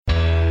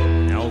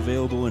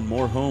available in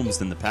more homes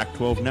than the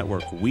Pac-12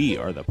 network, we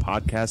are the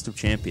podcast of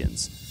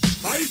champions.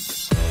 They give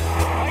it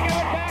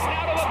back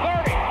now to the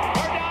 30,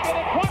 or down to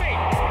the 20.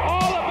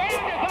 All the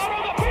band is out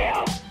on the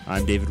field.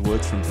 I'm David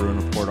Woods from Bruin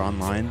Report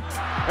Online.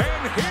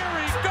 And here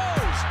he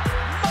goes,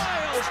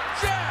 Miles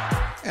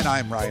Jack. And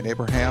I'm Ryan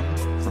Abraham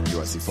from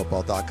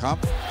USCFootball.com.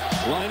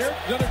 Liner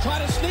going to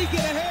try to sneak it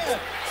ahead.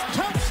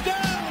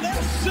 Touchdown,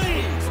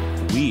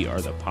 SC. We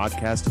are the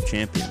podcast of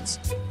champions.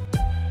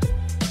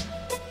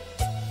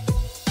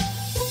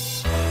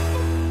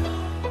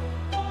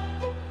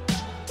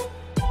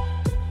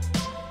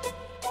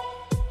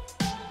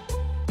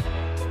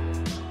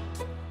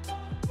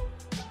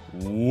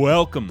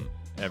 Welcome,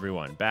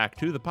 everyone, back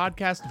to the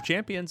podcast of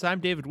champions. I'm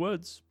David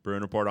Woods,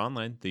 Bruin Report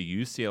Online,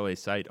 the UCLA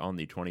site on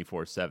the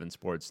 24/7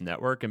 Sports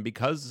Network. And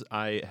because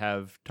I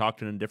have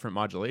talked in a different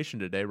modulation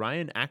today,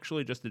 Ryan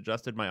actually just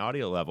adjusted my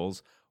audio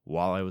levels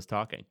while I was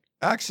talking.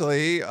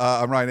 Actually,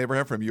 I'm Ryan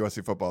Abraham from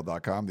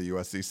USCFootball.com, the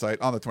USC site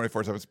on the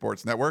 24/7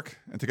 Sports Network.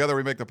 And together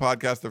we make the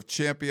podcast of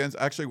champions.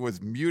 Actually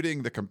was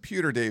muting the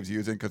computer Dave's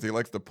using because he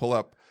likes to pull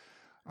up,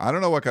 I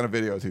don't know what kind of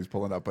videos he's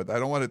pulling up, but I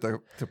don't want it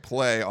to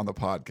play on the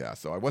podcast.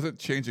 So I wasn't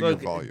changing your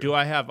volume. Do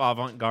I have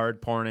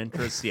avant-garde porn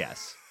interests?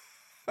 Yes.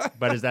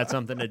 But is that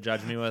something to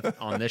judge me with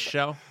on this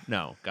show?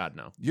 No, God,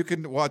 no. You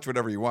can watch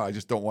whatever you want. I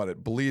just don't want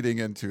it bleeding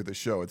into the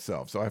show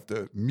itself. So I have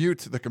to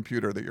mute the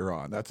computer that you're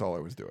on. That's all I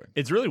was doing.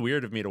 It's really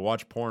weird of me to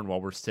watch porn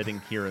while we're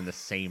sitting here in the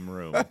same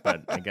room.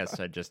 But I guess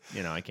I just,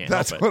 I can't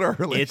That's help it. what our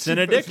relationship It's an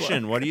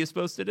addiction. What are you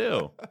supposed to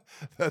do?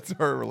 That's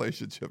our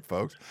relationship,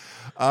 folks.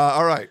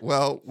 All right.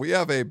 Well, we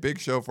have a big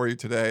show for you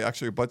today.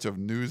 Actually, a bunch of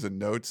news and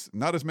notes.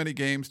 Not as many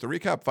games to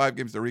recap, 5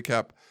 games to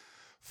recap,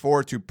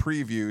 4 to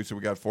preview. So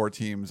we got 4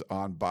 teams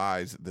on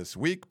buys this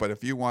week. But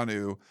if you want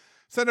to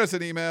send us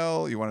an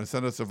email, you want to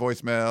send us a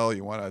voicemail,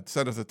 you want to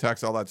send us a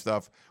text, all that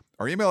stuff,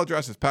 our email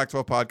address is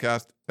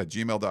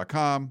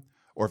pac12podcast@gmail.com.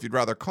 Or if you'd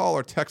rather call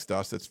or text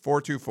us, it's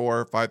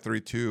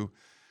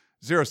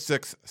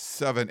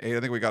 424-532-0678. I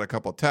think we got a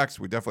couple of texts.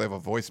 We definitely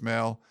have a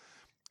voicemail.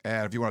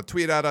 And if you want to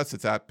tweet at us,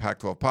 it's at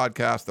Pac12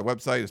 Podcast. The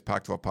website is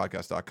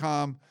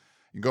pac12podcast.com.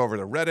 You can go over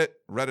to Reddit,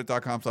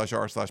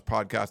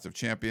 reddit.com/r/podcast of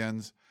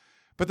champions.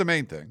 But the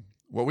main thing,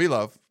 what we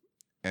love,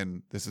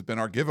 and this has been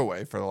our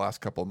giveaway for the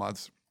last couple of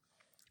months,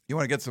 you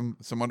want to get some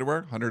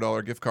underwear,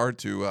 $100 gift card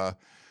to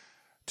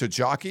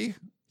Jockey.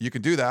 You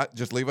can do that.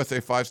 Just leave us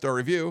a 5-star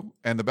review,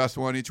 and the best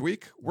one each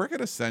week, we're going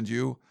to send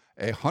you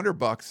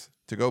 $100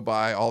 to go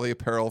buy all the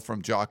apparel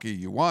from Jockey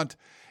you want.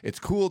 It's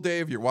cool,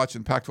 Dave. You're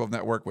watching Pac-12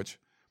 Network, which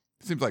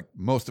seems like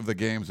most of the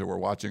games that we're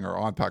watching are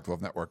on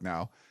Pac-12 Network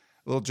now.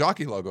 A little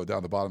Jockey logo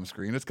down the bottom of the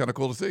screen. It's kind of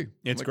cool to see.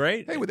 It's like,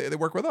 great. Hey, they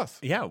work with us.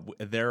 Yeah,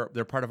 they're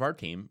part of our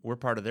team. We're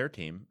part of their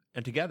team.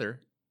 And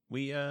together,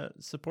 we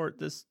support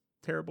this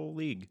terrible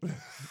league.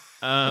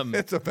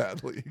 It's a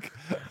bad league.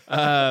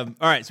 All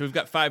right, so we've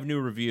got 5 new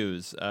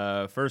reviews.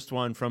 First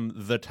one from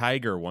The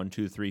Tiger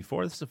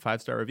 1234. This is a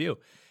 5-star review.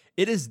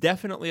 It is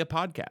definitely a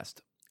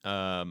podcast.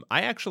 I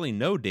actually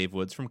know Dave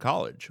Woods from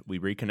college. We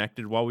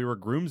reconnected while we were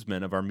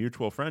groomsmen of our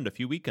mutual friend a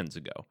few weekends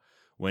ago.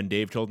 When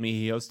Dave told me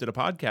he hosted a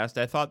podcast,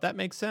 I thought that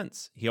makes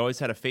sense. He always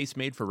had a face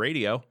made for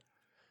radio.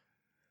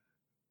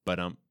 But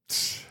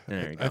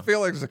there you go. I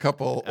feel like there's a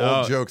couple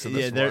old jokes in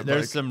this one. There's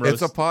like, some roast,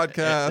 it's a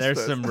podcast.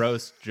 There's some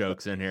roast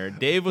jokes in here.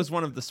 Dave was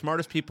one of the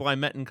smartest people I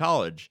met in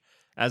college.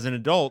 As an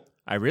adult,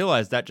 I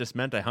realized that just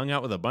meant I hung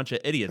out with a bunch of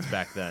idiots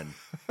back then.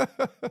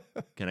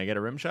 Can I get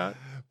a rim shot?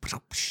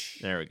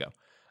 There we go.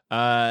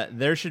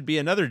 There should be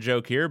another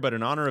joke here, but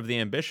in honor of the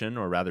ambition,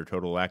 or rather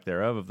total lack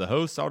thereof, of the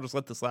hosts, I'll just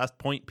let this last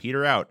point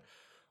peter out.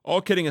 All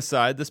kidding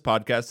aside, this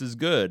podcast is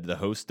good. The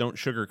hosts don't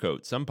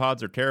sugarcoat. Some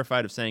pods are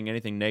terrified of saying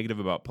anything negative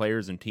about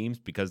players and teams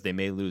because they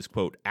may lose,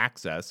 quote,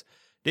 access.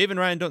 Dave and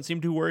Ryan don't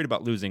seem too worried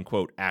about losing,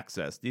 quote,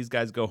 access. These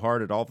guys go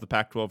hard at all of the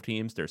Pac-12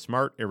 teams. They're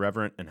smart,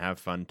 irreverent, and have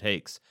fun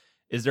takes.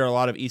 Is there a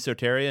lot of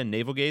esoteria and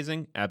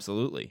navel-gazing?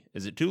 Absolutely.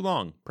 Is it too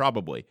long?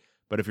 Probably.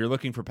 But if you're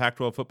looking for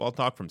Pac-12 football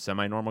talk from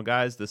semi-normal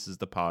guys, this is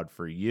the pod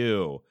for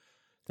you.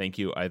 Thank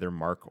you, either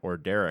Mark or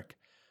Derek.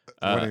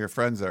 One of your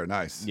friends there.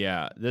 Nice.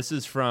 Yeah. This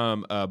is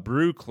from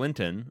Brew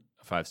Clinton,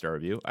 a 5-star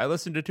review. I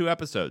listened to 2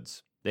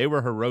 episodes. They were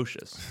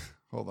ferocious.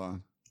 Hold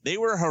on. They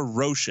were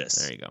ferocious.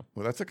 There you go.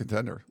 Well, that's a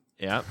contender.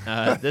 Yeah.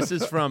 This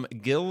is from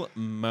Gil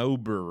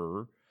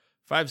Mober,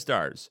 5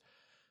 stars.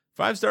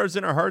 5 stars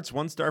in our hearts,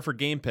 1 star for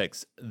game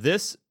picks.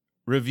 This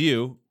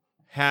review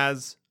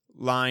has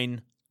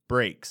line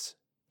breaks.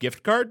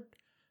 Gift card?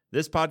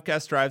 This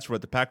podcast strives for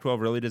what the Pac-12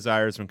 really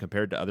desires when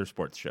compared to other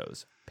sports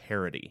shows.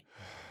 Parody.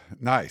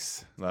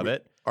 Nice. Love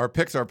it. Our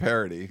picks are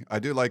parody. I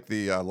do like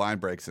the line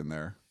breaks in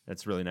there.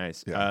 That's really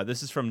nice. Yeah.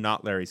 This is from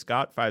Not Larry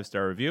Scott,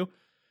 5-star review.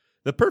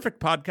 The perfect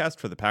podcast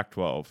for the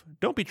Pac-12.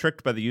 Don't be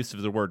tricked by the use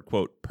of the word,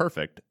 quote,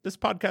 perfect. This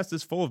podcast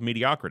is full of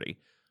mediocrity.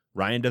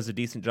 Ryan does a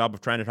decent job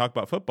of trying to talk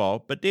about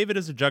football, but David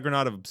is a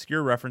juggernaut of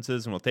obscure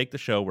references and will take the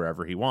show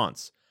wherever he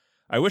wants.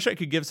 I wish I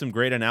could give some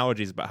great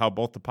analogies about how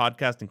both the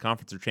podcast and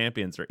Conference of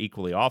Champions are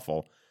equally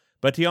awful,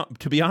 but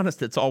to be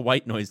honest, it's all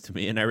white noise to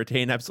me, and I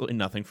retain absolutely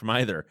nothing from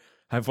either.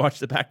 I've watched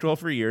the Pac-12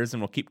 for years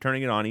and will keep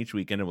turning it on each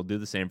weekend and will do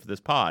the same for this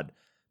pod.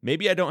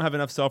 Maybe I don't have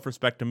enough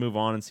self-respect to move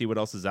on and see what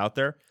else is out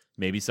there.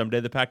 Maybe someday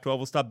the Pac-12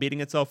 will stop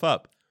beating itself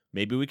up.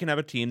 Maybe we can have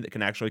a team that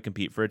can actually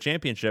compete for a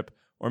championship,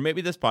 or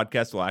maybe this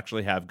podcast will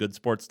actually have good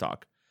sports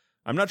talk.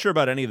 I'm not sure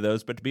about any of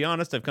those, but to be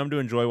honest, I've come to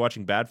enjoy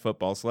watching bad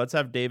football, so let's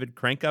have David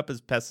crank up his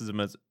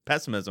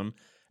pessimism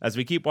as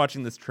we keep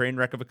watching this train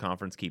wreck of a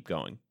conference keep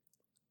going.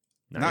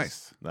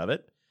 Nice. Love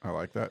it. I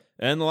like that.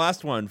 And the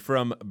last one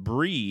from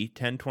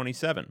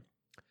Bree1027.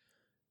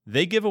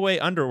 They give away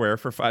underwear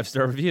for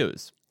 5-star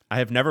reviews. I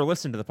have never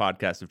listened to the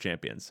Podcast of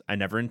Champions. I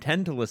never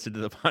intend to listen to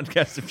the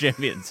Podcast of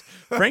Champions.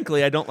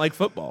 Frankly, I don't like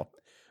football.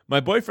 My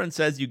boyfriend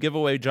says you give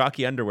away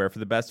jockey underwear for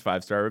the best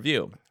 5-star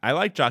review. I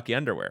like jockey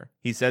underwear.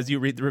 He says you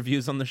read the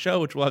reviews on the show,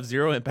 which will have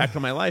zero impact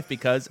on my life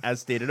because, as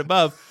stated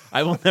above,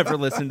 I will never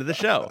listen to the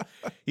show.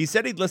 He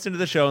said he'd listen to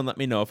the show and let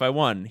me know if I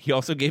won. He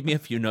also gave me a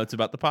few notes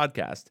about the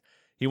podcast.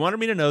 He wanted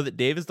me to know that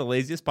Dave is the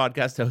laziest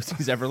podcast host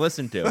he's ever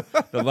listened to,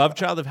 the love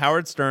child of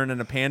Howard Stern,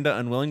 and a panda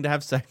unwilling to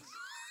have sex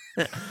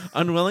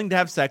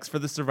for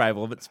the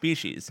survival of its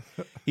species.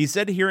 He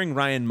said hearing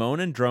Ryan moan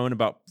and drone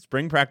about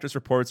spring practice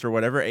reports or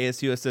whatever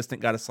ASU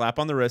assistant got a slap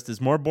on the wrist is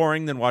more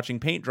boring than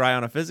watching paint dry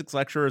on a physics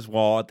lecturer's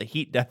wall at the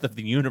heat death of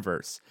the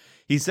universe.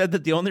 He said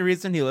that the only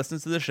reason he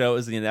listens to the show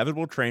is the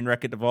inevitable train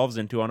wreck it devolves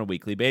into on a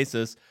weekly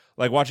basis,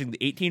 like watching the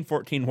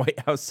 1814 White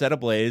House set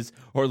ablaze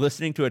or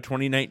listening to a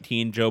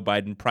 2019 Joe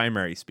Biden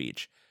primary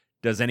speech.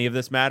 Does any of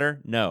this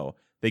matter? No.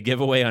 They give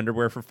away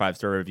underwear for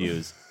 5-star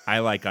reviews. I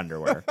like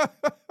underwear.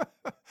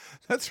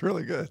 That's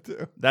really good,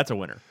 too. That's a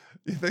winner.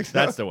 You think so?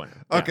 That's the winner.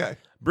 Yeah. Okay.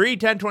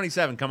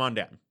 Bree1027, come on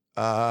down.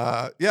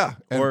 Yeah.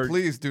 And Or-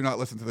 please do not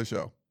listen to the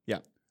show. Yeah.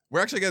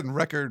 We're actually getting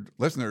record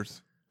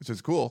listeners, which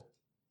is cool.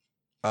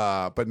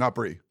 But not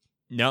Bree.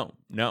 No.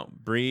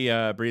 Bree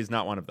is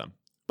not one of them.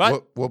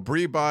 But Will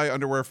Bree buy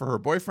underwear for her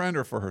boyfriend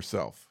or for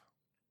herself?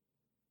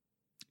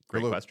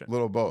 great question.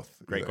 Little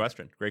both. Great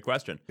question.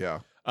 Yeah.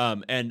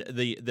 And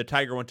the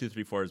Tiger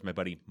 1234 is my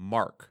buddy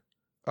Mark,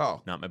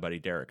 Oh, not my buddy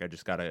Derek. I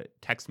just got a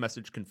text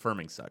message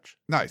confirming such.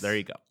 nice. There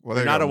you go. Well,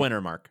 You're there you not go. a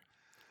winner, Mark.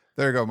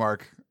 There you go,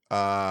 Mark.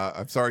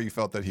 I'm sorry you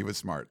felt that he was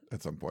smart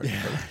at some point.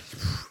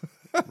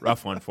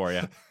 Rough one for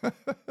you.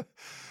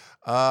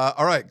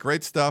 All right,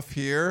 great stuff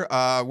here.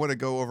 I want to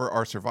go over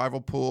our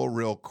survival pool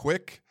real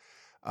quick.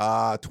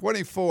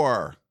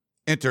 24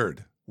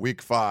 entered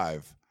week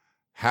 5.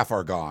 Half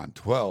are gone.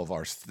 12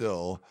 are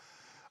still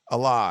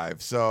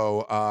alive.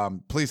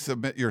 So please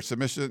submit your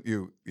submission.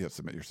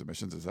 Submit your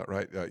submissions. Is that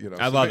right?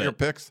 I love your it.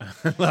 picks.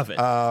 I love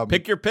it.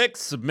 Pick your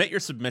picks, submit your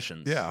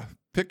submissions. Yeah,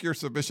 pick your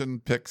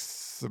picks,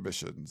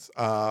 submissions.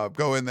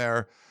 Go in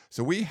there.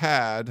 So we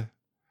had,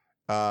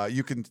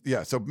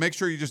 so make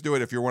sure you just do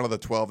it if you're one of the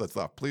 12 that's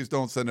left. Please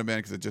don't send them in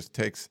because it just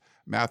takes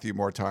Matthew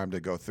more time to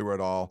go through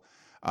it all.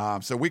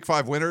 So week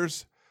 5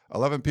 winners,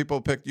 11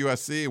 people picked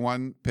USC,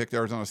 1 picked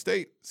Arizona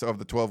State. So of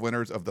the 12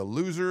 winners, of the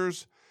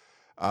losers,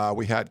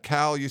 we had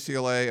Cal,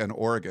 UCLA, and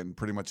Oregon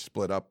pretty much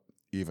split up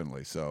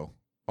evenly. So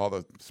all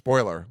those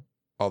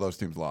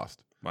teams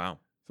lost. Wow.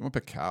 Someone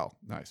picked Cal.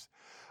 Nice.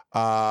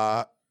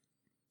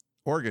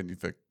 Oregon, you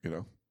think,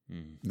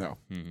 no,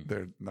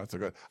 they're not so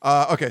good.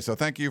 Okay, so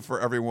thank you for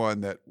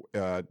everyone that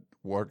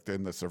worked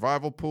in the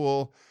survival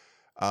pool.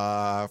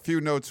 A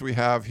few notes we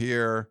have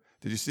here.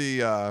 Did you see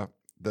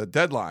the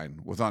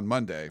deadline was on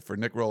Monday for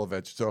Nick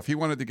Rolovich? So if he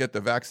wanted to get the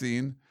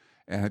vaccine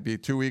and be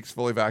 2 weeks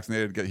fully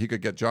vaccinated, he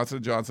could get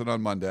Johnson & Johnson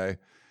on Monday,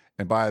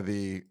 and by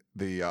the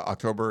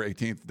October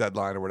 18th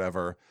deadline or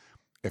whatever,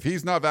 if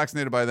he's not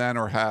vaccinated by then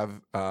or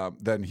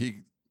then he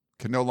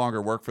can no longer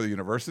work for the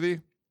university.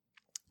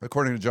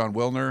 According to John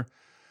Wilner,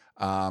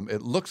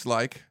 it looks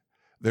like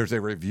there's a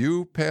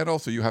review panel,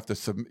 so you had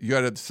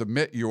to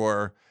submit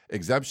your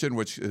exemption,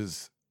 which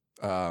is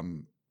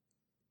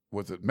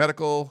was it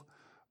medical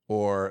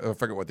or I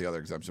forget what the other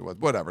exemption was.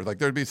 Whatever, like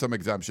there'd be some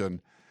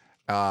exemption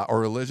or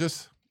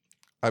religious,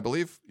 I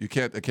believe. It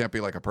can't be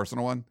like a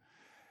personal one.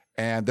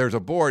 And there's a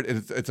board.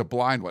 It's a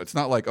blind one. It's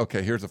not like,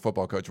 okay, here's a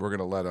football coach. We'll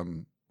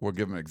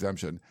give him an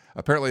exemption.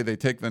 Apparently, they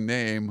take the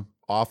name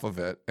off of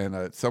it, and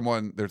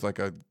there's like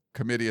a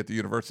committee at the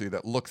university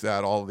that looks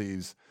at all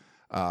these,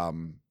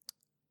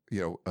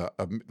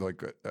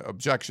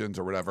 objections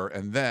or whatever,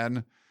 and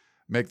then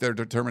make their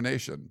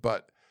determination.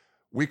 But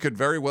we could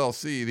very well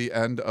see the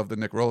end of the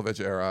Nick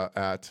Rolovich era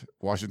at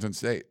Washington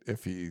State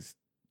if he's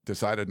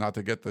decided not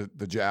to get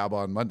the jab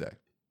on Monday.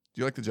 Do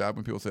you like the jab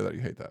when people say that?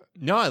 You hate that?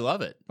 No, I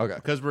love it. Okay.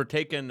 Because we're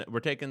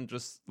taking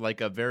just like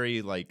a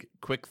very like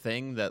quick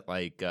thing that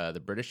like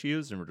the British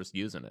use, and we're just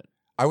using it.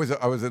 I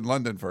was in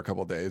London for a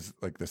couple of days,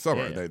 like this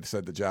summer, and Yeah. they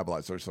said the jab a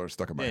lot, so it sort of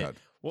stuck in my head.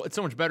 Well, it's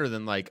so much better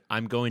than like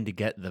I'm going to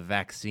get the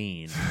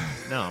vaccine.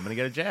 No, I'm going to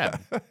get a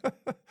jab.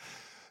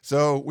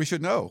 So we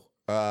should know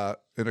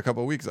in a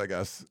couple of weeks, I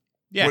guess.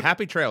 Yeah,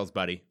 happy trails,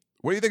 buddy.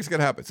 What do you think is going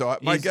to happen? So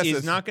my guess he's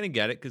is not going to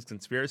get it because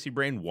Conspiracy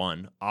Brain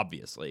won,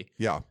 obviously.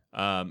 Yeah.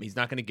 He's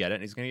not going to get it,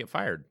 and he's going to get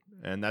fired,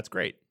 and that's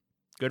great.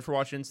 Good for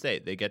Washington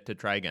State. They get to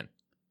try again.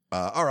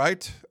 All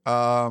right.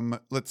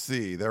 Let's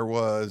see. I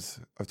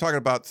was talking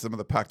about some of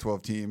the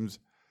Pac-12 teams.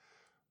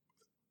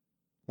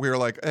 we were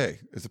like, hey,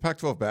 is the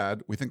Pac-12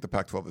 bad? We think the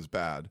Pac-12 is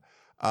bad.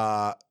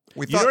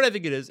 We You know what I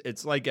think it is?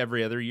 It's like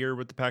every other year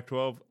with the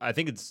Pac-12. I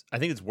think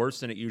it's worse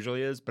than it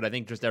usually is, but I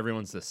think just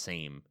everyone's the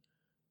same.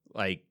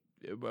 Like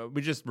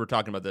we're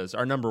talking about this.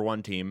 Our number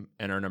 1 team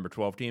and our number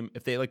 12 team,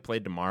 if they like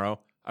played tomorrow,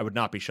 I would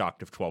not be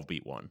shocked if 12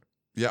 beat 1.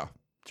 Yeah.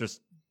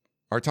 Just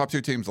our top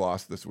 2 teams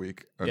lost this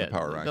week in the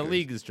power rankings. The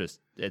league is just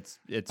it's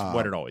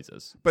what it always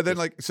is. But then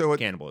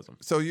cannibalism.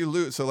 So you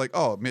lose. So like,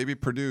 oh, maybe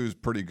Purdue's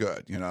pretty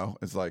good.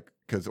 It's like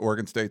because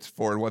Oregon State's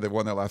 4-1. They've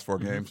won their last 4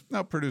 games.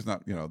 No, Purdue's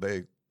not.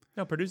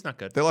 No, Purdue's not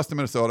good. They lost to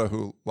Minnesota,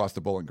 who lost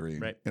to Bowling Green.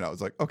 Right.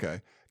 It's like,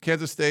 okay.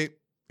 Kansas State,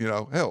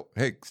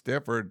 hey,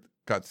 Stanford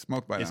got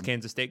smoked by them. Is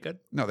Kansas State good?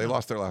 No, they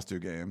lost their last 2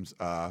 games.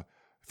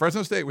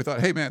 Fresno State, we thought,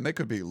 hey, man, they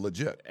could be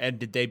legit. And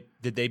did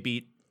they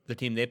beat the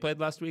team they played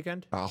last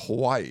weekend?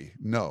 Hawaii,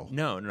 no.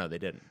 No, they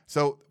didn't.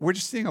 So we're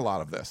just seeing a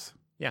lot of this.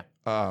 Yeah.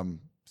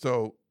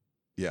 So,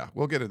 yeah,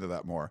 we'll get into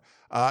that more.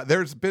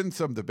 There's been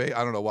some debate.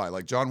 I don't know why.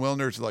 Like John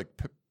Wilner's like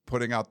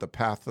putting out the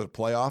path to the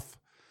playoff.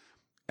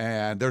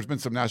 And there's been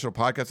some national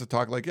podcasts that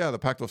talk like, yeah, the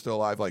Pac-12's still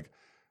alive. Like,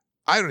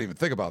 I don't even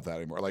think about that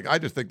anymore. Like, I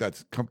just think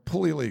that's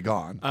completely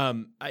gone.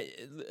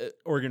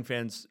 Oregon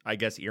fans, I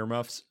guess,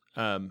 earmuffs.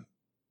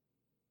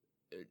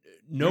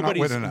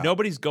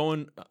 Nobody's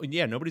going.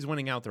 Yeah, nobody's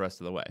winning out the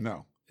rest of the way.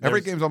 No,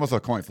 every game's almost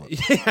a coin flip.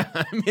 Yeah,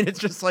 I mean, it's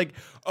just like,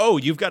 oh,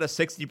 you've got a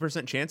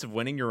 60% chance of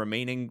winning your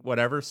remaining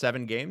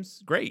 7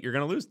 games. Great, you're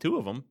going to lose 2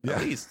 of them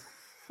at least.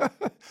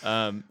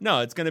 No,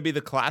 it's going to be the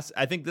class.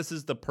 I think this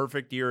is the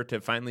perfect year to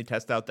finally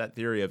test out that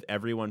theory of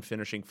everyone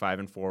finishing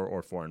 5-4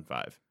 or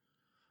 4-5.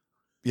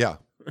 Yeah,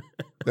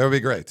 that would be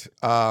great.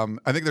 I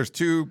think there's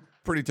 2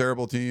 pretty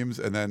terrible teams,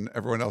 and then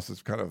everyone else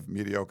is kind of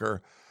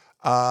mediocre.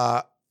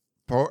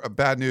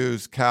 Bad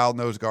news: Cal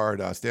nose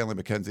guard Stanley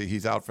McKenzie,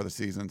 he's out for the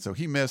season. So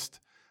he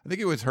missed. I think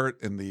he was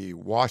hurt in the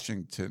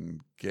Washington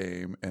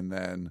game, and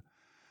then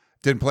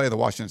didn't play the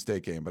Washington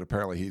State game. But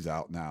apparently he's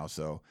out now.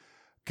 So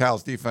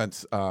Cal's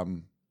defense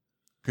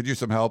could use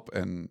some help,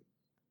 and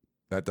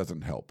that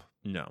doesn't help.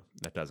 No,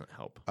 that doesn't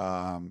help.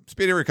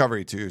 Speedy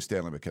recovery to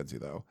Stanley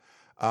McKenzie, though.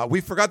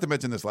 We forgot to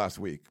mention this last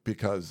week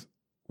because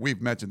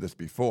we've mentioned this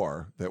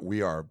before that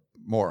we are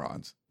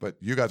morons, but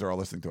you guys are all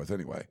listening to us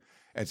anyway.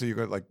 And so you're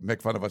going to like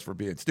make fun of us for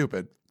being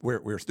stupid.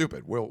 We're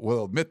stupid.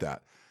 We'll admit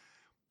that.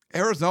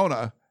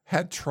 Arizona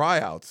had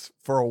tryouts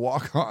for a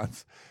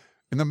walk-ons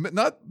in the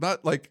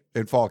not like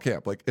in fall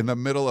camp, like in the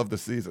middle of the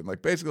season.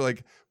 Like basically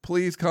like,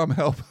 please come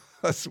help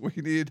us. We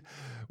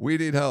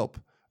need help.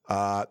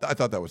 I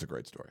thought that was a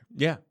great story.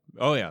 Yeah.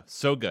 Oh yeah.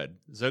 So good.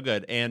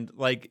 And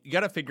like you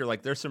got to figure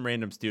like there's some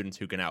random students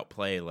who can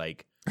outplay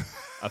like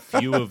a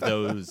few of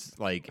those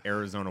like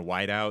Arizona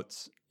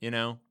wideouts,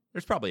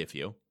 There's probably a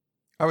few.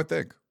 I would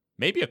think.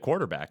 Maybe a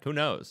quarterback. Who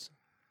knows?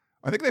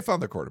 I think they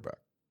found their quarterback.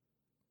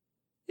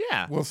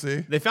 Yeah. We'll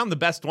see. They found the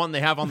best one they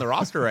have on the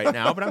roster right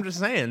now, but I'm just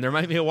saying there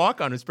might be a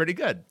walk-on who's pretty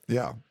good.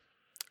 Yeah.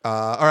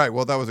 All right.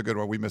 Well, that was a good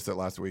one. We missed it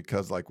last week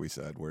because, like we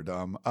said, we're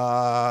dumb.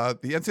 The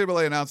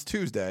NCAA announced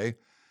Tuesday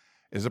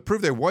is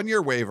approved a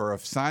 1-year waiver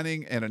of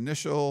signing and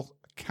initial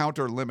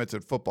counter limits in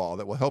football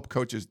that will help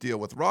coaches deal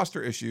with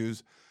roster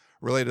issues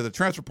related to the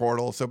transfer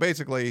portal. So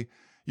basically,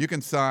 you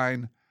can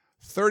sign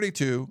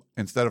 32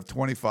 instead of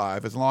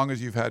 25 as long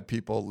as you've had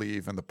people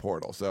leave in the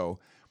portal. So,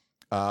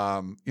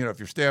 if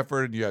you're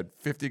Stanford and you had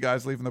 50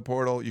 guys leaving the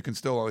portal, you can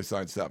still only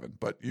sign 7,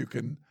 but you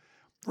can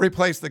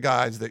replace the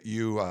guys that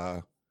you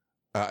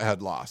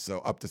had lost. So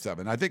up to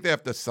 7. I think they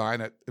have to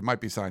sign it. It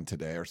might be signed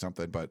today or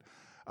something, but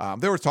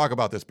there was talk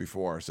about this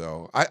before.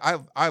 So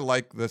I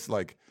like this.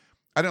 Like,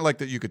 I didn't like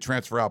that you could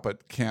transfer out,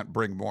 but can't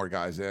bring more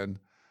guys in.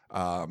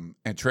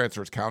 And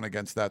transfers count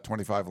against that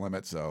 25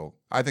 limit. So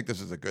I think this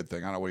is a good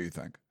thing. I don't know. What do you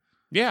think?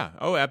 Yeah.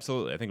 Oh,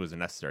 absolutely. I think it was a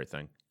necessary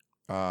thing.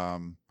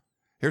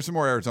 Here's some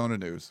more Arizona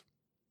news.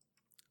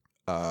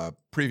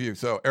 Preview.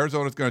 So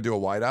Arizona's going to do a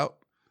whiteout.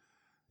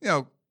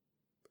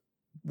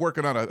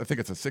 Working on I think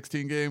it's a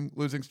 16-game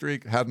losing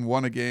streak. Hadn't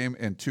won a game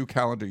in 2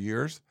 calendar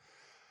years.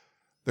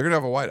 They're going to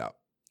have a whiteout.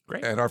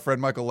 Great. And our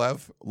friend Michael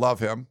Lev, love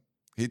him.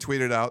 He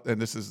tweeted out,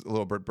 and this is a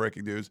little bit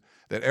breaking news,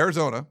 that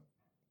Arizona,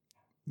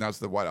 now it's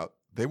the whiteout,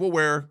 they will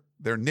wear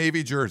their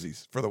Navy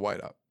jerseys for the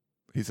whiteout.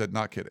 He said,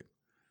 not kidding.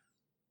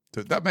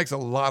 So that makes a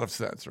lot of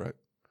sense, right?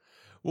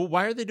 Well,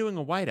 why are they doing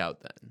a whiteout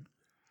then?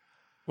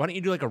 Why don't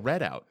you do like a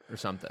red out or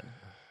something?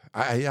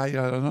 I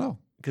don't know.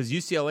 Because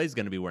UCLA is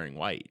going to be wearing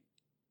white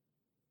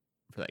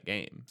for that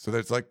game. So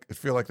there's like, I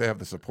feel like they have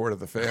the support of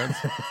the fans.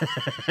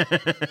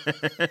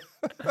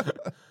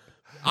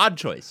 Odd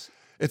choice.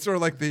 It's sort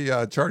of like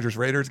the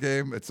Chargers-Raiders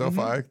game at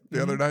SoFi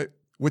the other night,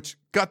 which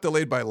got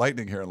delayed by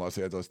lightning here in Los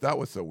Angeles. That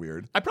was so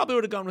weird. I probably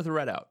would have gone with a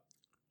red out.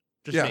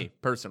 Just me,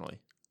 personally.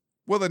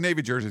 Well, the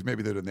Navy jerseys,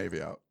 maybe they're the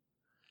Navy out.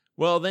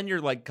 Well, then you're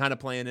like kind of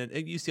playing it.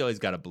 UCLA's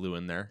got a blue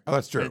in there. Oh,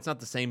 that's true. And it's not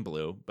the same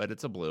blue, but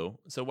it's a blue.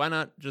 So why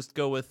not just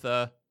go with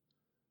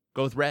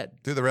red?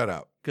 Do the red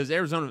out. Because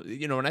Arizona,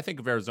 when I think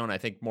of Arizona, I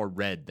think more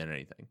red than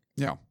anything.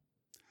 Yeah.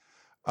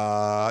 No,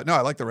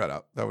 I like the red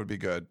out. That would be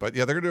good. But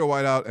yeah, they're going to do a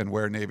white out and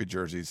wear Navy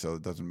jerseys, so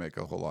it doesn't make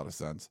a whole lot of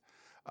sense.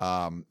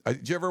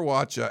 Did you ever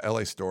watch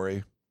LA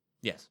Story?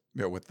 Yes.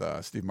 with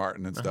Steve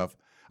Martin and stuff.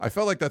 I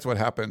felt like that's what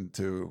happened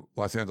to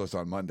Los Angeles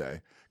on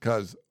Monday,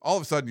 because all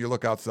of a sudden you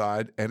look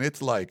outside and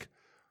it's like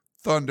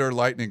thunder,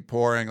 lightning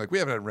pouring. Like, we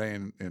haven't had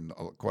rain in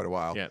quite a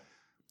while. Yeah.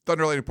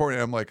 Thunder, lightning pouring.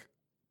 And I'm like,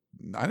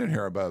 I didn't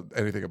hear about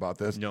anything about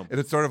this. No. And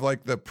it's sort of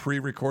like the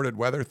pre-recorded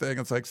weather thing.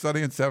 It's like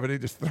sunny and 70,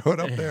 just throw it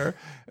up there.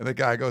 And the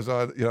guy goes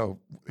on,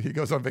 he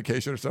goes on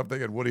vacation or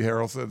something. And Woody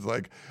Harrelson's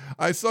like,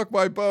 I suck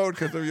my boat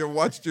because you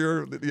watched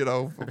your,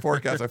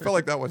 forecast. I felt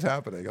like that was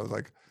happening. I was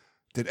like,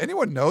 did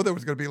anyone know there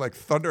was going to be like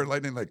thunder and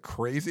lightning like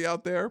crazy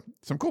out there?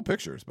 Some cool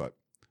pictures, but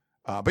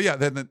yeah,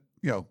 then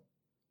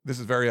this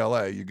is very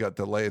LA. You got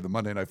delayed the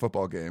Monday Night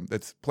Football game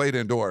that's played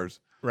indoors,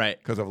 Right.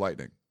 because of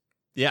lightning.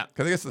 Yeah.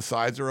 Because I guess the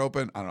sides are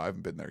open. I don't know. I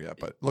haven't been there yet,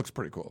 but it looks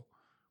pretty cool.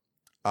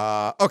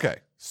 Okay,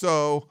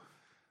 so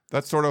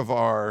that's sort of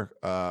our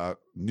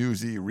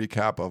newsy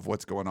recap of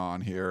what's going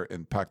on here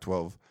in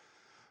Pac-12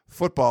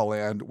 football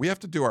land. We have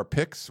to do our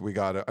picks. We'll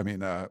do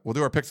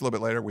our picks a little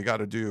bit later. We got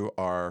to do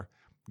our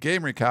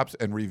game recaps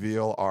and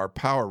reveal our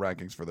power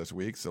rankings for this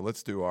week. So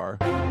let's do our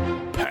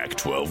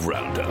Pac-12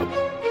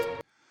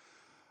 Roundup.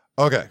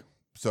 Okay,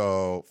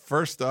 so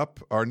first up,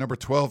 our number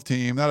 12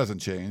 team. That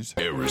hasn't changed.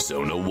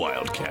 Arizona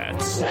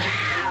Wildcats.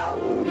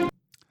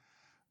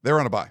 They were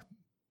on a bye,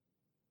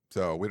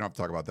 so we don't have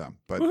to talk about them.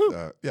 But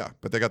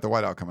but they got the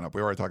whiteout coming up.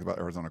 We already talked about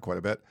Arizona quite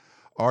a bit.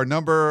 Our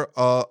number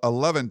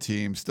 11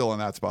 team still in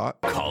that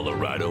spot.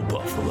 Colorado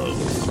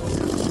Buffaloes.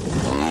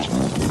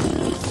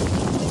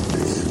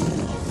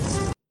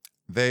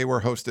 They were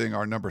hosting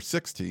our number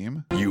 6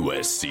 team.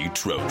 USC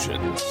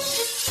Trojans.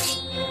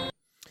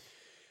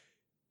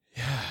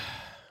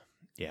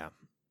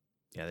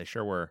 Yeah, they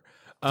sure were.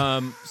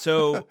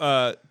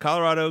 So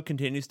Colorado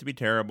continues to be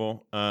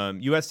terrible.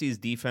 USC's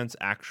defense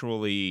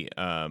actually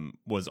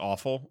was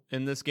awful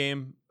in this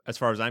game, as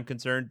far as I'm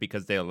concerned,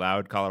 because they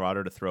allowed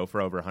Colorado to throw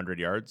for over 100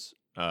 yards.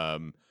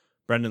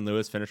 Brendan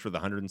Lewis finished with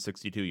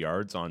 162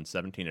 yards on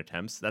 17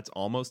 attempts. That's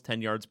almost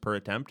 10 yards per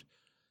attempt.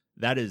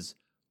 That is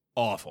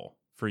awful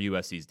for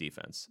USC's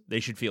defense. They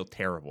should feel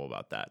terrible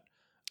about that.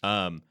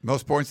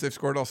 Most points they've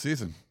scored all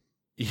season.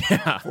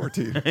 Yeah.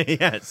 14.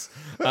 Yes.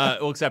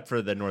 Well, except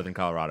for the Northern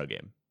Colorado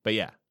game. But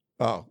yeah.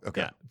 Oh,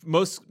 okay. Yeah.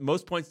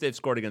 Most points they've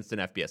scored against an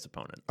FBS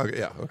opponent. Okay,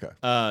 yeah,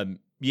 okay.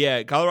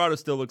 Yeah, Colorado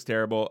still looks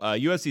terrible.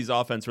 USC's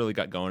offense really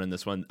got going in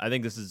this one. I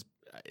think this is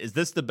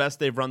this the best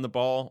they've run the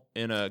ball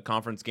in a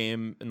conference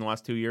game in the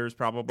last 2 years,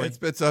 probably?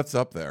 It's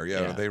up there.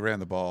 Yeah, Yeah. They ran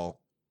the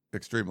ball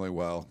extremely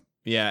well.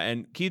 Yeah,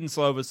 and Keaton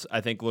Slovis,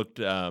 I think, looked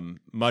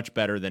much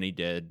better than he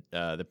did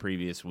the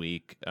previous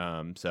week.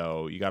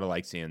 So you got to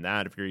like seeing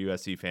that if you're a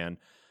USC fan.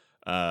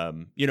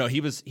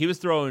 He was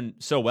throwing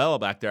so well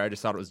back there. I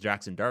just thought it was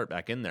Jackson Dart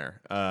back in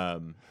there.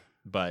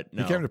 But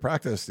no, He came to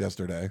practice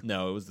yesterday.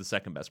 no, it was the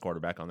second best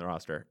quarterback on the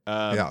roster.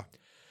 Yeah.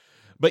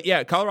 But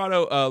yeah,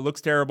 Colorado looks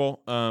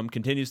terrible,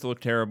 continues to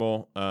look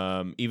terrible,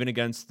 even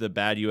against the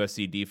bad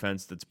USC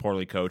defense that's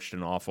poorly coached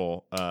and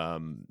awful.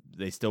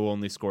 They still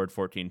only scored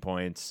 14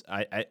 points.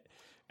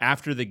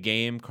 After the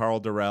game, Carl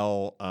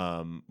Durrell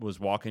was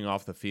walking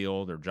off the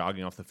field or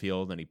jogging off the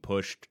field, and he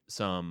pushed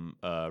some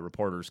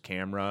reporter's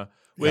camera,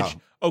 which,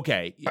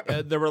 okay,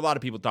 there were a lot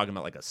of people talking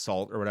about like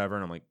assault or whatever,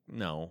 and I'm like,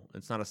 no,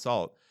 it's not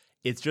assault.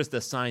 It's just a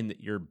sign that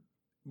you're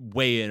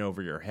way in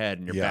over your head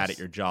and you're bad at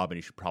your job and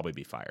you should probably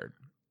be fired.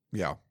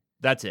 Yeah.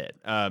 That's it.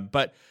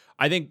 But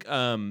I think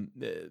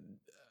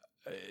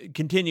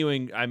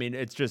continuing, I mean,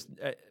 it's just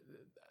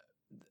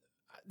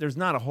there's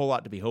not a whole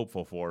lot to be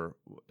hopeful for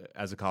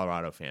as a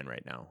Colorado fan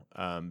right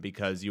now,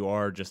 because you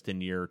are just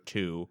in year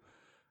 2.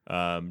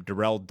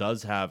 Durrell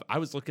does have, I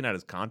was looking at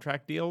his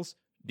contract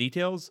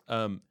details.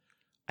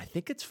 I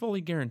think it's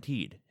fully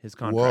guaranteed, his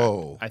contract.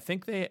 Whoa. I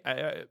think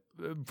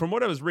from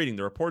what I was reading,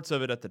 the reports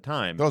of it at the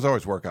time. Those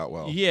always work out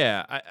well.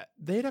 Yeah,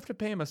 they'd have to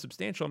pay him a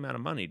substantial amount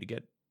of money to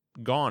get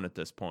gone at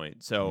this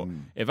point. So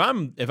if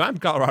I'm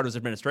Colorado's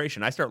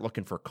administration, I start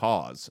looking for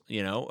cause.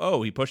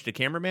 He pushed a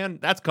cameraman.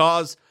 That's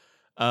cause.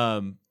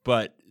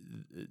 But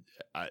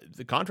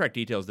the contract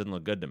details didn't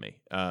look good to me.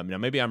 Now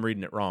maybe I'm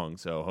reading it wrong.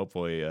 So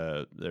hopefully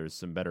there's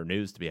some better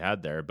news to be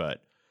had there.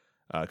 But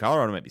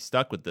Colorado might be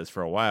stuck with this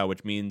for a while,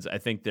 which means I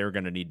think they're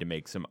going to need to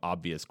make some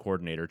obvious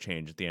coordinator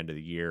change at the end of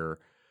the year.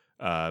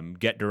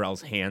 Get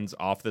Durrell's hands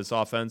off this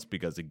offense,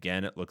 because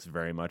again, it looks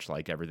very much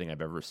like everything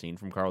I've ever seen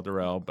from Carl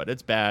Durrell, but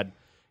it's bad.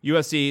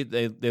 USC,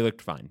 they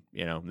looked fine.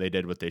 They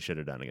did what they should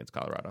have done against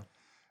Colorado.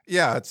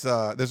 Yeah, it's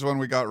this one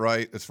we got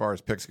right as far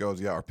as picks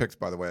goes. Yeah, our picks,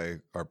 by the way,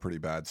 are pretty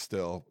bad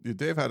still.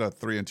 Dave had a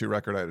 3-2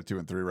 record. I had a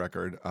 2-3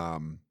 record.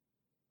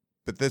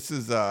 But this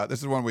is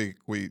one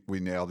we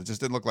nailed. It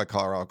just didn't look like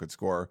Colorado could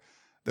score.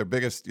 Their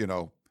biggest,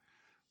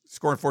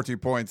 scoring 14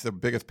 points, the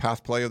biggest pass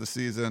play of the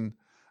season.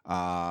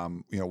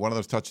 One of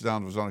those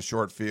touchdowns was on a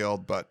short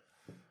field, but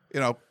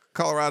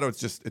Colorado,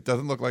 it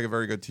doesn't look like a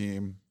very good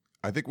team.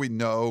 I think we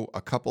know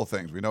a couple of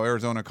things. We know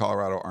Arizona and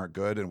Colorado aren't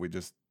good, and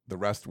the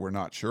rest we're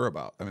not sure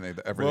about. I mean,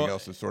 everything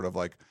else is sort of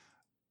like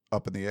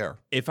up in the air.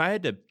 If I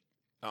had to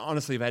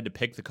Honestly, if I had to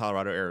pick the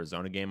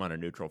Colorado-Arizona game on a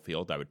neutral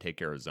field, I would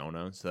take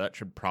Arizona. So that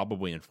should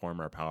probably inform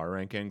our power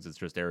rankings. It's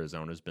just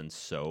Arizona's been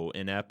so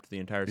inept the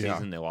entire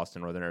season. They lost to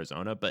Northern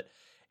Arizona. But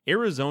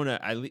Arizona,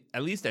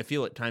 at least I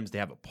feel at times they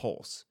have a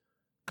pulse.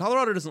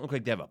 Colorado doesn't look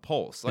like they have a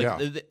pulse. Like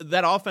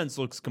that offense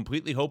looks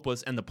completely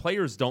hopeless, and the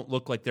players don't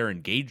look like they're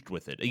engaged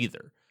with it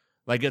either.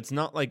 Like it's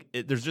not like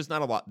there's just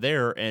not a lot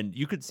there, and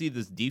you could see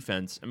this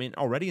defense. I mean,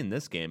 already in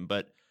this game,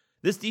 but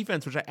this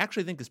defense, which I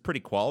actually think is pretty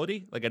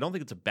quality. Like I don't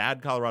think it's a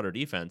bad Colorado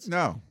defense.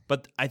 No,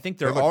 but I think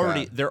they're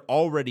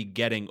already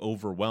getting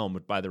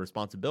overwhelmed by the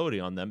responsibility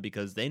on them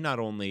because they not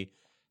only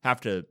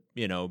have to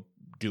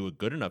do a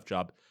good enough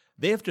job.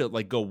 They have to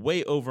go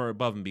way over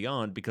above and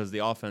beyond because the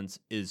offense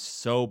is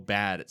so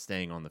bad at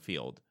staying on the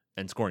field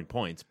and scoring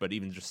points, but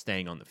even just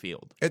staying on the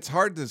field. It's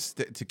hard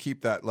to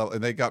keep that level.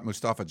 And they got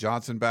Mustafa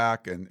Johnson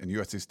back, and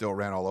USC still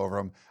ran all over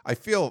him. I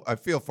feel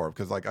for him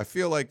because I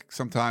feel like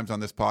sometimes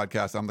on this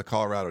podcast I'm the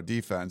Colorado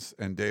defense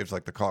and Dave's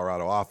like the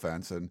Colorado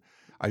offense, and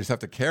I just have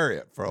to carry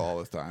it for all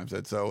those times.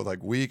 And so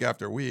week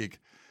after week,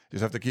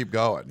 just have to keep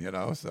going.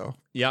 So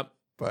yep.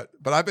 But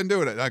I've been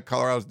doing it.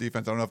 Colorado's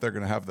defense. I don't know if they're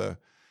going to have the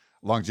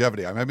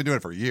longevity. I mean, I've been doing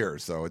it for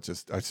years, so it's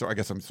just I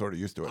guess I'm sort of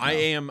used to it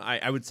now.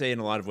 I would say in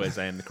a lot of ways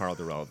I am the Carl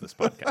Durrell of this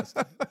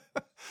podcast.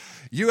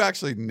 You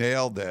actually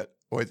nailed it.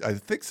 I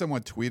think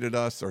someone tweeted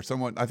us, or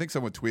I think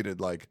someone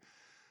tweeted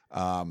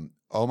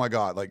oh my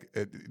God,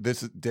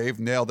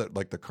 Dave nailed it.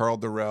 Like the Carl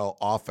Durrell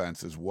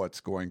offense is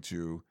what's going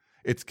to.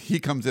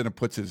 He comes in and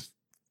puts his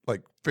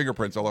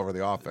fingerprints all over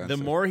the offense. The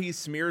more he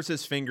smears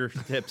his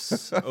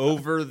fingertips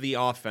over the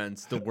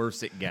offense, the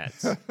worse it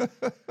gets.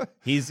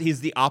 He's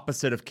the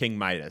opposite of King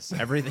Midas.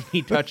 Everything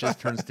he touches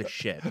turns to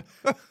shit.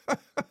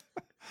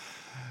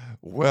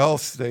 Well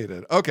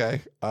stated.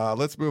 Okay,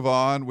 let's move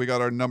on. We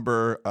got our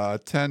number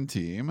 10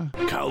 team,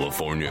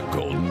 California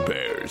Golden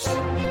Bears.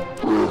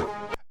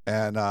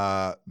 And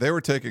they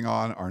were taking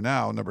on our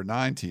now number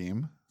 9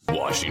 team,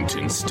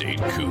 Washington State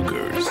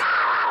Cougars.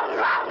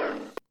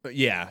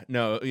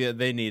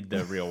 They need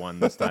the real one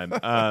this time.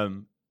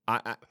 Can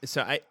I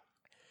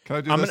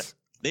do this?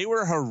 They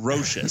were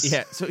ferocious.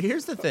 Yeah. So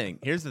here's the thing.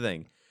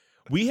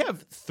 We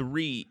have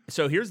 3.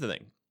 So here's the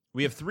thing.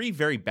 We have 3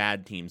 very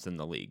bad teams in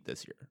the league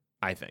this year.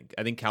 I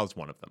think Cal's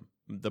one of them.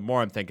 The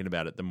more I'm thinking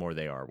about it, the more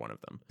they are one of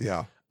them.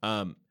 Yeah.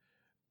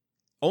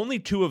 Only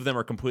 2 of them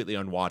are completely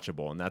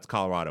unwatchable, and that's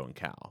Colorado and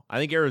Cal. I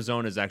think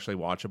Arizona is actually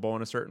watchable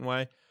in a certain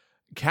way.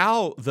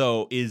 Cal,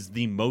 though, is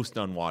the most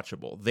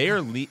unwatchable.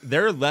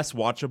 They're less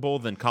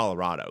watchable than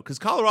Colorado, because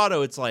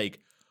Colorado, it's like,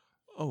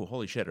 oh,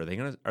 holy shit, are they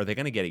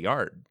gonna get a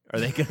yard? Are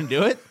they gonna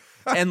do it?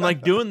 And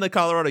doing the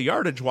Colorado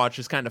yardage watch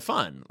is kind of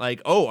fun. They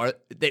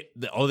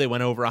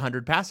went over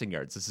 100 passing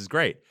yards. This is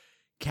great.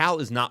 Cal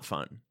is not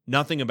fun.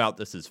 Nothing about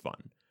this is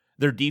fun.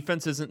 Their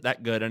defense isn't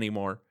that good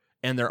anymore,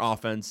 and their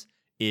offense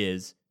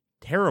is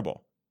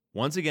terrible.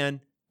 Once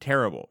again,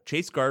 terrible.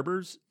 Chase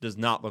Garbers does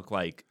not look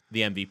like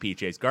the MVP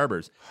Chase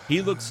Garbers.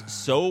 He looks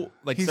so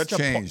he's such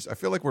changed. I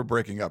feel like we're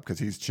breaking up because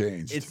he's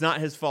changed. It's not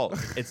his fault.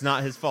 It's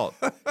not his fault.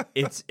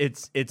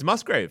 It's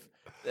Musgrave.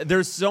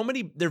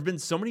 There've been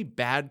so many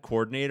bad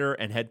coordinator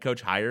and head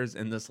coach hires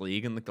in this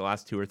league in the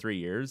last 2 or 3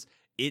 years.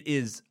 It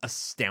is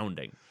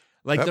astounding.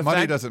 That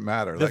money doesn't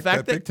matter. The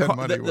fact that Big Ten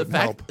money wouldn't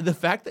help. The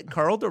fact that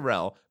Carl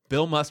Durrell,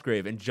 Bill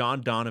Musgrave, and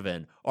John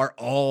Donovan are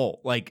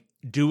all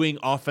doing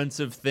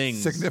offensive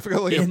things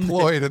significantly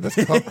employed in this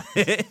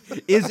company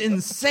is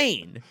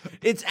insane.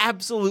 It's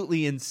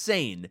absolutely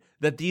insane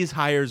that these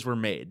hires were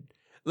made.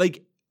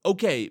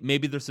 Okay,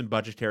 maybe there's some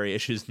budgetary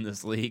issues in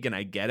this league, and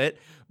I get it,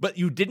 but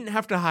you didn't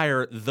have to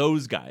hire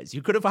those guys.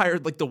 You could have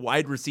hired the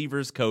wide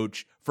receivers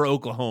coach for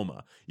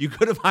Oklahoma. You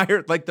could have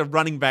hired the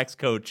running backs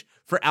coach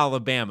for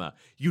Alabama.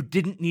 You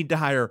didn't need to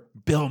hire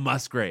Bill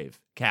Musgrave,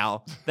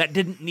 Cal. That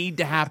didn't need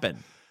to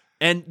happen.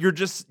 And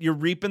you're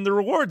reaping the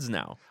rewards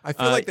now. I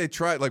feel like they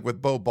tried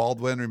with Bo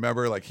Baldwin.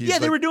 Remember,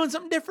 they were doing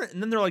something different,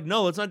 and then they're like,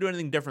 no, let's not do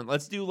anything different.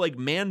 Let's do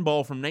Man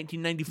Ball from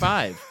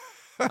 1995.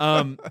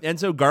 And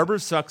so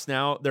Garbers sucks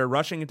now. Their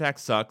rushing attack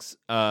sucks.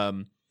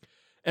 And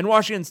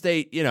Washington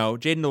State,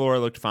 Jaden Delora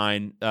looked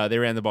fine. They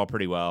ran the ball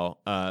pretty well,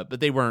 but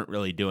they weren't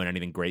really doing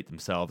anything great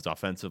themselves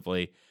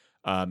offensively.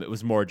 It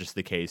was more just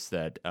the case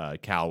that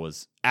Cal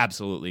was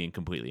absolutely and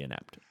completely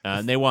inept.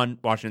 And they won.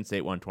 Washington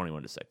State won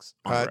 21-6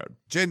 on the road.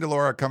 Jaden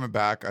Delora coming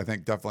back, I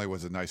think, definitely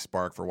was a nice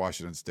spark for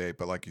Washington State.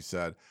 But like you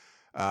said,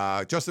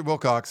 Justin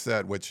Wilcox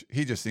said, which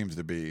he just seems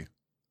to be,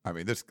 I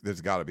mean, this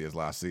got to be his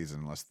last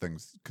season unless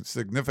things could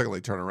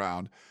significantly turn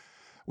around.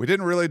 We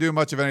didn't really do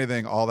much of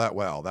anything all that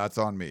well. That's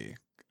on me.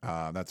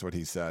 That's what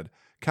he said.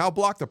 Cal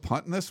blocked a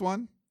punt in this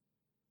one,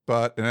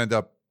 but it ended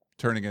up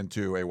turning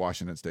into a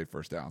Washington State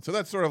first down. So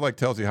that sort of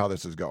tells you how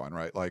this is going,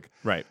 right?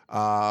 Right.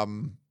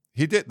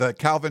 He did the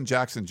Calvin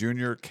Jackson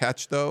Jr.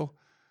 catch though.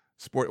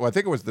 I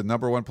think it was the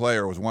number 1 play,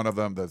 or it was one of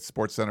them, the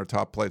Sports Center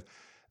top plays.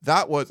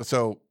 That was,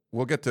 so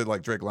we'll get to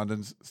Drake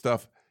London's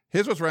stuff.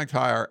 His was ranked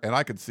higher, and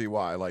I could see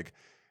why.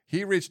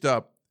 He reached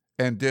up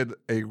and did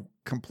a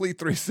complete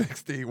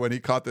 360 when he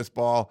caught this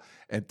ball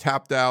and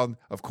tapped down.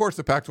 Of course,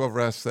 the Pac-12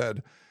 ref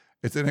said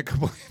It's an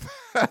incomplete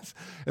pass.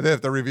 And then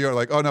if the reviewer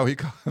like, oh no, he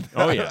caught that.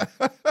 Oh yeah,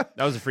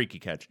 that was a freaky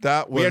catch. We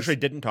was actually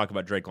didn't talk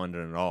about Drake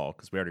London at all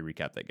because we already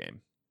recapped that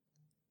game.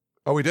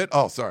 Oh, we did?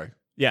 Oh, sorry.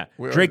 Yeah,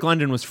 We Drake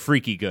London was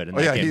freaky good in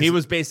that yeah, game. He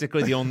was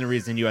basically the only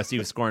reason USC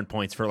was scoring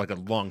points for like a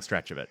long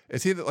stretch of it.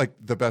 Is he like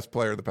the best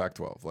player in the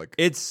Pac-12? Like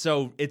It's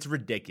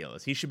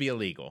ridiculous. He should be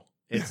illegal.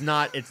 It's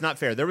not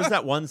fair. There was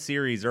that one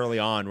series early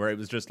on where it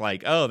was just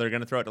like, oh, they're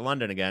going to throw it to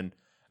London again.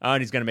 Oh,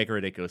 and he's going to make a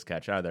ridiculous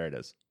catch. Oh, there it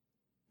is.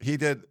 he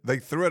did. They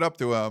threw it up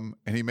to him,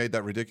 and he made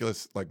that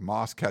ridiculous like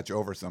Moss catch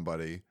over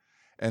somebody,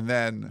 and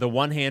then The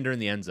one-hander in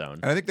the end zone.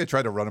 and I think they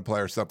tried to run a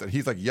play or something.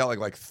 He's like yelling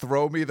like,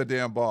 "Throw me the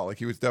damn ball!" Like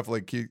he was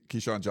definitely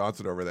Keyshawn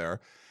Johnson over there.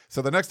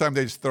 So the next time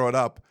they just throw it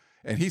up,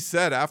 and he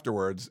said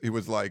afterwards, he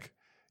was like,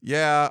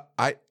 "Yeah,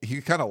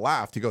 he kind of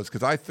laughed. He goes,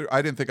 because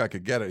I didn't think I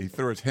could get it." He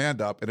threw his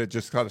hand up, and it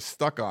just kind of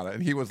stuck on it,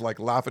 and he was like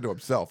laughing to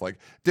himself, like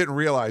didn't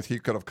realize he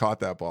could have caught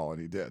that ball,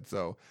 and he did.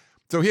 So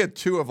he had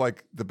two of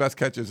like the best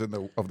catches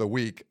of the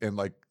week in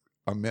like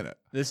a minute.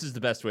 This is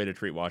the best way to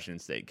treat Washington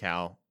State.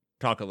 Cal,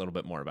 talk a little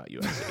bit more about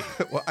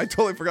USC. Well, I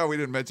totally forgot we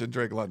didn't mention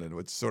Drake London,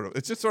 which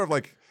it's just sort of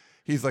like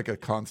he's like a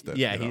constant.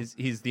 Yeah, you know?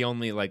 he's the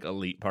only like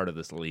elite part of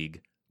this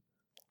league.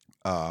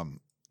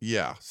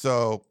 Yeah.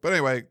 So, but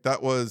anyway,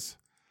 that was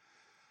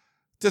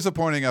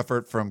disappointing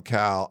effort from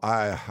Cal.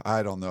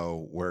 I don't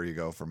know where you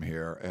go from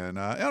here, and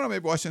I don't know.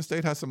 Maybe Washington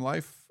State has some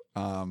life.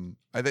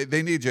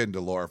 They need Jaden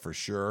Delore for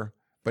sure,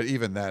 but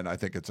even then, I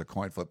think it's a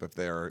coin flip if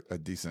they're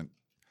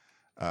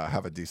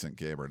have a decent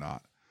game or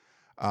not.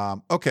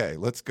 Okay,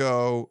 let's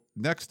go.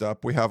 Next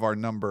up, we have our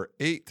number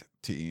 8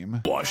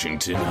 team,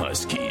 Washington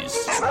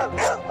Huskies.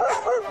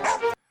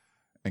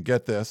 and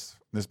get this.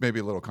 This may be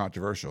a little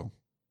controversial.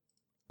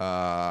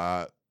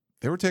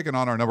 They were taking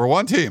on our number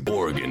 1 team,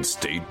 Oregon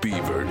State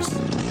Beavers.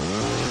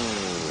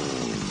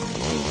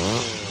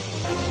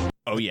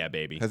 Oh yeah,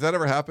 baby. Has that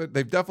ever happened?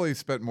 They've definitely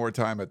spent more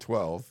time at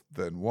 12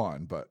 than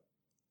 1, but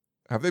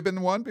have they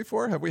been 1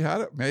 before? Have we had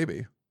it?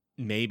 Maybe.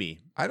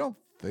 Maybe. I don't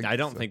think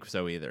think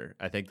so either.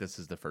 I think this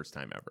is the first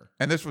time ever.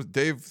 And this was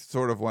Dave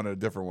sort of wanted a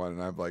different one,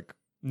 and I'm like,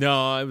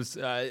 No, it was.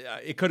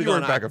 It could have You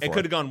gone went back and It forth.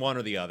 could have gone one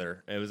or the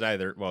other. It was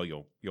either. Well,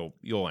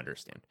 you'll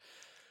understand.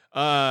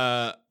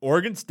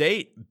 Oregon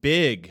State,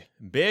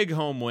 big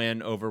home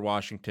win over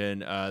Washington.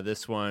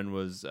 This one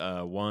was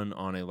won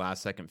on a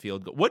last-second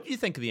field goal. What do you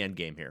think of the end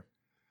game here?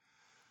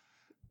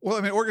 well,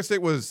 I mean, Oregon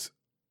State was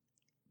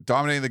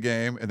dominating the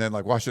game, and then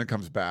like Washington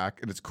comes back,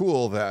 and it's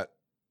cool that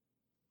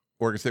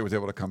Oregon State was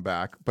able to come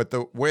back. But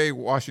the way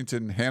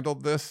Washington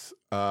handled this,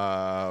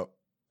 I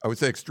would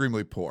say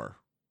extremely poor.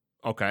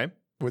 Okay.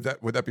 Would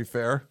that be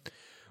fair?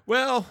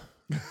 Well,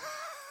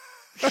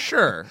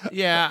 sure.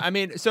 Yeah. I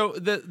mean, so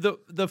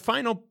the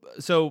final.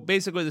 So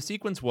basically, the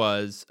sequence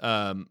was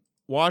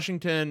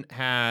Washington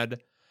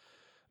had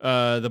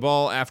the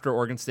ball after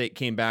Oregon State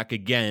came back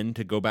again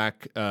to go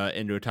back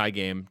into a tie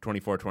game,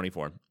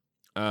 24-24.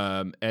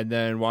 And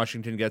then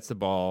Washington gets the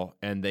ball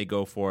and they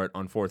go for it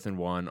on 4th and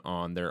 1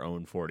 on their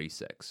own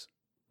 46.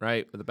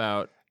 Right, with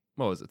about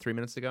what was it, 3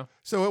 minutes to go?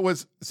 So it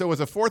was a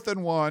 4th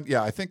and 1.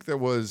 Yeah, I think there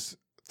was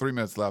 3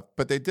 minutes left.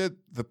 But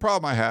the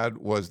problem I had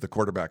was the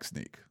quarterback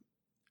sneak.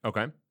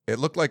 Okay. It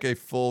looked like a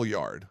full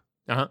yard,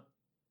 Uh-huh.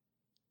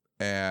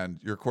 and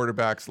your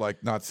quarterback's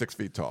like not 6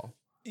 feet tall.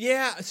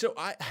 Yeah, so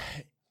I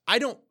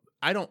don't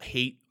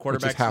hate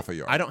quarterback. Which is half a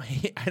yard. I don't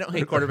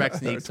hate quarterback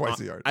sneaks. Twice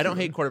a yard. I don't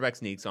hate quarterback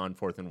sneaks on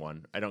 4th and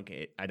 1. I don't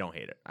hate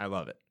it. I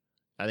love it.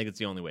 I think it's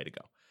the only way to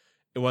go.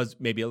 It was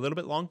maybe a little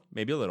bit long,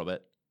 maybe a little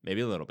bit,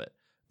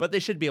 but they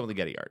should be able to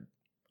get a yard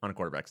on a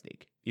quarterback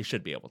sneak. You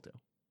should be able to.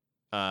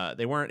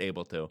 They weren't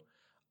able to.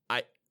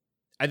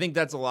 I think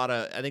that's a lot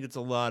of. I think it's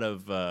a lot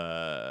of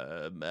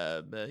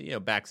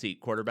backseat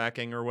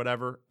quarterbacking or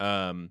whatever.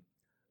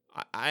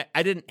 I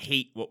didn't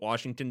hate what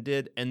Washington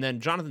did, and then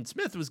Jonathan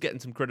Smith was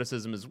getting some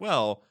criticism as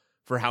well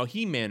for how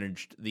he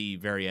managed the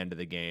very end of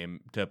the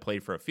game to play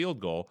for a field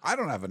goal. I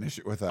don't have an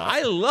issue with that.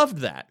 I loved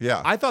that.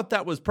 Yeah. I thought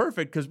that was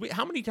perfect because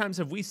how many times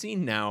have we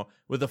seen now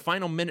with a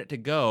final minute to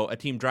go, a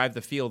team drive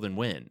the field and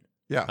win?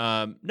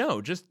 Yeah.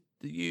 No, just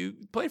you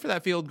play for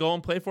that field goal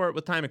and play for it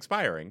with time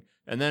expiring,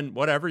 and then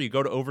whatever, you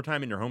go to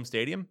overtime in your home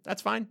stadium.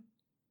 That's fine.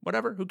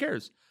 Whatever. Who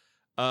cares?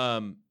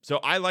 So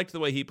I liked the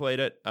way he played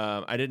it.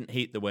 I didn't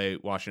hate the way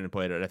Washington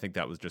played it. I think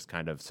that was just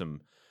kind of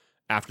some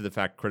after the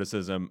fact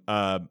criticism.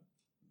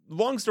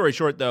 Long story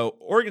short, though,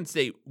 Oregon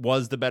State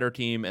was the better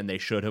team, and they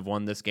should have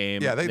won this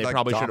game. Yeah, they like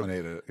probably should have.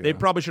 dominated it. They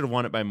probably should have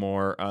won it by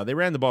more. They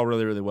ran the ball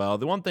really, really well.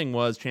 The one thing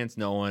was Chance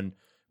Nolan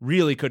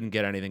really couldn't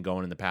get anything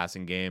going in the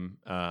passing game.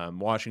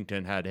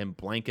 Washington had him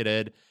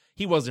blanketed.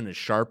 He wasn't as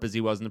sharp as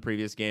he was in the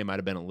previous game. Might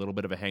have been a little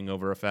bit of a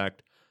hangover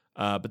effect.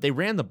 But they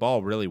ran the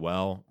ball really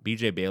well.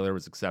 BJ Baylor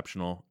was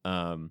exceptional.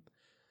 And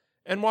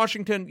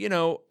Washington,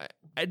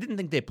 I didn't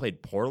think they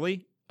played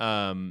poorly.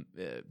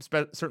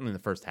 Certainly in the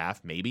first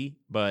half, maybe.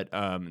 But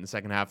in the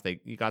second half,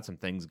 you got some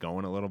things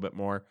going a little bit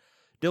more.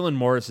 Dylan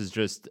Morris is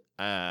just...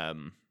 I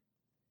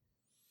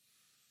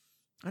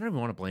don't even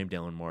want to blame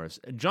Dylan Morris.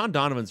 John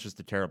Donovan's just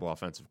a terrible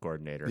offensive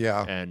coordinator.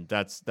 Yeah. And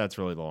that's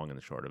really the long and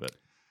the short of it.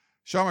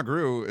 Sean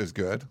McGrew is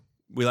good.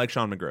 We like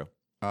Sean McGrew.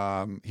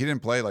 He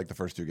didn't play like the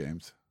first 2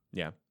 games.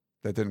 Yeah.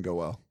 That didn't go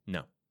well.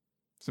 No.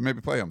 So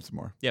maybe play him some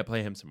more. Yeah,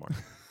 play him some more.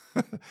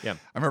 Yeah.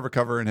 I remember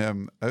covering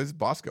him. It was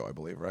Bosco, I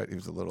believe, right? He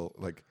was a little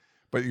like,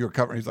 but you were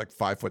covering. He's like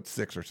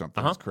 5'6" or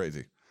something. It's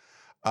crazy.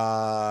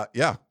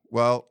 Yeah.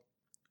 Well,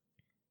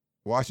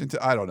 Washington.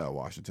 I don't know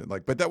Washington.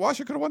 Like, but that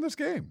Washington could have won this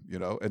game,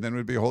 and then it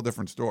would be a whole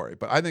different story.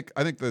 But I think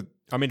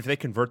if they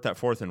convert that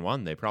 4th and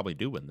 1, they probably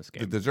do win this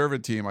game. the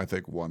deserved team, I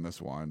think, won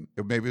this one.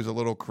 It maybe was a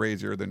little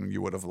crazier than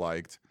you would have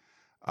liked.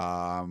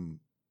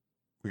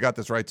 We got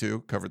this right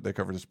too. They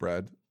covered the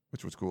spread,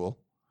 which was cool.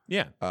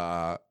 Yeah.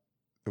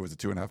 It was a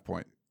 2.5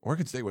 point.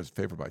 Oregon State was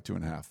favored by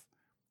 2.5.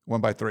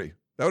 Won by 3.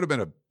 That would have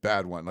been a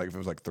bad one. Like if it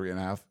was like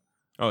 3.5.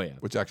 Oh yeah.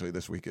 Which actually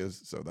this week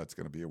is, so that's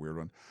going to be a weird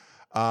one.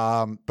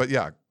 But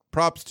yeah,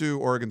 props to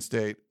Oregon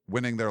State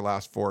winning their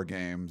last 4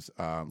 games,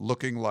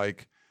 looking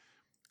like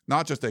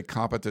not just a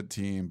competent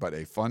team, but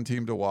a fun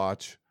team to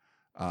watch.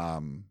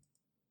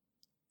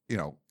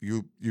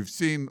 You've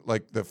seen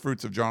like the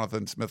fruits of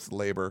Jonathan Smith's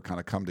labor kind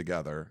of come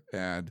together.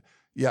 And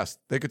yes,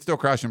 they could still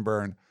crash and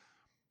burn,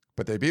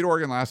 but they beat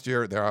Oregon last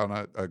year. They're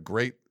on a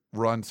great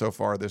run so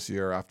far this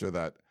year after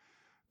that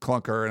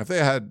clunker. And if they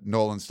had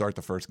Nolan start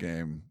the first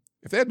game,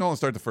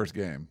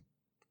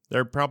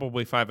 they're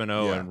probably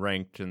 5-0 Yeah. and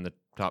ranked in the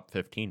top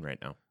 15 right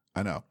now.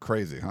 I know,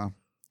 crazy, huh?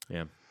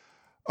 Yeah.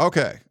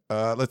 Okay,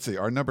 let's see.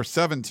 Our number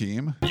 7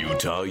 team,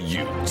 Utah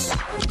Utes.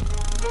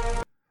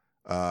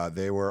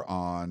 they were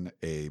on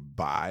a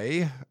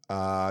bye.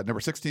 Number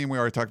 6 team, we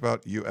already talked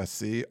about,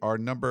 USC. Our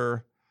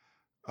number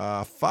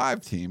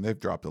 5 team, they've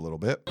dropped a little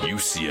bit.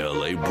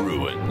 UCLA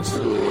Bruins.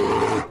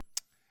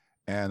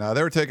 And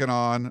they were taking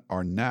on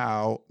our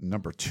now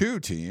number 2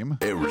 team.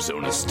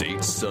 Arizona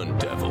State Sun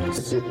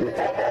Devils.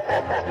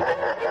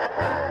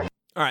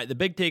 All right, the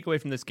big takeaway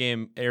from this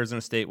game,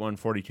 Arizona State won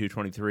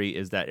 42-23,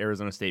 is that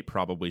Arizona State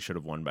probably should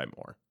have won by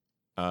more.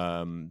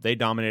 They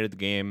dominated the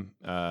game.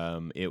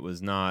 It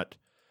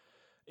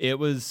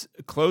was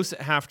close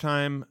at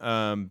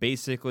halftime,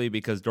 basically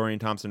because Dorian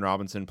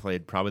Thompson-Robinson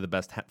played probably the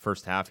best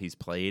first half he's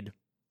played,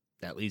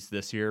 at least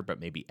this year, but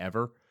maybe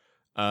ever.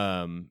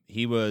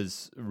 He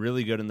was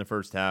really good in the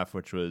first half,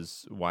 which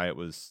was why it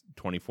was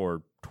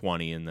 24-20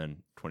 and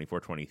then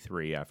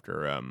 24-23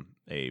 after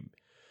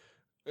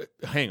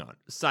hang on.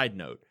 Side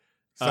note.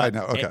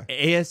 Okay.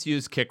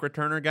 ASU's kick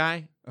returner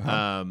guy,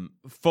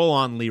 full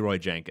on Leroy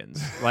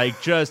Jenkins.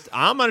 Like, just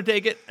I'm gonna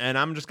take it and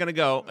I'm just gonna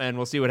go and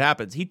we'll see what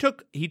happens. He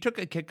took a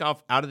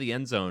kickoff out of the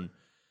end zone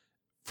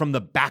from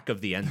the back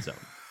of the end zone.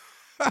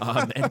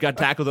 And got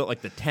tackled at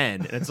like the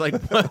 10, and it's like,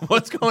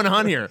 what's going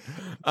on here?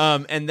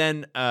 And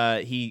then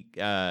he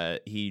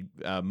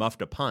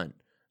muffed a punt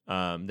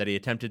that he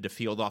attempted to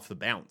field off the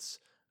bounce.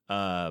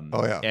 And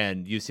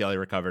UCLA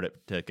recovered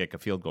it to kick a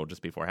field goal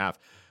just before half.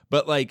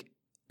 But like,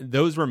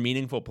 those were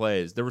meaningful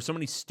plays. There were so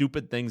many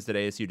stupid things that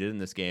ASU did in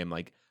this game.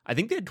 Like, I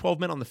think they had 12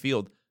 men on the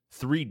field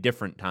 3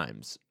 different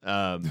times.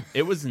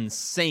 It was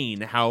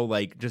insane how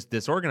like just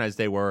disorganized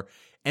they were.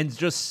 And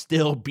just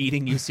still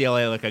beating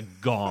UCLA like a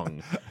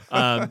gong.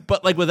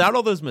 But like without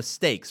all those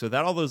mistakes,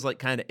 without all those like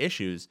kind of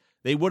issues,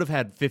 they would have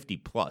had 50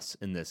 plus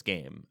in this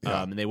game.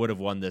 Yeah. And they would have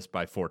won this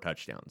by 4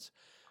 touchdowns.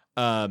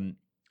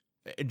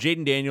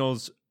 Jaden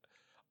Daniels,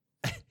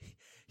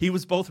 he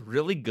was both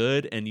really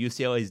good and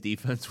UCLA's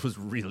defense was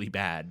really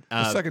bad.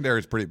 The secondary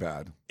is pretty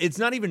bad. It's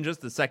not even just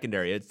the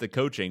secondary, it's the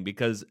coaching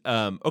because,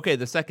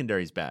 the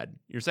secondary's bad.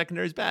 Your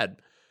secondary's bad.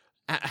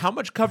 How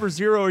much cover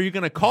 0 are you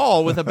going to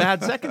call with a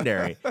bad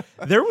secondary?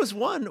 There was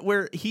one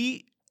where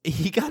he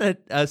got a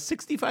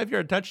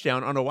 65-yard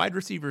touchdown on a wide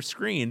receiver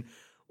screen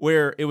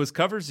where it was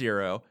cover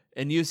 0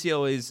 and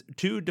UCLA's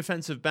 2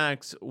 defensive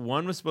backs,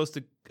 one was supposed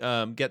to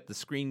get the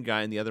screen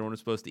guy and the other one was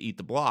supposed to eat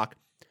the block.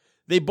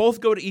 They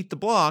both go to eat the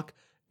block,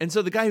 and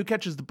so the guy who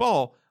catches the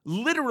ball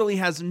literally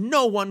has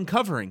no one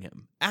covering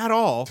him at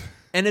all.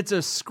 And it's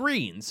a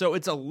screen, so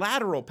it's a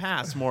lateral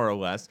pass, more or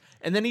less.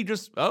 And then he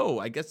just,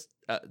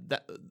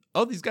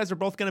 these guys are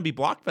both going to be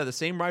blocked by the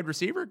same wide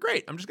receiver?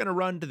 Great, I'm just going to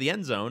run to the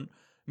end zone,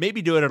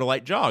 maybe do it at a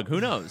light jog, who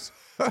knows?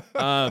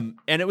 And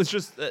it was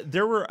just,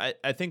 there were,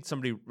 I think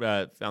somebody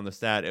found the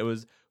stat, it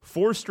was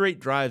 4 straight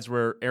drives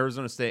where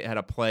Arizona State had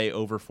a play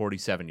over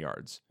 47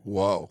 yards.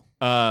 Whoa.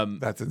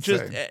 That's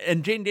insane.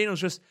 And Jaden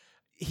Daniels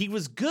he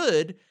was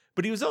good,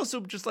 but he was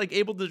also just like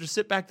able to just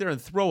sit back there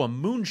and throw a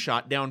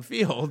moonshot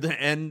downfield.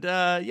 And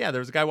there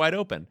was a guy wide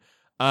open.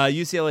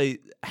 UCLA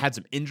had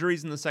some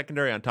injuries in the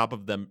secondary on top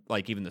of them,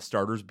 like even the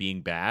starters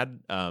being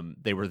bad.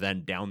 They were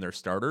then down their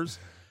starters.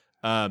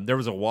 There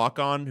was a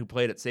walk-on who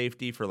played at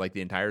safety for like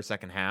the entire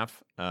second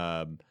half.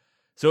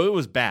 So it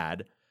was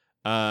bad.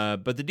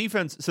 But the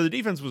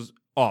defense was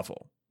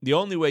awful. The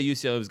only way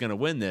UCLA was going to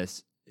win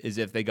this is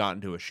if they got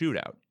into a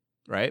shootout,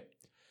 right?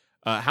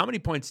 How many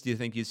points do you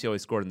think UCLA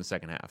scored in the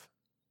second half?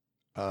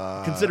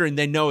 Considering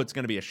they know it's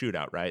going to be a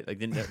shootout, right? Like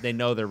they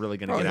know they're really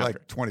going to get after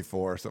like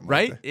 24 or something,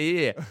 right? Like that.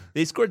 Yeah,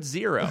 they scored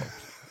 0,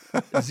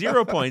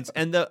 0 points.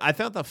 And I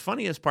thought the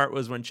funniest part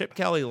was when Chip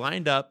Kelly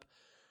lined up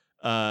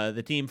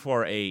the team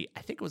for I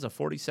think it was a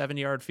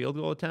 47-yard field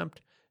goal attempt,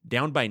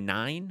 down by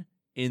 9,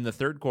 in the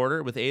third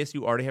quarter with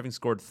ASU already having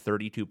scored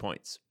 32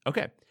 points.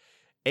 Okay.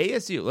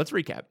 ASU, let's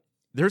recap.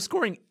 They're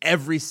scoring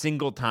every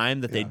single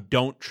time that they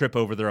don't trip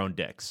over their own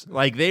dicks.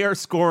 Like, they are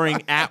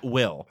scoring at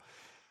will.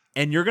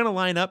 And you're going to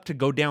line up to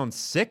go down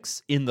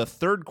 6 in the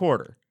third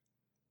quarter.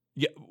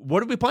 Yeah,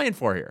 what are we playing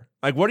for here?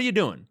 Like, what are you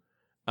doing?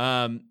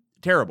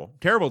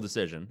 Terrible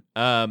decision.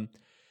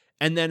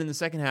 And then in the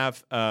second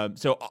half,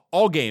 so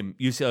all game,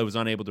 UCLA was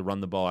unable to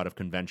run the ball out of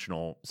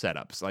conventional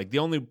setups. Like, the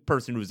only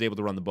person who was able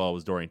to run the ball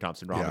was Dorian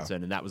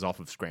Thompson-Robinson, and that was off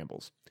of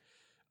scrambles.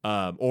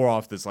 Or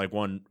off this, like,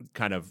 one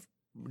kind of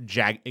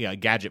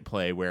gadget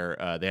play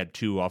where they had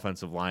 2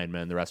 offensive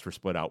linemen, the rest were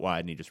split out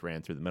wide, and he just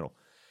ran through the middle.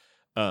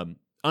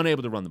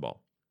 Unable to run the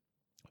ball,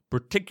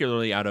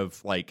 particularly out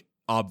of, like,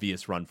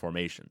 obvious run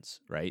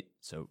formations, right?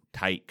 So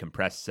tight,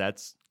 compressed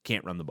sets,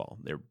 can't run the ball.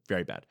 They're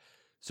very bad.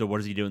 So what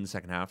does he do in the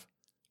second half?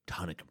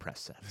 Ton of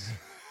compressed sets.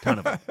 Ton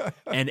of them.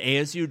 And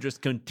ASU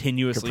just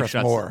continuously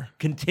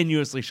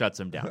shuts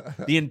them down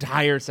the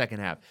entire second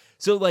half.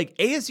 So, like,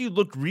 ASU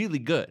looked really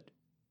good.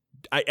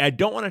 I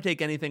don't want to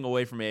take anything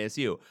away from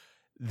ASU.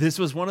 This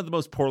was one of the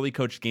most poorly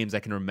coached games I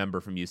can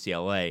remember from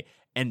UCLA.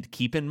 And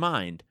keep in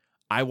mind,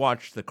 I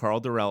watched the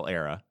Carl Durrell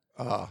era.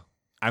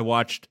 I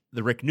watched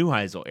the Rick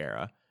Neuheisel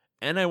era.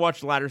 And I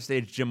watched latter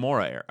stage Jim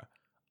Mora era.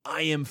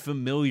 I am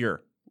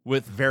familiar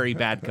with very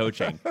bad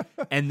coaching.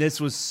 And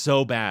this was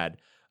so bad.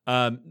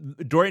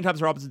 Dorian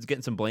Thompson-Robinson's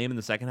getting some blame in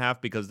the second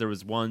half because there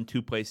was 1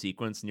 2-play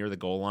sequence near the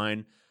goal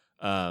line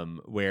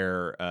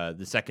where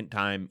the second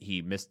time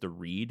he missed the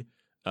read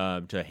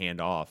to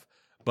hand off.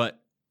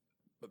 But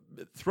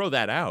throw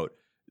that out.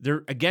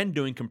 They're, again,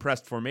 doing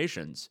compressed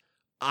formations.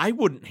 I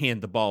wouldn't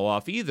hand the ball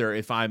off either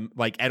if I'm,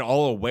 like, at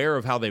all aware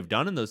of how they've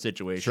done in those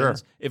situations. Sure.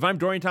 If I'm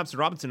Dorian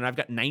Thompson-Robinson and I've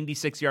got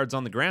 96 yards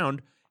on the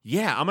ground,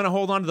 yeah, I'm going to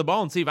hold on to the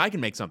ball and see if I can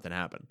make something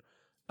happen.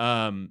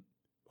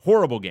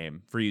 Horrible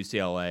game for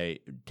UCLA.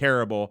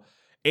 Terrible.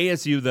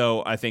 ASU,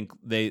 though, I think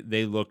they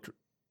looked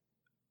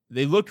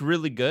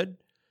really good,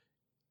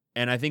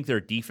 and I think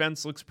their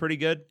defense looks pretty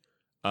good.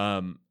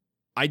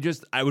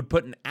 I would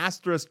put an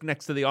asterisk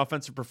next to the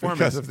offensive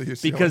performance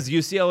because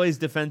UCLA's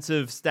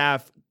defensive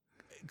staff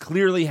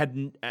clearly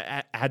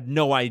had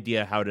no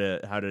idea how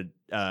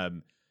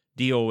to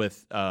deal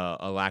with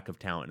a lack of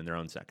talent in their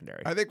own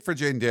secondary. I think for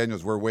Jaden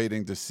Daniels, we're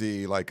waiting to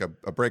see like a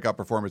breakout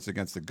performance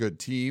against a good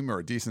team or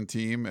a decent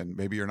team, and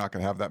maybe you're not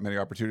going to have that many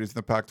opportunities in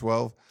the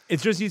Pac-12.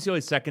 It's just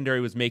UCLA's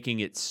secondary was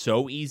making it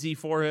so easy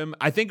for him.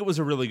 I think it was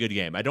a really good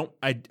game. I don't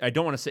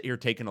want to sit here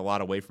taking a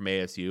lot away from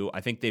ASU.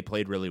 I think they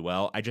played really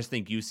well. I just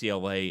think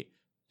UCLA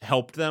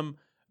helped them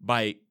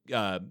by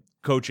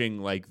coaching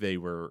like they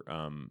were,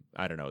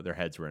 their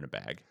heads were in a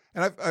bag.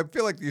 And I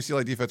feel like the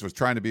UCLA defense was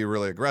trying to be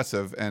really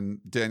aggressive, and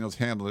Daniels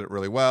handled it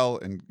really well.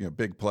 And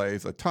big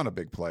plays, a ton of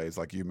big plays,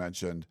 like you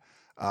mentioned.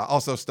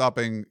 Also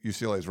stopping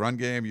UCLA's run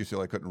game.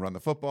 UCLA couldn't run the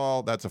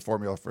football. That's a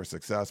formula for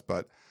success.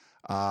 But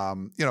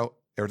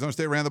Arizona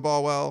State ran the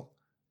ball well.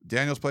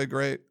 Daniels played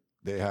great.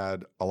 They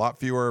had a lot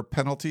fewer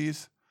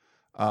penalties.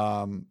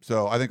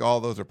 So I think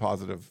all those are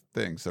positive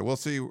things. So we'll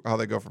see how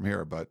they go from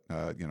here. But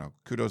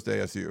kudos to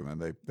ASU,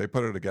 and they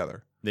put it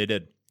together. They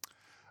did.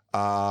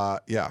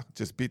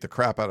 Just beat the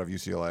crap out of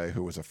UCLA,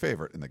 who was a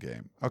favorite in the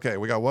game. Okay,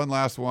 we got one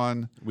last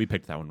one. We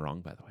picked that one wrong,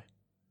 by the way.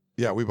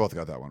 Yeah, we both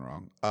got that one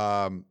wrong.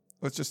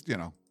 Let's just,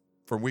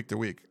 from week to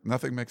week,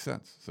 nothing makes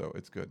sense. So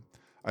it's good.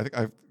 I think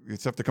I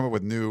just have to come up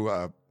with new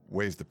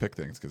ways to pick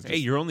things. Hey,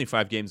 you're only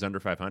 5 games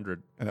under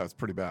 500. I know, it's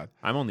pretty bad.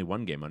 I'm only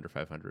 1 game under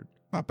 500.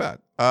 Not bad.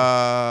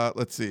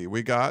 Let's see.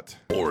 We got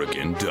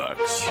Oregon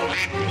Ducks.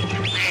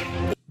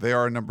 They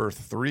are a number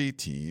 3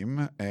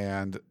 team,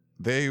 and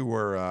they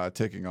were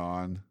taking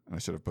on, and I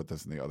should have put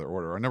this in the other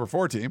order, our number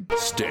 4 team,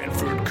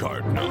 Stanford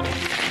Cardinal.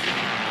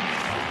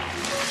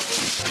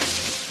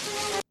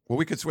 Well,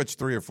 we could switch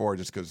 3 or 4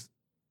 just because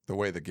the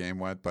way the game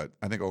went, but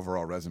I think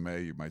overall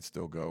resume, you might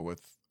still go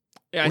with.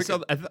 Yeah, I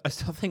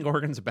still think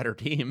Oregon's a better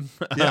team.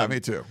 Yeah,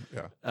 me too.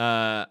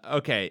 Yeah.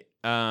 Okay.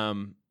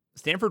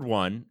 Stanford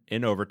won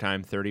in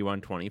overtime,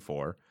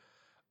 31-24.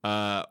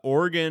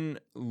 Oregon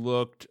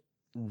looked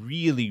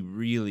really,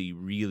 really,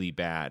 really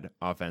bad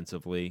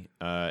offensively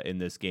in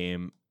this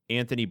game.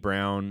 Anthony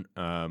Brown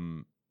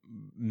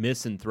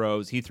missing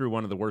throws. He threw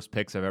one of the worst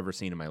picks I've ever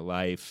seen in my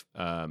life.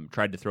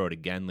 Tried to throw it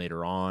again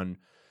later on.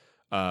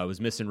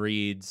 Was missing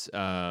reads.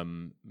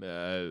 There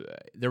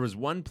was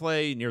one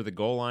play near the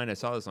goal line. I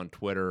saw this on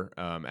Twitter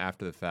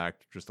after the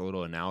fact, just a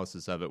little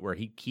analysis of it, where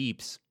he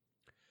keeps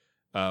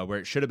where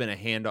it should have been a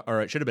hand,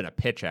 or it should have been a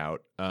pitch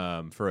out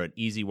for an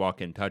easy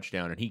walk-in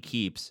touchdown, and he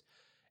keeps.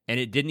 And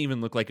it didn't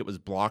even look like it was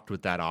blocked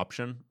with that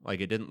option. Like,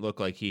 it didn't look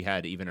like he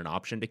had even an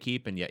option to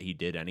keep, and yet he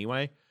did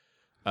anyway.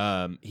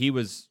 He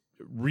was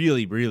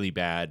really, really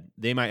bad.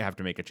 They might have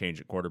to make a change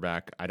at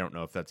quarterback. I don't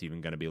know if that's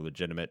even going to be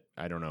legitimate.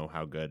 I don't know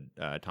how good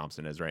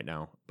Thompson is right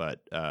now, but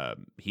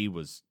he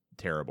was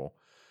terrible.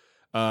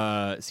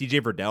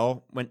 CJ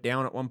Verdell went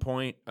down at one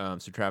point,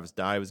 so Travis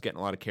Dye was getting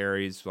a lot of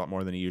carries, a lot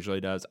more than he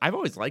usually does. I've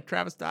always liked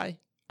Travis Dye.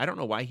 I don't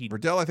know why he...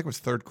 Verdell, I think, was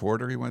third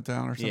quarter he went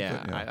down or something.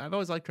 Yeah. I've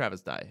always liked Travis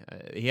Dye.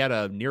 He had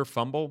a near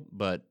fumble,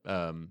 but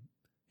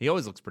He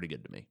always looks pretty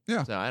good to me.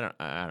 Yeah. So I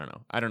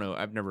don't know.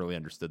 I've never really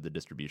understood the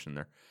distribution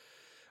there.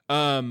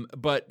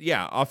 But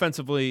yeah,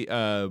 offensively,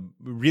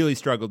 really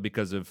struggled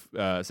because of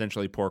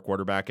essentially poor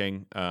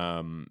quarterbacking.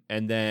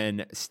 And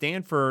then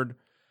Stanford,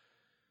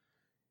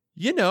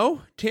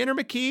 Tanner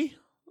McKee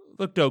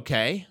looked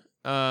okay.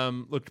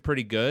 Looked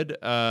pretty good.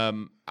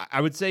 I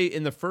would say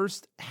in the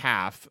first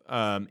half,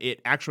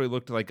 it actually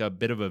looked like a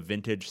bit of a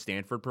vintage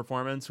Stanford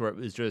performance where it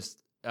was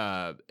just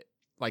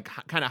like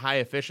kind of high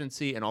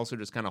efficiency and also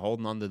just kind of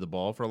holding onto the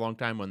ball for a long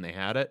time when they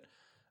had it,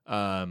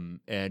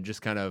 and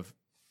just kind of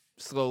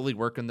slowly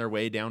working their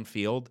way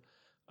downfield.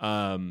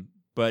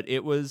 But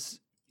it was,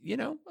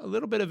 a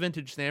little bit of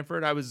vintage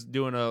Stanford. I was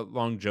doing a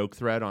long joke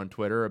thread on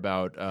Twitter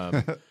about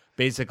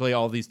basically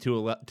all these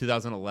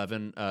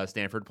 2011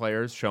 Stanford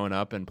players showing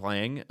up and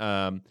playing.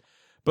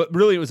 But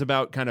really it was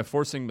about kind of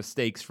forcing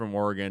mistakes from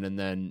Oregon and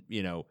then,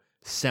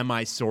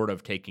 semi sort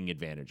of taking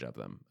advantage of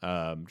them,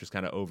 just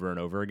kind of over and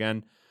over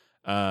again.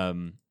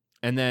 And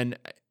then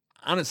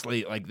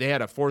honestly, like they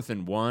had a 4th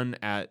and 1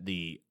 at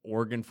the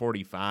Oregon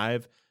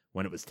 45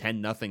 when it was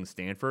 10-0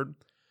 Stanford.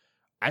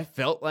 I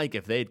felt like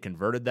if they had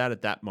converted that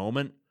at that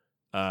moment,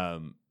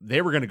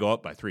 they were going to go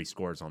up by 3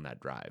 scores on that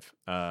drive.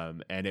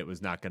 And it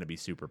was not going to be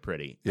super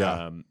pretty.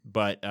 Yeah.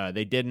 But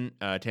they didn't.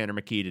 Tanner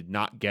McKee did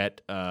not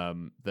get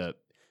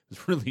it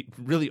was really,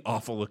 really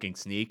awful looking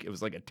sneak. It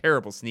was like a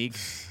terrible sneak.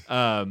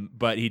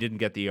 But he didn't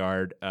get the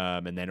yard.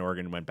 And then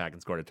Oregon went back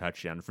and scored a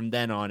touchdown. From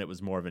then on, it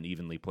was more of an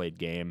evenly played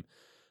game.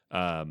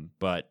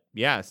 But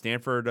yeah,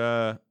 Stanford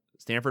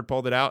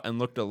pulled it out and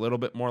looked a little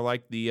bit more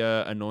like the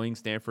annoying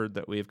Stanford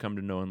that we have come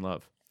to know and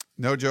love.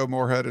 No Joe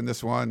Moorhead in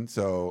this one.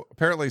 So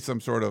apparently some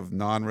sort of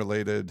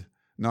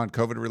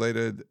non-COVID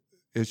related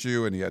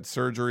issue, and he had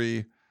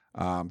surgery.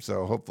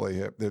 So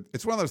hopefully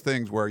it's one of those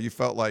things where you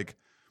felt like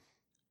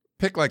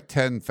pick like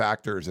 10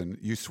 factors and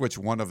you switch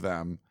one of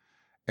them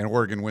and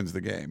Oregon wins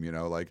the game,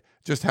 like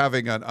just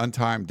having an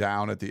untimed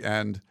down at the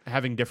end.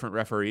 Having different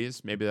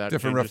referees, maybe that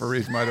different changes.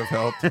 referees might have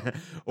helped.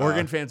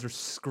 Oregon fans are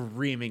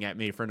screaming at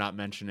me for not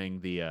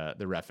mentioning the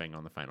reffing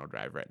on the final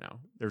drive right now.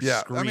 They're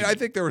screaming. I mean, I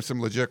think there were some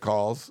legit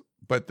calls,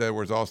 but there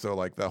was also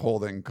like the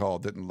holding call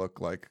didn't look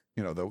like,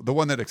 the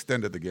one that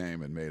extended the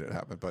game and made it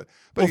happen. But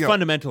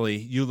fundamentally,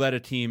 you let a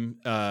team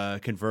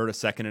convert a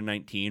 2nd and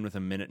 19 with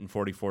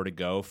 1:44 to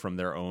go from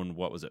their own,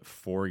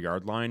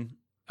 4-yard line.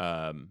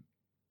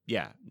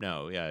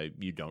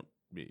 You don't.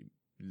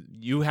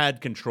 You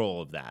had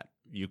control of that.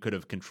 You could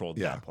have controlled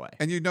that play.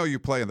 And you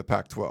play in the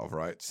Pac-12,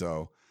 right?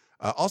 So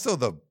also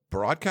the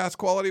broadcast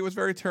quality was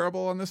very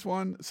terrible on this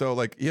one. So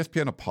like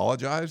ESPN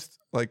apologized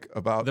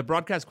about the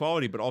broadcast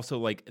quality, but also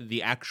like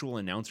the actual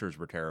announcers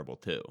were terrible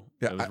too.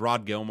 Yeah, it was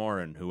Rod Gilmore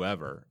and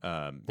whoever.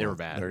 They were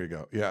bad. There you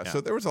go. Yeah.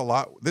 So there was a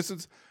lot. This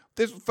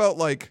felt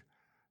like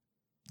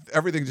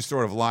everything just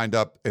sort of lined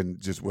up and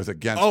just was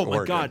against Oregon.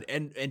 My God.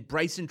 And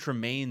Bryson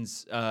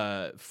Tremaine's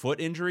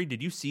foot injury.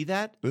 Did you see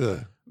that?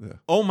 Ugh.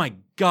 Oh my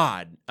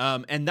God.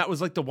 And that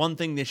was like the one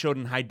thing they showed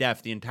in high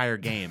def the entire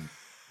game.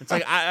 It's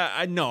like,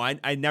 I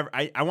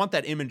want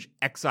that image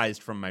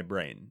excised from my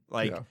brain.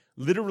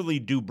 Literally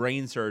do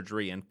brain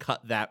surgery and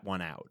cut that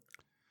one out.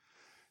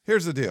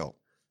 Here's the deal.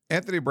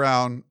 Anthony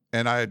Brown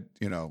and I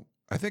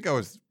think I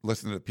was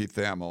listening to Pete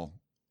Thamel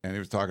and he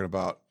was talking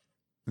about,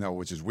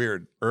 which is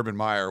weird. Urban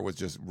Meyer was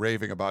just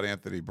raving about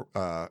Anthony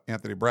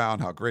Brown,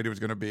 how great he was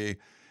going to be.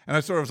 And I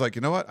sort of was like,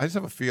 you know what? I just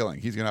have a feeling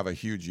he's going to have a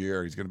huge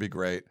year. He's going to be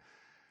great.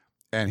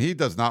 And he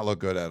does not look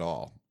good at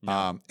all.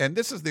 No. And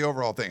this is the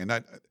overall thing. And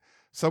I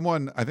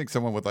think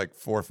someone with like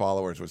 4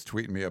 followers was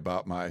tweeting me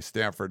about my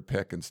Stanford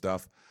pick and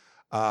stuff.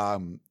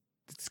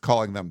 It's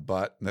calling them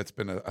butt, and that's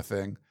been a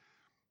thing.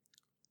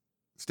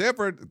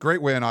 Stanford,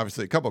 great win,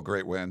 obviously. A couple of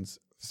great wins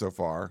so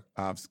far.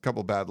 A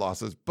couple of bad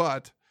losses,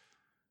 but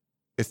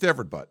it's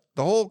Stanford butt.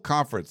 The whole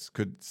conference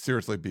could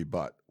seriously be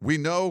butt. We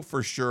know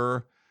for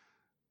sure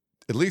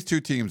at least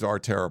 2 teams are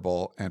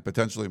terrible and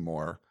potentially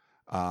more.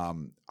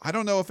 I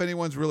don't know if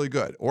anyone's really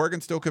good.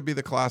 Oregon still could be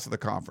the class of the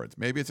conference.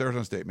 Maybe it's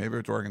Arizona State. Maybe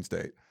it's Oregon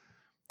State.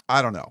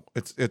 I don't know.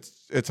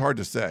 It's hard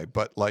to say,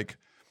 but like,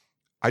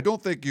 I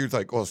don't think you're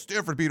like, well,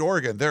 Stanford beat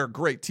Oregon. They're a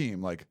great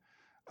team. Like,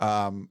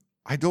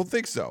 I don't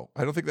think so.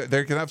 I don't think that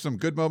they can have some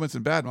good moments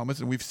and bad moments,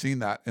 and we've seen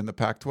that in the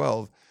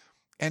Pac-12.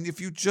 And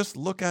if you just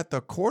look at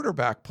the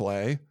quarterback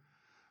play,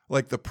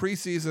 like the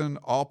preseason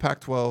all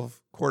Pac-12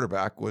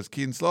 quarterback was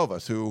Keaton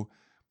Slovis, who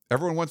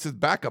everyone wants his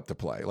backup to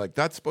play. Like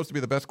that's supposed to be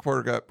the best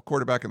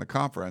quarterback in the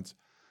conference.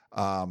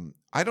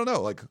 I don't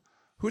know. Like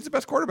who's the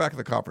best quarterback in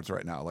the conference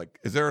right now? Like,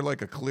 is there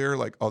like a clear,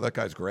 like, oh, that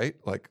guy's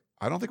great? Like,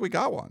 I don't think we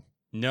got one.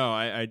 No,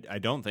 I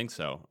don't think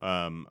so.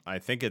 I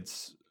think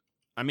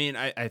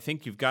I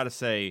think you've got to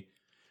say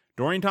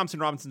Dorian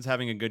Thompson-Robinson's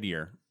having a good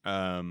year.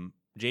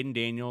 Jaden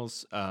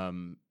Daniels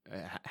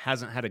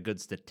hasn't had a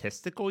good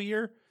statistical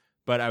year,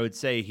 but I would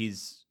say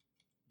he's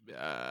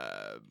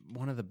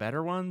one of the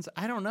better ones.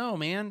 I don't know,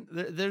 man.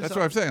 That's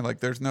what I'm saying. Like,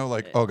 there's no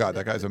like, oh God,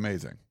 that guy's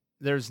amazing.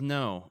 There's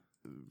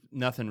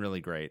nothing really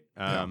great.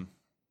 Yeah.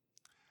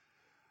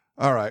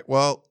 All right.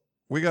 Well,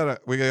 We got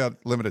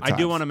limited time. I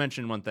do want to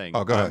mention one thing.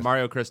 Oh, go ahead.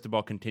 Mario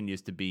Cristobal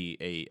continues to be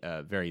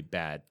a very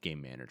bad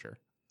game manager.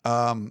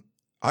 I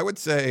would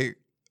say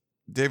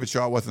David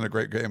Shaw wasn't a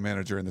great game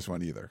manager in this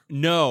one either.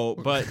 No,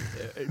 but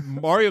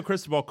Mario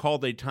Cristobal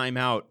called a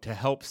timeout to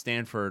help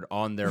Stanford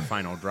on their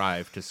final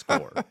drive to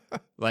score.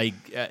 That's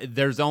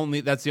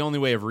the only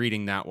way of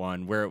reading that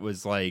one, where it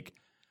was like,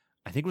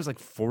 I think it was like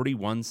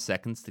 41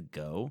 seconds to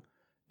go,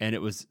 and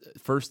it was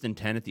 1st and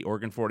 10 at the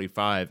Oregon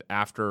 45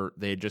 after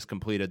they had just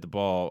completed the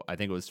ball. I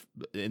think it was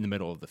in the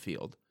middle of the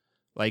field.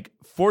 Like,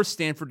 force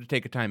Stanford to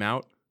take a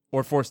timeout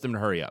or force them to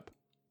hurry up.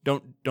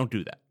 Don't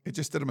do that. It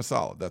just did him a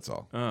solid. That's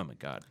all. Oh my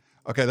God.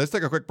 Okay, let's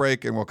take a quick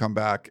break and we'll come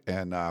back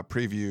and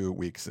preview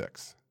Week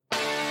 6.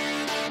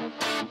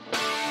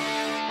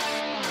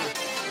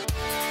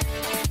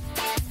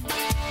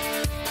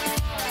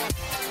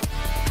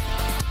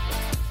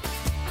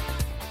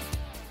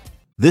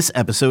 This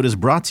episode is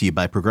brought to you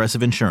by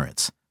Progressive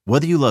Insurance.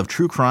 Whether you love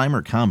true crime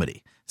or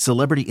comedy,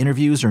 celebrity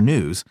interviews or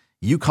news,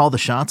 you call the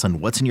shots on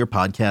what's in your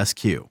podcast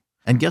queue.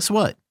 And guess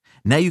what?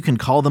 Now you can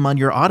call them on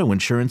your auto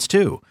insurance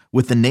too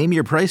with the Name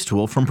Your Price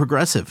tool from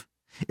Progressive.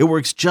 It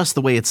works just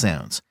the way it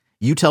sounds.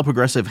 You tell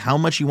Progressive how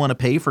much you want to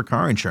pay for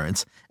car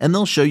insurance, and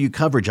they'll show you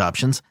coverage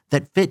options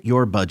that fit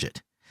your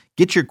budget.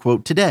 Get your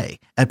quote today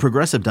at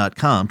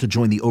Progressive.com to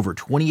join the over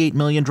 28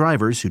 million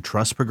drivers who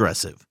trust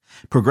Progressive.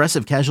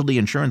 Progressive Casualty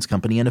Insurance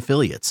Company and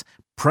Affiliates.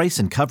 Price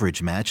and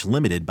coverage match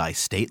limited by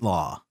state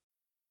law.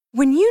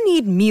 When you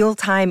need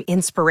mealtime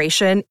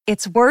inspiration,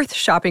 it's worth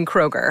shopping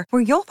Kroger,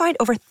 where you'll find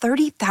over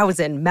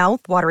 30,000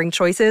 mouth-watering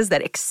choices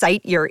that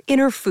excite your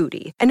inner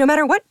foodie. And no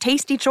matter what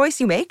tasty choice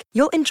you make,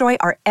 you'll enjoy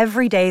our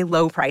everyday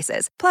low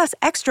prices, plus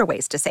extra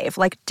ways to save,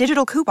 like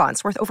digital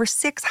coupons worth over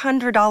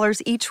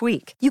 $600 each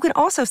week. You can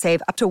also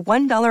save up to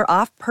 $1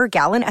 off per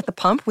gallon at the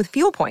pump with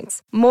fuel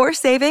points. More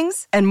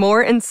savings and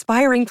more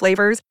inspiring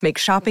flavors make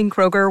shopping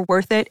Kroger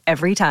worth it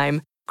every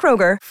time.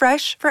 Kroger,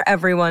 fresh for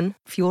everyone.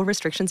 Fuel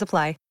restrictions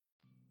apply.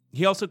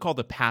 He also called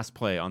a pass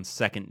play on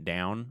 2nd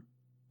down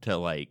to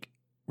like.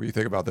 Were you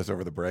thinking about this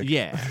over the break?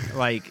 Yeah,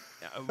 like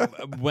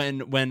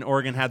when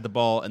Oregon had the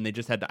ball and they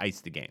just had to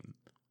ice the game.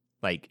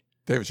 Like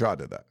David Shaw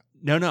did that.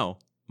 No,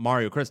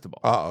 Mario Cristobal.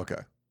 Oh,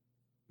 okay.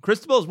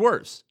 Cristobal's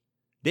worse.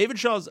 David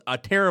Shaw's a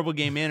terrible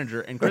game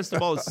manager, and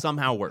Cristobal is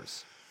somehow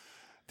worse.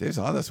 Dave's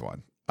on this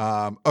one.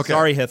 Okay.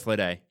 Sorry,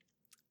 Hithliday.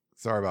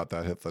 Sorry about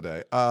that,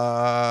 Hithliday.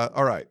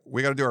 All right,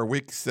 we got to do our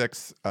Week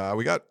 6.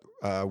 We got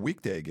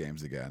weekday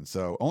games again.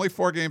 So only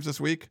 4 games this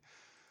week.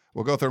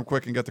 We'll go through them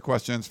quick and get the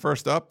questions.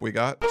 First up, we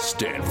got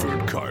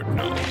Stanford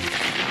Cardinal.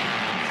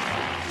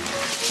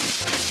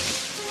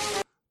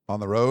 on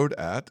the road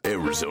at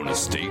Arizona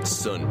State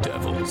Sun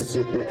Devils.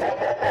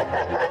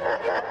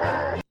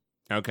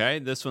 Okay,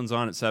 this one's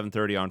on at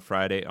 7:30 on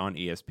Friday on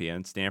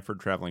ESPN. Stanford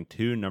traveling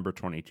to number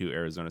 22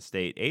 Arizona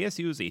State.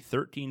 ASU is a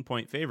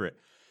 13-point favorite.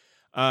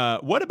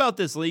 What about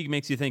this league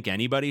makes you think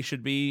anybody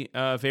should be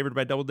favored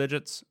by double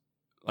digits?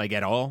 Like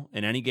at all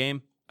in any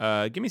game?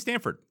 Give me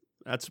Stanford.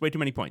 That's way too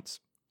many points.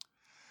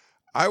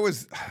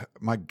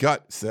 My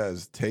gut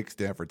says take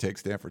Stanford, take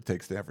Stanford,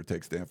 take Stanford,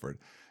 take Stanford.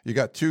 You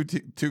got two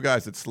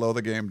guys that slow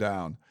the game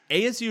down.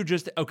 ASU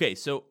just, okay,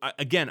 so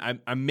again,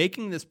 I'm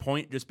making this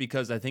point just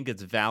because I think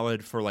it's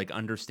valid for like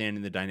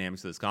understanding the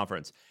dynamics of this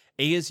conference.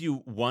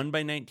 ASU won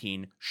by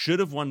 19, should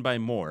have won by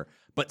more,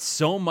 but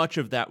so much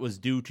of that was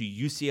due to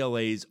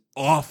UCLA's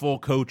awful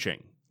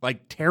coaching.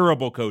 Like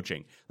terrible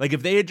coaching. Like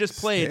if they had just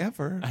played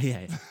Stanford.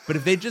 Yeah. But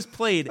if they just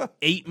played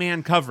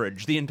 8-man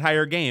coverage the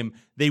entire game,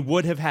 they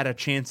would have had a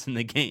chance in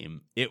the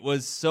game. It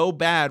was so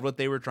bad what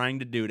they were trying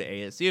to do to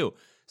ASU.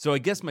 So I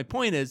guess my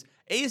point is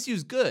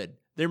ASU's good.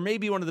 They're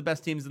maybe one of the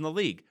best teams in the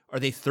league. Are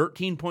they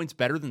 13 points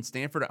better than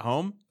Stanford at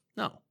home?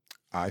 No.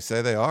 I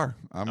say they are.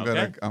 I'm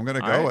Okay. gonna All go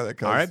right. with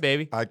it. All right,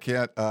 baby. I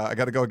can't. I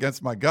got to go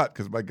against my gut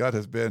because my gut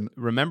has been.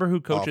 Remember who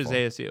coaches Awful.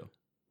 ASU?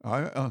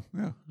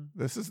 Yeah.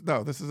 This is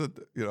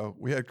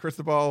we had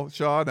Cristobal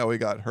Shaw. Now we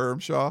got Herm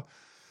Shaw.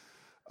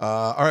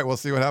 All right, we'll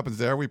see what happens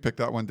there. We picked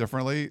that one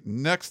differently.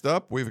 Next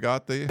up, we've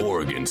got the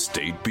Oregon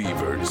State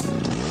Beavers.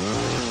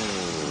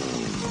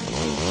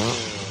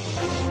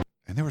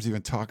 and there was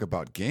even talk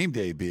about game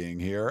day being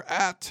here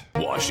at.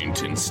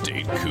 Washington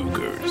State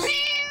Cougars.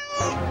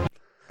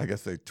 I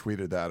guess they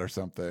tweeted that or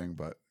something,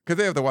 but because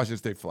they have the Washington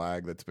State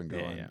flag that's been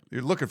going. Yeah.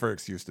 You're looking for an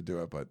excuse to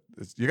do it, but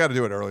you got to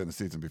do it early in the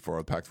season before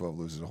the Pac-12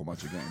 loses a whole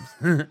bunch of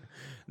games.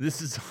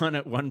 This is on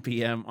at 1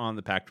 p.m. on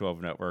the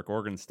Pac-12 network.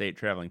 Oregon State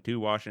traveling to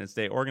Washington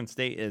State. Oregon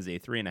State is a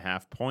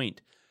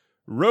 3.5-point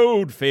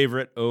road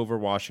favorite over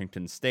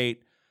Washington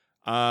State.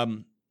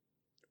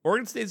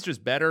 Oregon State's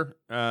just better.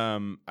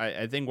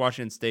 I think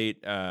Washington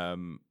State,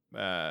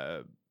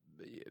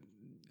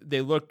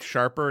 they looked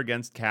sharper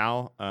against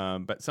Cal,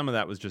 but some of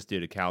that was just due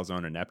to Cal's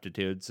own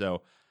ineptitude.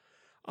 So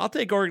I'll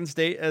take Oregon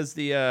State as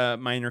the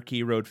minor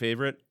key road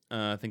favorite.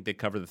 I think they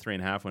cover the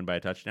 3.5, win by a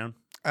touchdown.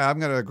 I'm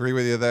going to agree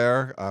with you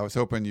there. I was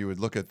hoping you would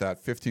look at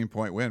that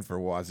 15-point win for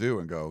Wazoo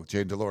and go,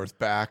 Jane Delores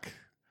back.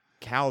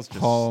 Cal's just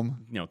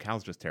home.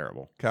 Cal's just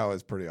terrible. Cal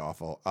is pretty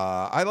awful.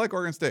 I like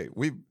Oregon State.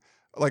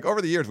 like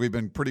over the years, we've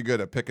been pretty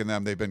good at picking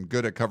them. They've been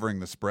good at covering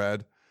the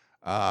spread.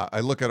 I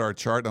look at our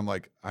chart and I'm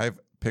like, I've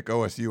pick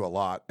OSU a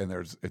lot, and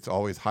it's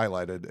always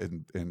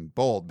highlighted in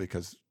bold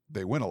because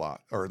they win a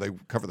lot or they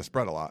cover the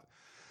spread a lot.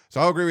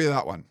 So I'll agree with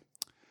that one.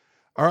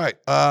 All right.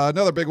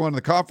 Another big one in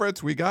the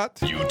conference. We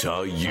got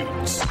Utah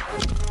Utes.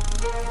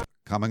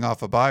 coming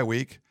off a bye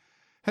week,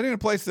 heading to a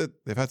place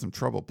that they've had some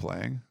trouble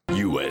playing.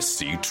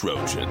 USC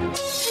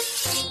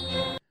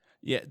Trojans.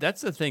 Yeah,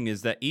 that's the thing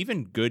is that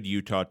even good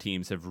Utah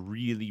teams have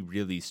really,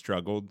 really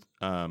struggled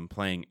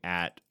playing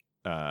at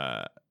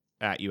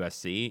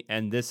USC,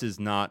 and this is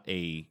not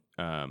a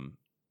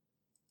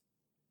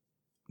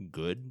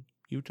good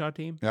Utah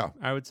team. Yeah.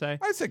 I would say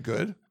I'd say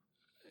good.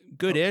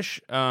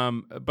 good-ish.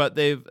 But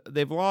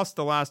they've lost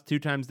the last 2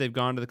 times they've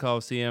gone to the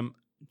Coliseum.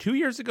 2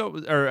 years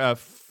ago, or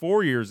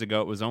 4 years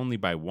ago, it was only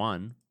by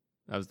 1.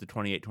 That was the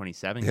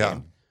 28-27 Yeah.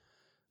 game.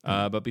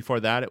 But before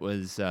that, it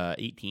was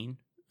 18.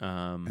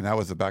 And that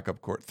was the backup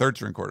third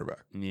string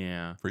quarterback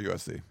Yeah. for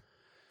USC.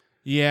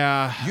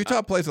 Yeah.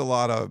 Utah plays a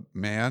lot of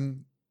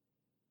man,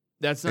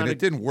 That's not and a it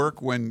didn't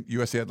work when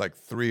USC had like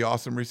 3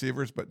 awesome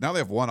receivers, but now they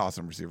have 1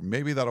 awesome receiver.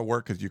 Maybe that'll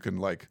work because you can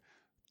like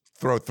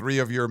throw 3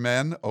 of your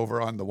men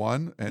over on the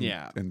one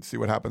and see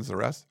what happens to the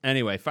rest.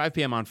 Anyway, 5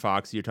 p.m. on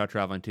Fox, Utah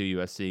traveling to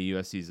USC.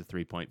 USC is a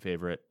 3-point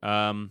favorite.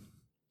 I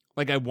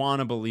want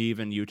to believe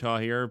in Utah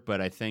here,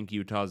 but I think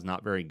Utah's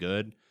not very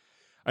good.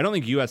 I don't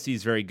think USC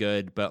is very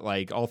good, but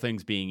like all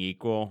things being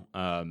equal,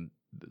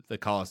 the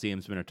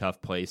Coliseum's been a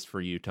tough place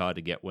for Utah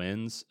to get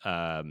wins.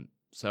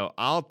 So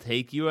I'll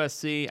take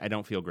USC. I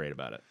don't feel great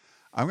about it.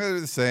 I'm going to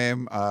do the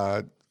same.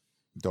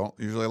 Don't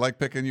usually like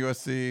picking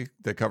USC.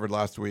 They covered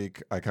last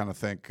week. I kind of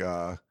think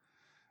they're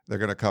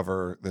going to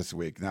cover this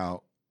week.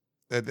 Now,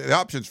 the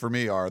options for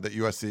me are that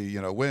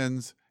USC,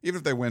 wins. Even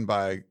if they win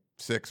by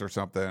 6 or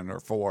something or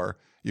 4,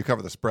 you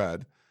cover the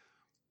spread.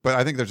 But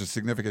I think there's a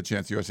significant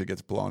chance USC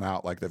gets blown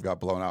out like they've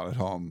got blown out at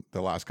home the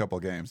last couple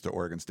of games to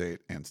Oregon State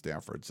and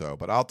Stanford.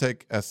 But I'll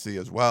take SC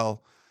as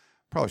well.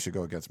 Probably should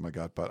go against my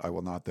gut, but I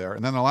will not there.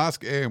 And then the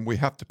last game we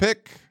have to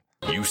pick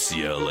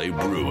UCLA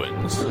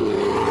Bruins.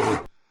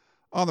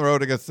 on the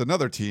road against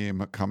another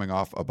team coming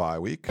off a bye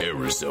week.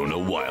 Arizona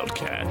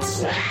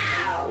Wildcats.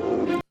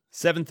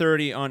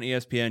 7:30 on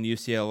ESPN,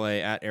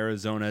 UCLA at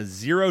Arizona.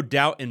 Zero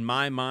doubt in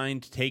my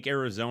mind, take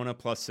Arizona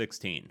plus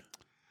 16.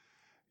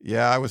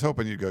 Yeah, I was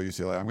hoping you'd go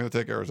UCLA. I'm going to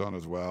take Arizona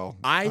as well.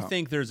 I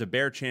think there's a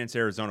bare chance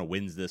Arizona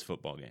wins this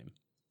football game.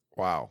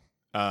 Wow.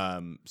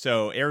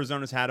 So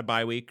Arizona's had a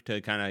bye week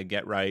to kind of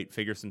get right,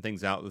 figure some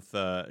things out with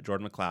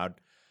Jordan McLeod.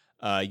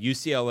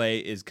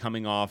 UCLA is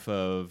coming off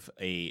of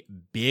a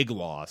big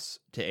loss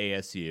to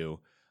ASU.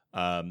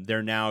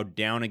 They're now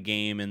down a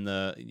game in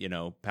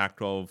the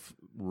Pac-12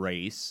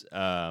 race.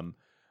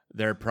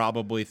 They're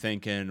probably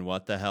thinking,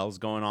 what the hell's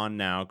going on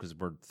now? Because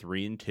we're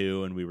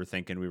 3-2, and we were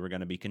thinking we were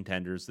going to be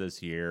contenders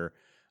this year.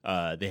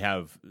 They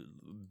have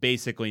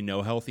basically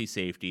no healthy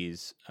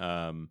safeties.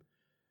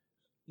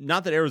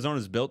 Not that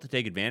Arizona's built to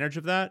take advantage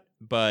of that,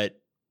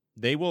 but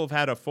they will have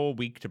had a full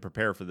week to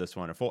prepare for this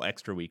one, a full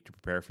extra week to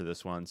prepare for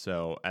this one.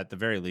 So at the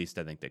very least,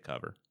 I think they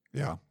cover.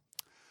 Yeah.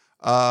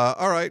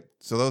 All right.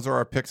 So those are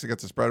our picks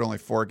against the spread. Only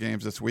 4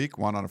 games this week,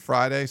 1 on a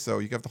Friday. So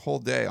you have the whole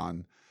day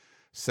on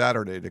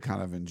Saturday to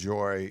kind of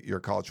enjoy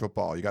your college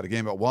football. You got a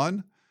game at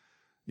 1,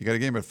 you got a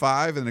game at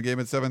 5, and a game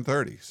at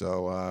 7:30.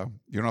 So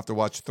you don't have to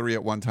watch 3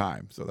 at one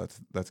time. So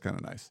that's kind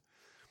of nice.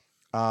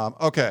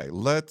 Okay,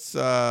 let's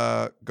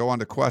go on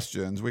to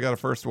questions. We got a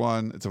first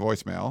one. It's a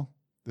voicemail.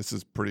 This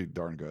is pretty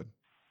darn good.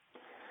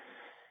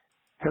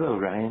 Hello,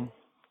 Ryan.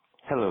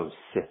 Hello,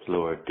 Sith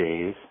Lord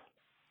Dave.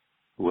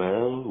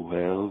 Well,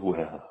 well,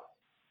 well.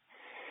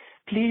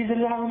 Please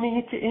allow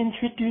me to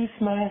introduce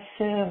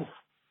myself.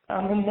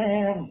 I'm a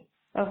man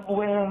of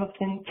wealth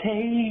and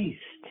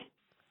taste.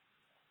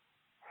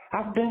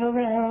 I've been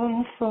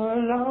around for a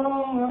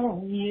long,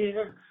 long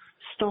year,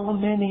 stole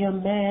many a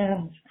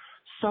man's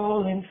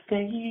soul and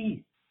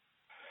faith.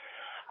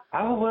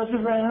 I was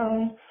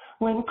around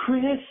when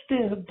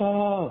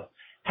Cristobal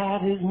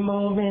had his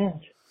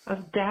moment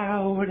of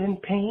doubt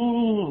and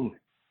pain.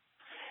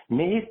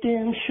 Made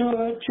them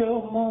sure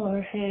Joe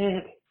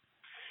Moorhead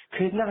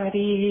could not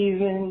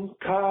even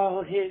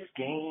call his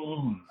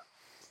game.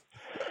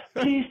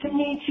 Pleased to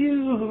meet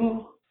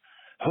you.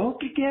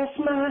 Hope you guess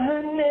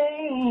my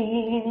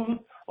name.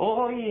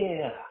 Oh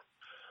yeah.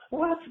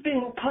 What's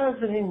been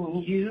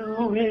puzzling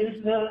you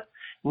is the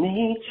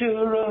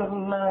nature of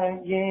my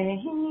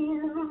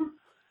game.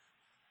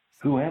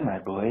 Who am I,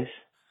 boys?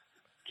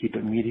 Keep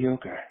it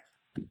mediocre.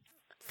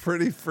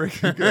 Pretty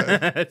freaking good.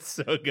 That's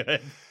so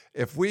good.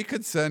 If we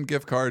could send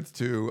gift cards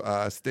to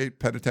state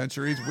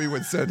penitentiaries, we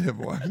would send him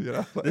one.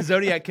 The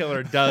Zodiac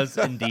Killer does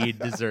indeed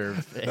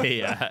deserve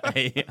a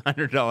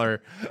 $100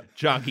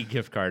 jockey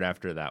gift card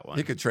after that one.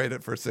 He could trade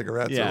it for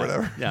cigarettes or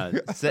whatever. Yeah,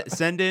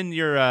 send in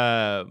your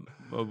how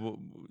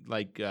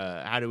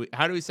do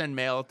we send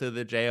mail to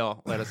the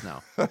jail? Let us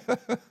know.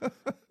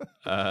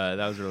 That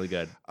was really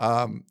good.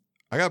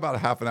 I got about a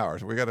half an hour.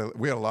 So we got a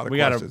lot of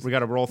questions. We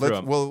gotta roll through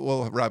them.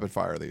 We'll rapid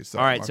fire these. So,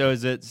 All right. okay. So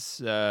is it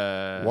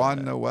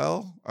Juan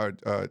Noel or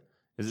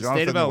is it Jonathan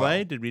State of LA?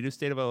 Noel. Did we do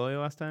State of LA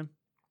last time?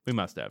 We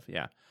must have.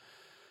 Yeah.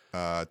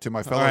 To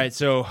my fellow. All right,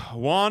 so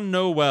Juan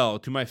Noel,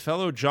 to my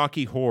fellow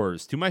jockey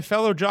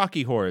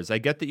whores, I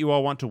get that you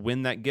all want to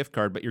win that gift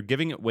card, but you're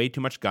giving it way too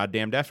much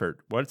goddamned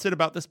effort. What's it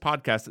about this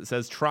podcast that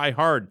says try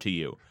hard to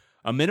you?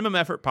 A minimum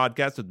effort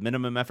podcast with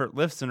minimum effort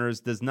listeners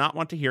does not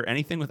want to hear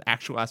anything with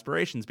actual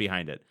aspirations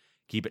behind it.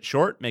 Keep it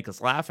short, make us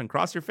laugh, and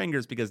cross your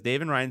fingers because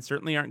Dave and Ryan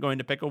certainly aren't going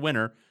to pick a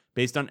winner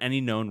based on any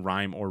known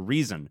rhyme or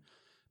reason.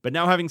 But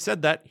now having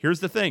said that, here's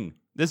the thing.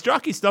 This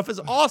jockey stuff is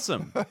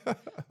awesome.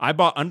 I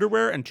bought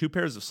underwear and 2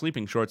 pairs of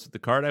sleeping shorts with the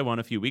card I won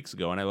a few weeks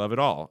ago, and I love it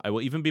all. I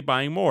will even be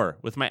buying more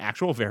with my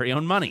actual very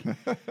own money.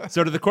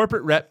 So to the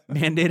corporate rep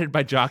mandated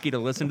by Jockey to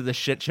listen to this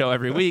shit show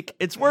every week,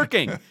 it's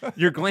working.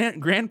 Your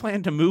grand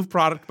plan to move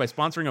product by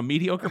sponsoring a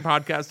mediocre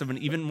podcast of an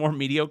even more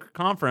mediocre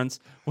conference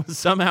was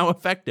somehow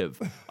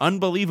effective.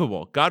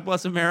 Unbelievable. God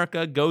bless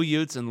America, go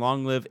Utes, and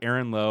long live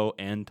Aaron Lowe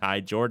and Ty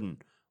Jordan.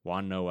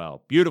 Juan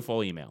Noel.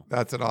 Beautiful email.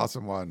 That's an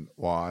awesome one,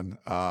 Juan.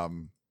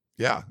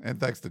 Yeah, and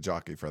thanks to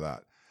Jockey for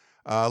that.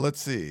 Let's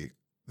see.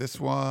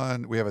 This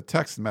one, we have a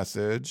text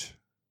message,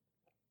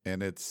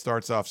 and it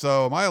starts off,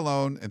 so am I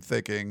alone in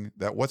thinking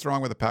that what's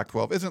wrong with the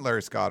Pac-12 isn't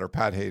Larry Scott or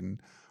Pat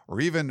Hayden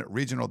or even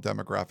regional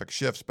demographic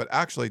shifts, but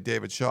actually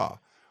David Shaw?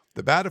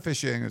 The bad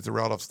officiating is the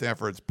result of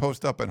Stanford's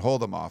post-up and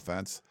hold-em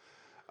offense.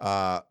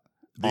 The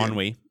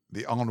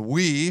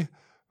ennui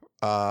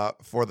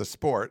for the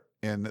sport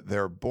in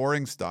their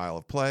boring style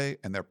of play,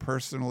 and they're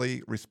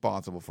personally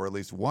responsible for at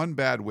least one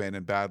bad win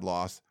and bad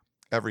loss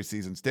every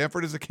season.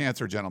 Stanford is a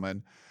cancer,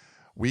 gentlemen.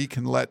 We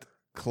can let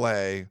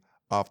Clay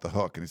off the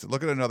hook. And he said,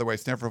 look at it another way.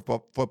 Stanford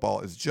football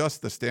is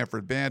just the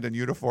Stanford band in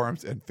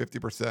uniforms and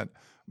 50%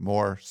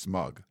 more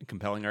smug.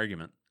 Compelling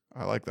argument.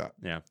 I like that.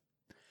 Yeah.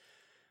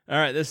 All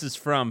right, this is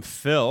from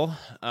Phil.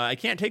 I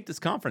can't take this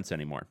conference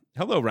anymore.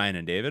 Hello, Ryan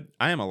and David.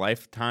 I am a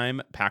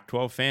lifetime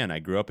Pac-12 fan. I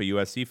grew up a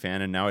USC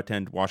fan and now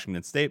attend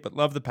Washington State, but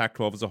love the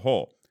Pac-12 as a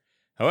whole.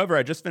 However,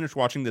 I just finished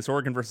watching this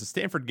Oregon versus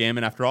Stanford game,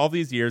 and after all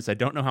these years, I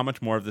don't know how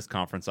much more of this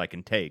conference I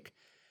can take.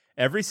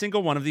 Every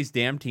single one of these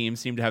damn teams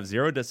seem to have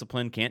zero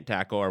discipline, can't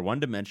tackle, are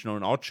one-dimensional,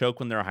 and all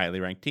choke when they're a highly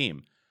ranked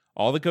team.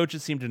 All the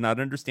coaches seem to not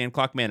understand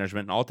clock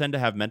management, and all tend to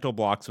have mental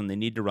blocks when they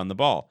need to run the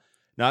ball.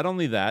 Not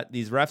only that,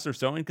 these refs are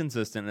so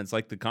inconsistent, and it's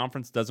like the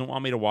conference doesn't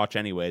want me to watch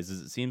anyways, as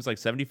it seems like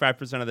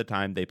 75% of the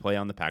time they play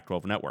on the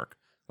Pac-12 network.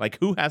 Like,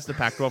 who has the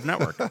Pac-12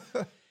 network?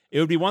 It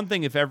would be one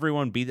thing if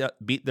everyone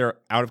beat their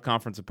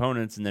out-of-conference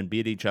opponents and then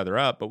beat each other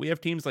up, but we have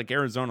teams like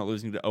Arizona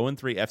losing to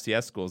 0-3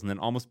 FCS schools and then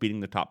almost beating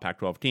the top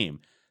Pac-12 team.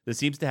 This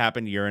seems to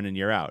happen year in and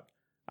year out.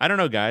 I don't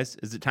know, guys.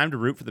 Is it time to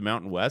root for the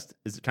Mountain West?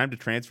 Is it time to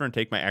transfer and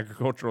take my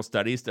agricultural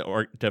studies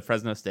to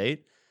Fresno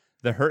State?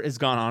 The hurt has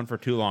gone on for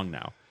too long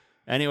now.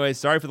 Anyway,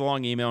 sorry for the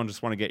long email and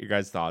just want to get your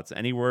guys' thoughts.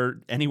 Any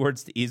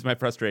words to ease my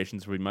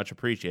frustrations would be much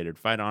appreciated.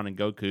 Fight on and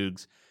go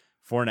Cougs.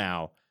 For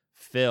now,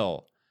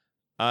 Phil.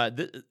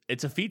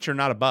 It's a feature,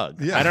 not a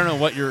bug. Yeah. I don't know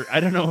what you're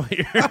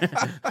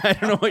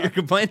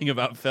complaining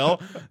about, Phil.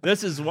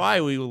 This is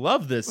why we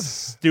love this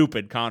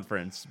stupid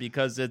conference,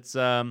 because it's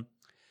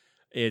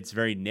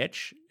very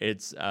niche,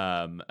 it's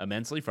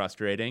immensely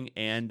frustrating,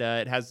 and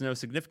it has no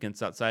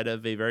significance outside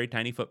of a very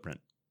tiny footprint.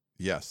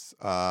 Yes,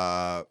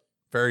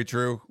 very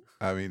true.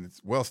 I mean,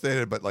 it's well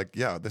stated, but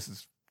this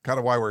is kind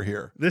of why we're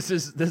here. This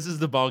is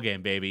the ball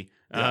game, baby.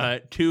 Yeah.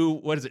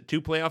 2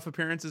 playoff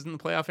appearances in the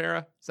playoff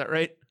era? Is that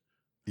right?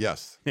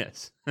 Yes.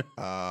 Yes.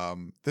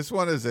 This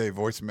one is a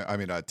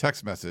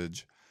text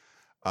message.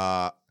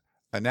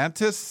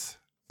 Anantis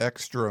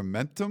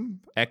excrementum.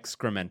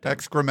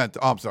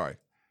 Oh, I'm sorry.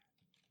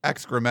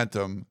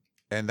 Excrementum,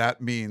 and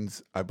that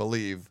means, I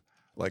believe,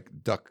 like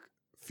duck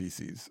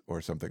feces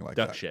or something like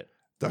that. Duck shit.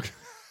 Duck.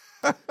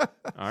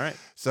 All right.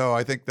 So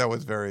I think that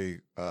was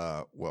very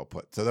well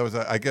put. So that was,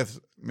 I guess,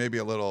 maybe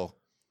a little,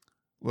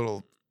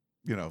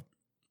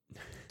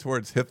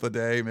 towards Hitler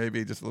Day,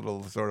 maybe just a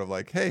little sort of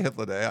like, hey,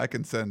 Hitler Day, I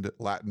can send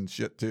Latin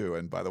shit too.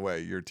 And by the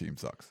way, your team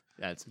sucks.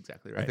 That's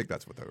exactly right. I think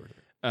that's what they were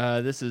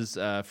doing. This is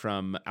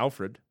from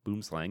Alfred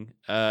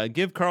Boomslang.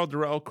 Give Carl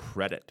Durrell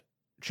credit.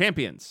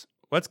 Champions.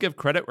 Let's give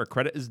credit where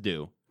credit is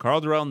due.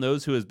 Carl Durrell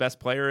knows who his best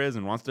player is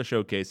and wants to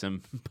showcase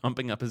him,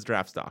 pumping up his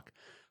draft stock.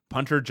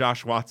 Punter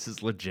Josh Watts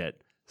is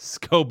legit.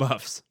 Sco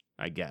buffs,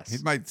 I guess.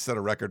 He might set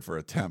a record for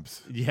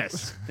attempts.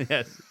 Yes.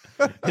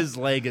 His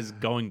leg is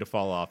going to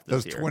fall off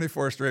this year. Those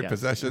 24 straight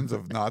possessions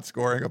of not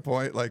scoring a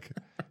point,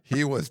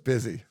 he was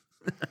busy.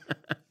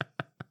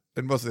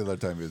 And most of the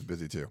other time he was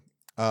busy too.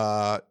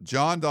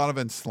 John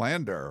Donovan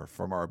slander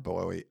from our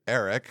boy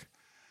Eric.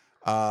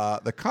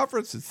 The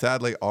conference has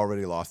sadly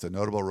already lost a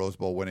notable Rose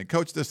Bowl winning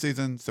coach this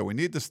season, so we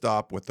need to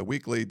stop with the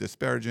weekly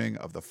disparaging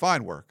of the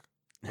fine work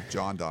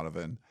John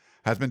Donovan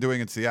has been doing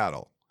in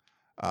Seattle.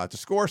 To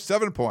score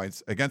 7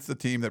 points against the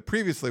team that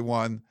previously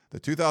won the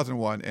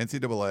 2001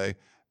 NCAA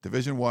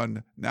Division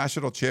I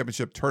National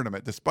Championship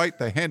Tournament, despite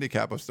the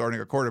handicap of starting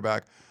a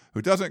quarterback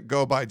who doesn't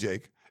go by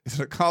Jake, is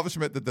an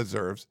accomplishment that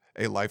deserves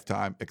a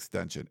lifetime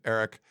extension.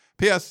 Eric,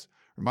 P.S.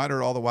 Reminder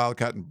to all the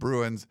Wildcat and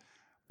Bruins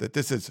that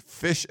this is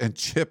fish and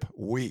chip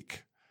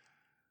week.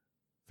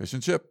 Fish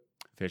and chip.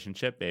 Fish and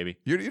chip, baby.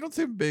 You don't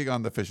seem big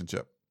on the fish and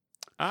chip.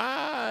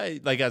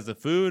 Like as a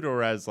food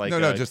or as like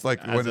no, just like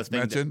as when a it's thing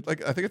mentioned.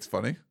 Like I think it's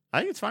funny. I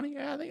think it's funny.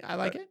 Yeah, I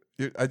like it.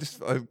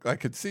 I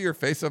could see your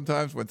face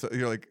sometimes when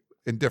you're like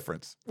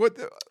indifference. What?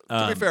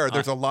 To be fair,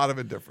 there's a lot of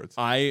indifference.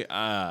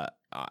 I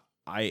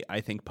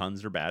think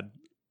puns are bad.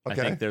 Okay.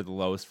 I think they're the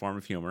lowest form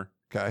of humor.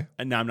 Okay.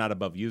 And now I'm not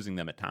above using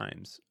them at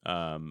times.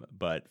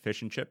 But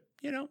fish and chip,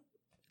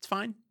 it's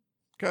fine.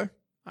 Okay.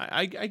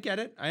 I get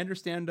it. I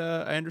understand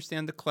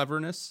the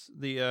cleverness,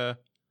 that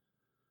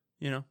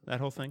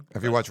whole thing.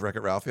 Have you watched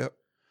Wreck-It Ralph yet?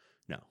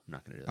 No, I'm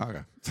not going to do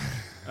that.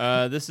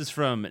 Okay. This is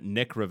from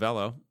Nick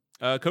Ravello.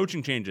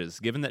 Coaching changes.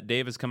 Given that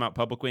Dave has come out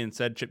publicly and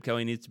said Chip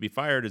Kelly needs to be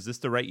fired, is this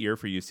the right year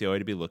for UCLA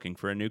to be looking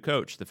for a new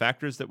coach? The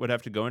factors that would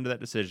have to go into that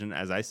decision,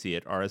 as I see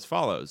it, are as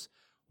follows.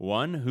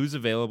 1, who's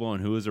available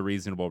and who is a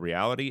reasonable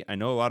reality. I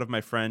know a lot of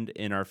my friends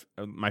in our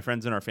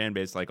fan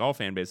base, like all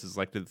fan bases,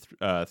 like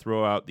to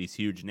throw out these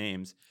huge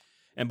names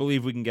and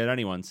believe we can get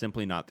anyone.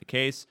 Simply not the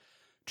case.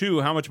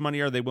 2, how much money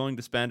are they willing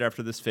to spend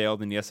after this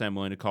failed? And yes, I'm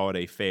willing to call it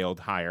a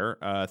failed hire.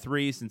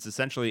 3, since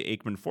essentially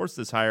Aikman forced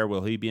this hire,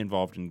 will he be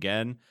involved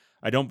again?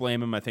 I don't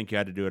blame him. I think you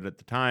had to do it at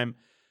the time.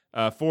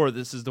 4,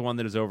 this is the one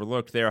that is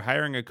overlooked. They are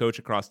hiring a coach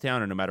across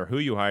town, and no matter who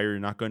you hire, you're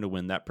not going to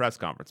win that press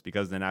conference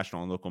because the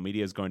national and local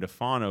media is going to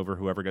fawn over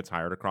whoever gets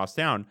hired across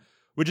town,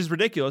 which is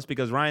ridiculous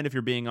because, Ryan, if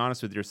you're being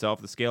honest with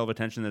yourself, the scale of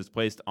attention that is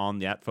placed on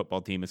that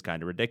football team is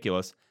kind of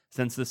ridiculous.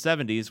 Since the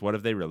 70s, what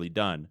have they really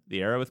done?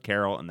 The era with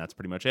Carroll, and that's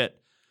pretty much it.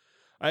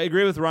 I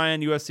agree with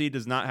Ryan. USC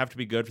does not have to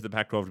be good for the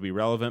Pac-12 to be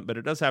relevant, but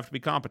it does have to be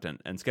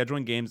competent. And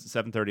scheduling games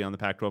at 7:30 on the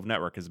Pac-12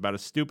 network is about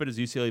as stupid as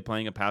UCLA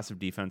playing a passive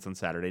defense on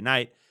Saturday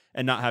night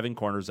and not having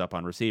corners up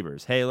on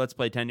receivers. Hey, let's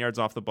play 10 yards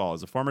off the ball.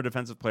 As a former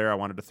defensive player, I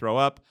wanted to throw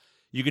up.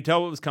 You could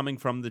tell what was coming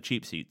from the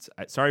cheap seats.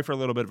 Sorry for a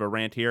little bit of a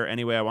rant here.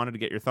 Anyway, I wanted to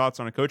get your thoughts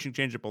on a coaching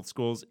change at both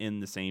schools in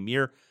the same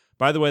year.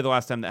 By the way, the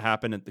last time that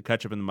happened, the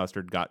ketchup and the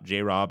mustard got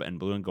J-Rob, and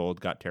blue and gold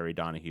got Terry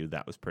Donahue.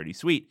 That was pretty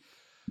sweet.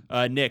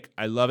 Nick,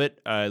 I love it.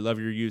 I love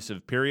your use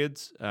of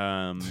periods.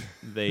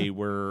 They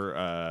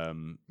were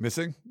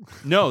missing?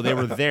 No, they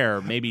were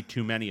there. Maybe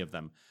too many of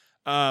them.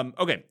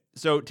 Okay,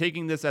 so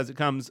taking this as it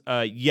comes,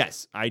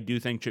 yes, I do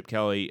think Chip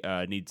Kelly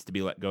needs to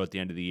be let go at the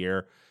end of the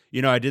year.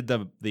 I did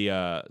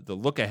the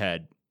look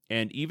ahead,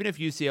 and even if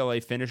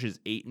UCLA finishes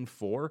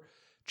 8-4,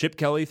 Chip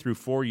Kelly through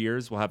 4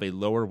 years will have a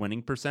lower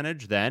winning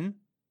percentage than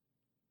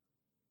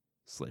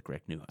Slick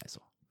Rick Neuheisel.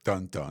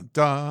 Dun, dun,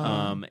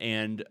 dun.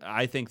 And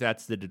I think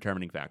that's the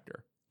determining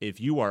factor. If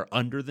you are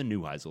under the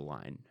Neuheisel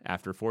line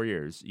after 4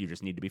 years, you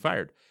just need to be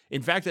fired.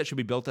 In fact, that should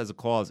be built as a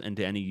clause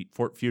into any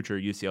future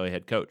UCLA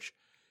head coach.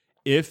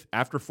 If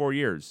after 4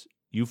 years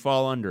you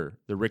fall under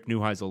the Rick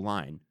Neuheisel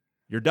line,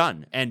 you're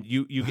done, and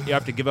you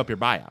have to give up your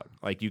buyout.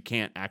 Like you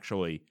can't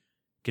actually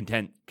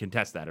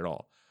contest that at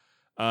all.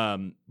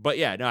 But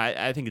yeah, no,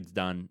 I think it's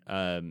done.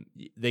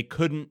 They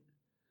couldn't.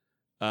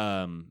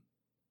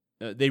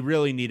 They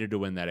really needed to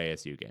win that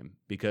ASU game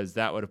because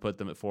that would have put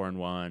them at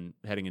 4-1,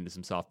 heading into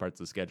some soft parts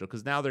of the schedule.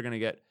 Because now they're going to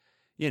get,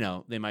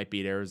 they might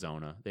beat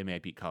Arizona, they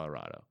might beat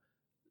Colorado,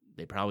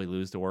 they probably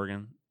lose to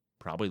Oregon,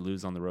 probably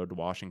lose on the road to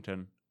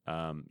Washington.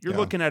 You're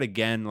looking at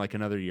again like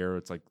another year.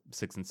 It's like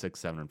 6-6,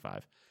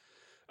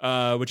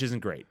 7-5, which isn't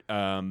great.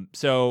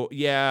 So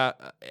yeah,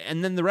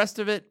 and then the rest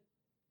of it,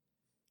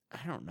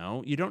 I don't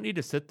know. You don't need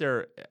to sit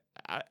there.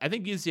 I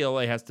think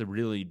UCLA has to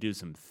really do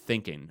some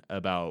thinking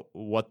about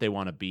what they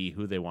want to be,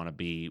 who they want to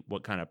be,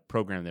 what kind of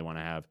program they want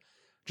to have.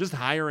 Just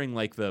hiring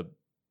like the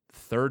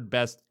third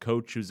best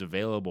coach who's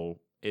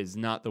available is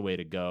not the way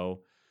to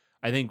go.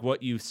 I think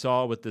what you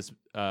saw with this,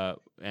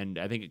 and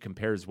I think it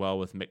compares well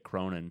with Mick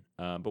Cronin,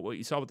 but what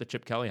you saw with the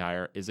Chip Kelly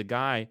hire is a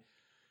guy,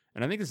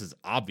 and I think this is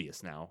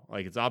obvious now,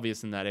 like it's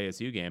obvious in that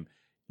ASU game,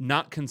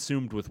 not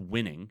consumed with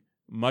winning,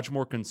 much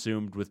more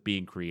consumed with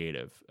being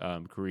creative,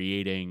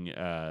 creating,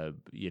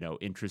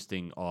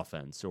 interesting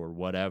offense or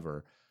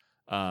whatever,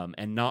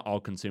 and not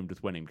all consumed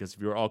with winning. Because if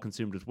you were all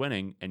consumed with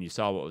winning and you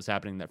saw what was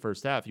happening in that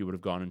first half, you would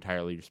have gone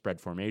entirely to spread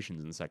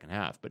formations in the second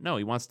half. But no,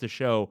 he wants to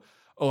show,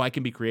 I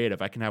can be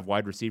creative. I can have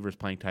wide receivers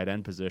playing tight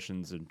end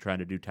positions and trying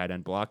to do tight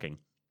end blocking.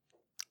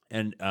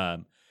 And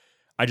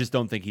I just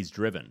don't think he's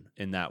driven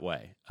in that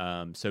way.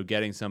 So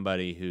getting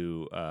somebody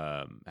who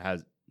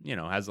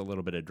has a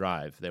little bit of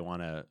drive. They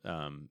want to,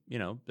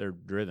 they're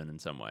driven in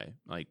some way.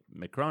 Like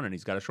Mick Cronin,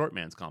 he's got a short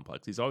man's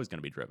complex. He's always going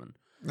to be driven.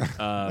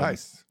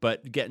 Nice.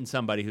 But getting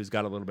somebody who's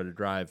got a little bit of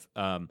drive,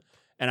 and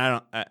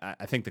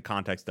I think the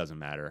context doesn't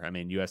matter. I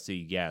mean,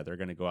 USC, they're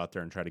going to go out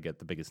there and try to get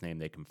the biggest name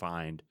they can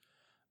find.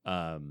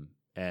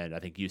 And I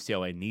think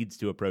UCLA needs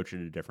to approach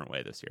it a different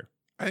way this year.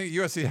 I think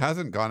USC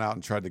hasn't gone out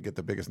and tried to get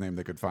the biggest name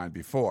they could find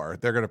before.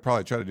 They're going to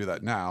probably try to do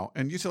that now.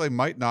 And UCLA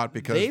might not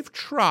because they've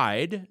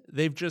tried.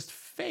 They've just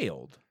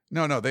failed.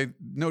 No, they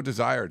no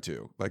desire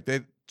to. Like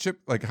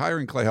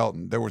hiring Clay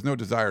Helton, there was no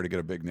desire to get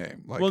a big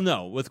name. Like, Well,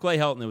 no, with Clay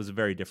Helton, it was a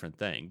very different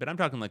thing. But I'm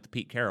talking like the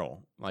Pete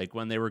Carroll. Like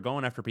when they were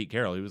going after Pete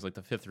Carroll, he was like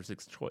the 5th or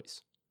 6th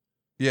choice.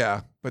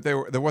 yeah, but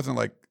there wasn't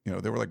like,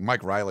 they were like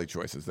Mike Riley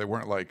choices. They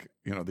weren't like,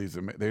 these,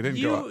 they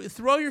didn't go out. You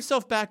throw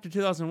yourself back to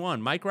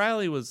 2001. Mike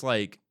Riley was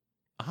like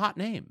a hot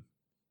name.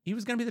 He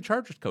was going to be the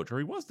Chargers coach, or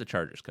he was the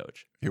Chargers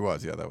coach. He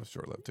was, yeah, that was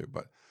short-lived too.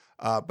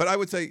 But I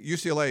would say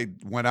UCLA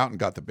went out and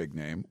got the big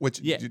name, which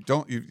Yeah.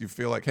 you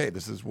feel like, hey,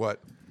 this is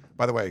what,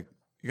 by the way,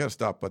 you got to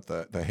stop with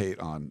the hate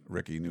on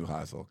Ricky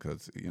Neuheisel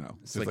because,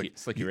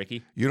 Slicky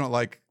Ricky. You don't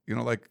like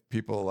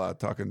people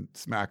talking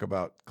smack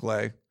about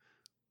Clay.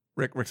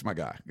 Rick's my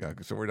guy. Yeah,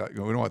 so we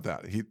don't want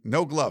that.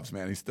 No gloves,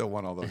 man. He still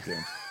won all those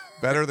games.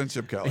 Better than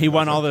Chip Kelly. He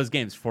won all those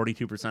games,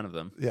 42% of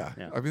them. Yeah.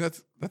 I mean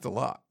that's a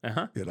lot.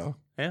 Uh-huh. Yeah.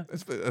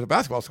 At a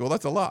basketball school,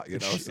 that's a lot.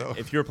 So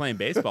If you're playing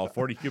baseball,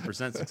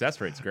 42%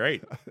 success rate's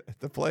great. at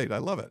the plate, I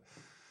love it.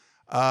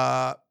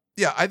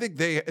 Yeah, I think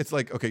it's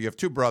like, okay, you have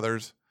two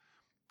brothers.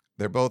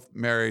 They're both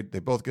married. They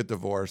both get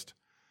divorced,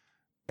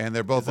 and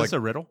they're both Is this like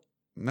a riddle?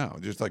 no,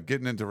 just like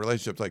getting into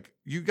relationships. Like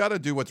you got to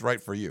do what's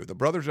right for you. The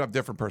brothers have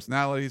different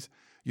personalities.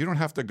 You don't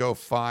have to go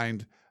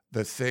find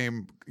the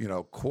same,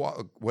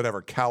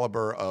 whatever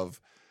caliber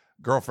of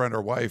girlfriend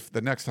or wife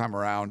the next time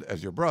around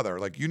as your brother.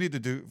 Like you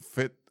need to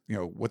fit,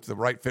 what's the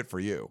right fit for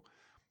you.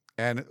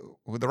 And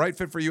the right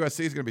fit for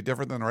USC is going to be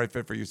different than the right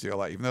fit for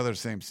UCLA, even though they're the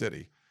same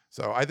city.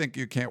 So I think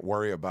you can't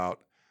worry about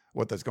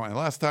what that's going on.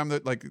 The last time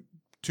that like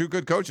two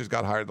good coaches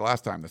got hired the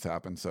last time this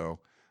happened. So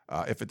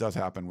if it does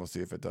happen, we'll see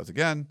if it does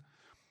again.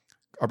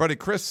 Our buddy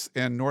Chris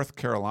in North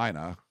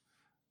Carolina,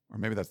 or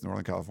maybe that's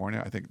Northern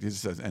California. I think he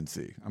just says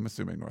NC. I'm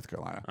assuming North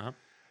Carolina.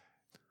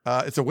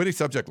 Uh-huh. It's a witty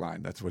subject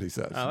line. That's what he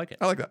says. I like it.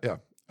 I like that.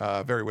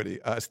 Yeah. Very witty.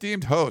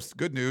 Esteemed host,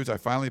 good news. I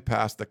finally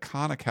passed the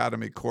Khan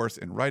Academy course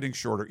in writing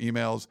shorter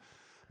emails.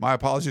 My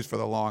apologies for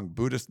the long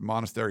Buddhist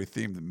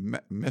monastery-themed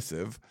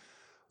missive.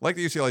 Like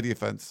the UCLA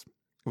defense,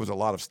 it was a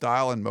lot of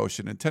style and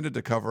motion intended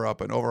to cover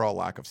up an overall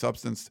lack of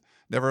substance.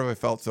 Never have I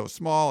felt so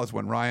small as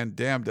when Ryan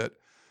damned it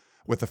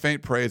with the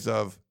faint praise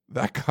of,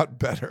 that got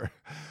better.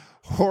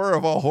 Horror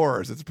of all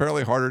horrors. It's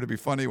apparently harder to be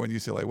funny when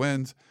UCLA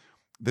wins.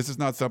 This is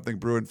not something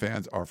Bruin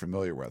fans are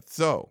familiar with.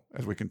 So,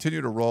 as we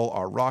continue to roll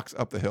our rocks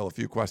up the hill, a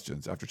few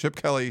questions. After Chip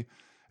Kelly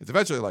is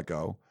eventually let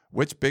go,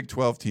 which Big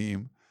 12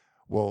 team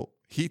will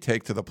he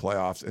take to the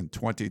playoffs in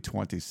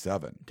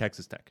 2027?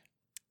 Texas Tech.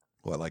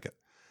 Well, I like it.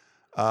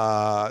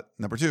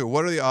 Number 2,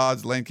 what are the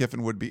odds Lane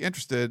Kiffin would be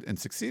interested in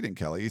succeeding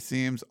Kelly? He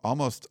seems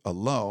almost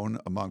alone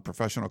among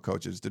professional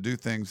coaches to do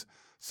things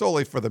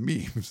solely for the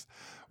memes.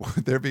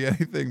 Would there be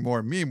anything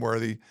more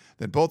meme-worthy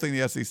than bolting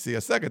the SEC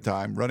a second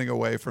time, running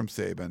away from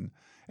Saban,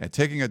 and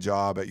taking a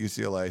job at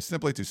UCLA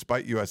simply to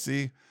spite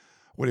USC?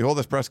 Would he hold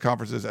his press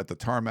conferences at the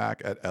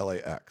tarmac at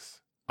LAX?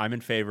 I'm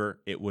in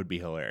favor. It would be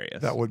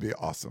hilarious. That would be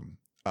awesome.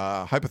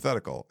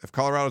 Hypothetical. If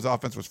Colorado's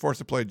offense was forced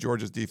to play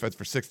Georgia's defense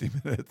for 60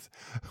 minutes,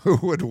 who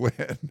would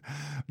win?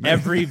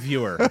 Every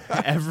viewer,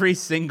 every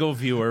single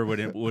viewer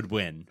would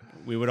win.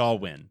 We would all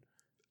win.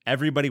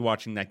 Everybody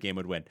watching that game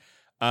would win.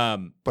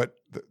 But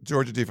the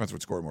Georgia defense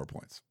would score more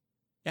points.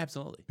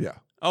 Absolutely. Yeah.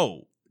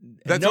 Oh,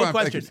 That's no what I'm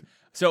question. thinking.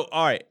 So,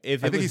 all right. I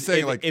think he's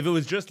saying, if it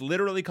was just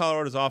literally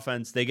Colorado's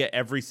offense, they get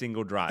every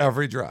single drive.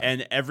 Every drive.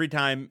 And every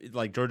time,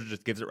 like, Georgia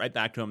just gives it right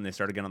back to them and they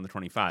start again on the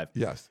 25.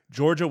 Yes.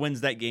 Georgia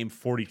wins that game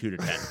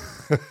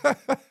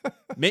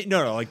 42-10.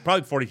 No, like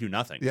probably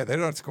 42-0. Yeah, they're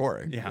not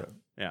scoring. Yeah.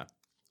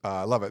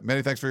 I love it.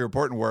 Many thanks for your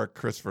important work,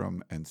 Chris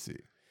from NC.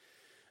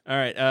 All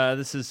right.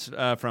 This is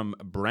from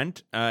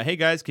Brent. Hey,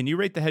 guys, can you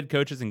rate the head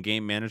coaches and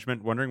game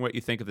management? Wondering what you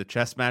think of the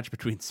chess match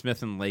between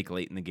Smith and Lake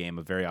late in the game.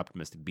 A very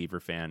optimistic Beaver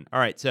fan. All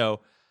right.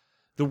 So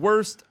the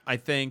worst, I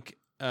think,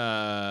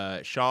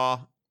 Shaw,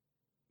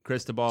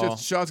 Cristobal.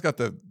 Shaw's got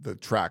the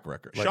track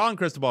record. Shaw and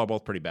Cristobal are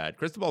both pretty bad.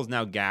 Cristobal is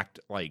now gacked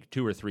like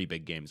 2 or 3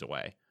 big games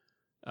away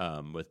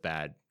with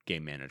bad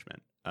game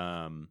management.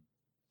 And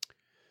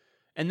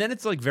then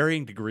it's like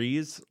varying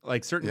degrees.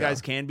 Like certain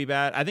guys can be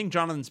bad. I think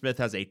Jonathan Smith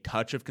has a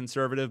touch of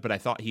conservative, but I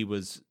thought he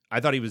was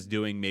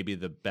doing maybe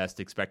the best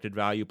expected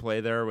value play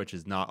there, which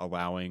is not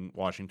allowing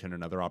Washington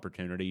another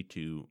opportunity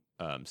to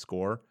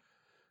score.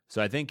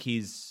 So I think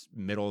he's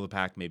middle of the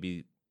pack,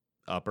 maybe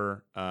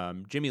upper.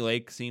 Jimmy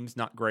Lake seems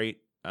not great.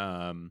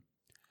 Where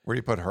do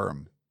you put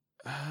Herm?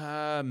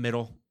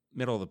 Middle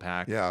of the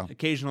pack. Yeah.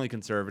 Occasionally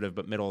conservative,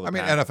 but middle of the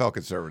pack. I mean, NFL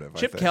conservative.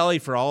 Chip Kelly,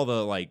 for all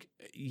the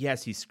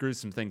yes, he screws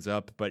some things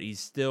up, but he's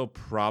still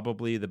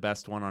probably the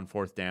best one on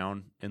 4th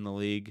down in the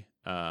league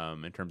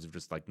in terms of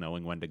just like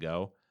knowing when to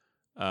go.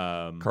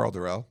 Carl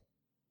Durrell.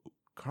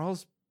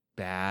 Carl's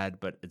bad,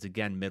 but it's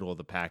again middle of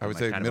the pack. I would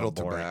say middle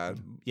to bad.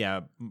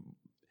 Yeah.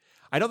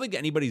 I don't think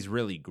anybody's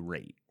really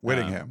great.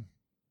 Whittingham.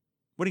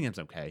 Whittingham's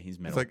okay. He's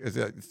middle.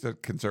 It's a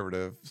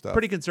conservative stuff.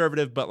 Pretty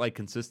conservative, but like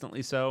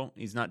consistently so.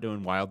 He's not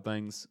doing wild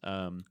things.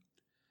 I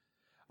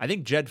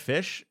think Jed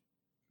Fish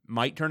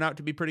might turn out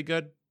to be pretty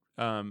good.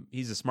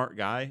 He's a smart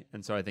guy,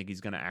 and so I think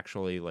he's going to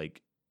actually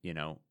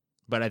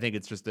but I think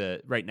it's just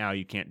right now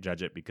you can't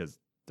judge it because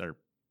they're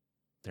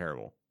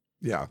terrible.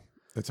 Yeah,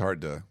 it's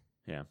hard to.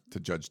 Yeah. to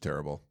Judge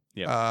Terrible.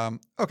 Yeah.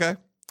 Okay.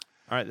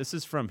 All right. This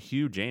is from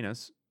Hugh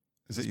Janus.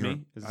 Is Is it this your-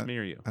 me? Is this me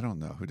or you? I don't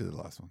know. Who did the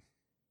last one?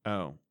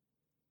 Oh.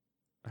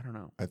 I don't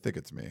know. I think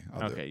it's me.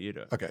 I'll do Okay, it. you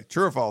do it. Okay.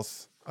 True or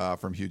false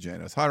from Hugh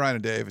Janus. Hi, Ryan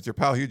and Dave. It's your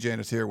pal Hugh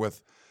Janus here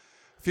with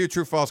a few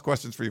true-false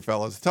questions for you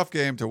fellas. Tough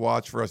game to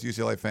watch for us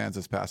UCLA fans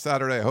this past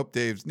Saturday. I hope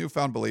Dave's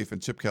newfound belief in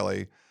Chip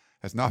Kelly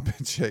has not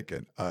been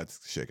shaken.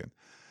 It's shaken.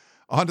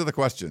 On to the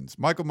questions.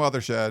 Michael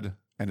Mothershed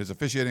and his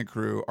officiating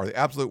crew are the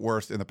absolute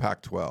worst in the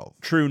Pac-12.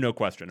 True, no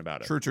question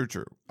about it. True.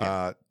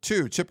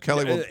 2, Chip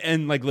Kelly will...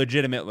 And like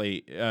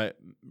legitimately,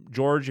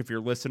 George, if you're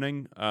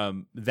listening,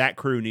 that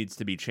crew needs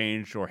to be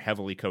changed or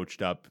heavily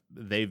coached up.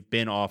 They've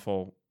been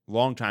awful,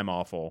 long time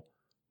awful,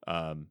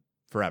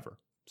 forever.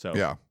 So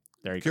Yeah.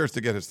 there you go. Curious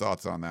to get his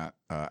thoughts on that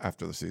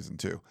after the season,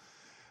 too.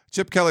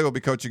 Chip Kelly will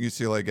be coaching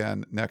UCLA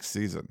again next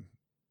season.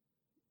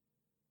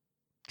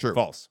 True.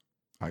 False.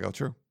 I go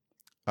true.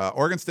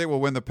 Oregon State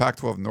will win the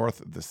Pac-12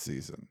 North this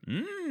season.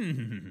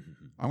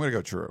 I'm going to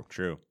go true.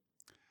 True.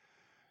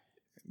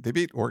 They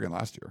beat Oregon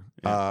last year.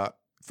 Yeah.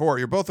 4,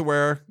 you're both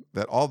aware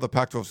that all the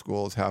Pac-12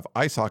 schools have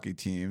ice hockey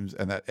teams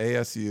and that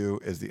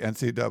ASU is the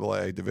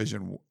NCAA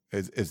Division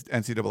is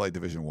NCAA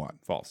Division 1.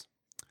 False.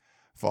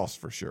 False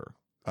for sure.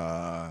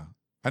 I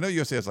know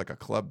USC has like a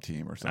club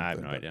team or something. I have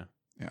no but- idea.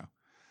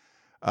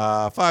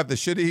 Yeah. 5, the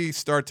shitty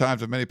start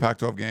times of many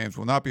Pac-12 games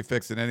will not be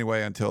fixed in any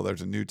way until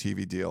there's a new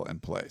TV deal in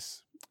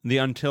place. The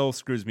until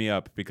screws me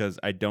up because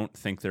I don't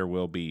think there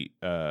will be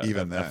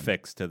Even a then.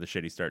 fix to the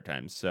shitty start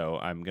times. So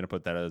I'm going to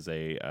put that as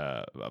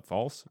a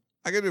false.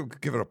 I got to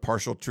give it a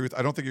partial truth.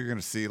 I don't think you're going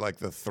to see like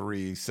the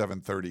 3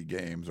 7:30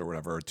 games or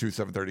whatever, or 2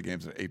 7:30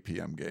 games and an 8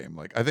 p.m. game.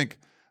 Like I think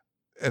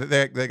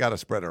they got to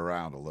spread it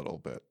around a little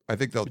bit. I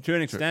think they'll To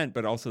an extent,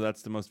 but also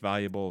that's the most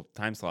valuable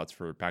time slots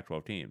for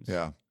Pac-12 teams.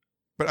 Yeah,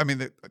 but I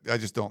mean, I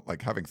just don't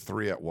like having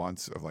 3 at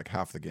once of like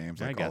half the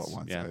games I like all guess, at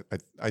once. yeah.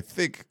 I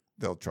think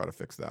they'll try to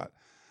fix that.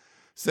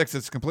 6,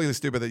 it's completely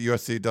stupid that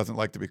USC doesn't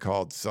like to be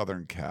called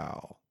Southern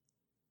Cal.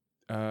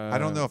 I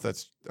don't know if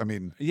that's. I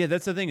mean, Yeah,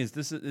 that's the thing is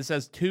this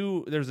has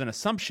two. There's an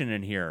assumption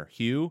in here,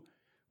 Hugh,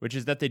 which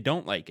is that they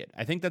don't like it.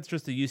 I think that's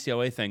just a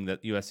UCLA thing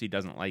that USC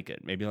doesn't like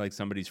it. Maybe like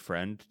somebody's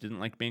friend didn't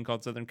like being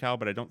called Southern Cal,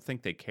 but I don't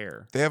think they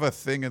care. they have a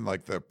thing in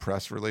like the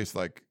press release,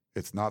 like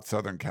it's not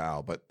Southern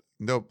Cal, but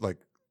no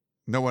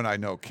one I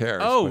know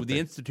cares. Oh, but the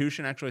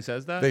institution actually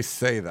says that? they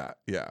say that.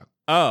 Yeah.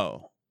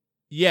 Oh.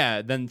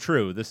 Yeah, then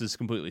true. This is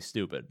completely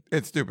stupid.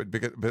 It's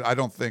stupid but I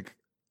don't think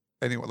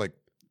anyone like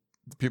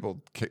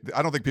people.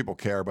 I don't think people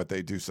care, but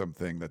they do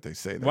something that they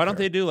say. Why don't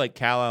they do like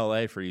Cal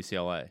LA for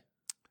UCLA?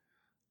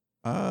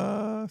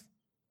 Cal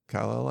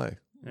LA.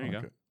 There you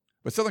go.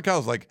 But Southern Cal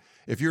is like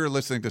if you're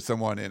listening to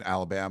someone in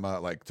Alabama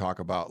like talk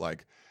about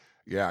like,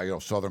 yeah,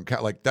 Southern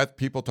Cal, like that.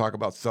 People talk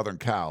about Southern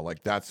Cal,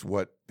 like that's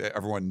what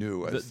everyone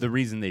knew as The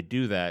reason they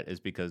do that is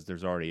because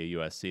there's already a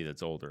USC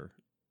that's older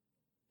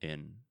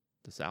in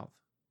the South.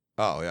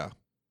 Oh yeah,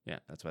 Yeah,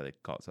 that's why they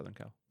call it Southern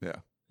Cal. yeah,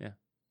 Yeah.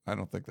 I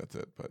don't think that's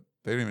it, but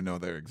they didn't even know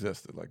they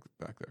existed like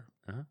back there.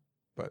 Uh-huh.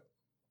 But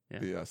Yeah.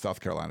 the South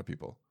Carolina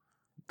people,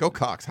 go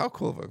Cox! How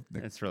cool of a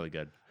nick. It's really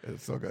good.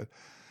 It's so good.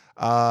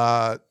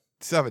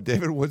 7,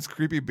 David Wood's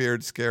creepy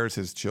beard scares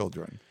his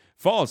children.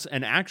 False.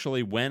 And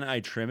actually, when I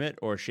trim it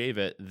or shave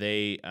it,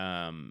 they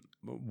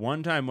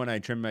one time when I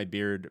trimmed my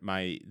beard,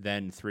 my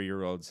then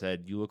 3-year-old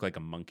said, "You look like a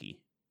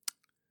monkey,"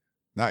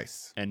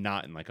 Nice. and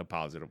not in like a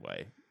positive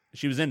way.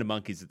 She was into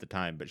monkeys at the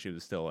time, but she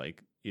was still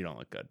like, "You don't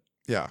look good."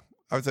 Yeah,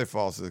 I would say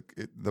false.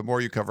 The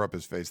more you cover up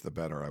his face, the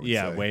better. I would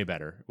Yeah, say. way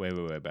better. Way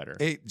better.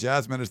 8,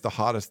 Jasmine is the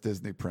hottest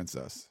Disney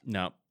princess.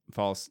 No,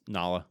 false.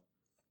 Nala.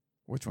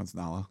 Which one's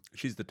Nala?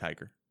 She's the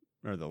tiger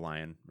or the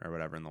lion or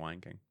whatever in the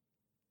Lion King.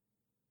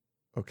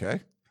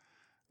 Okay.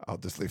 I'll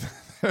just leave it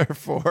there.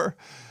 4,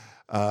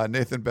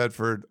 Nathan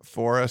Bedford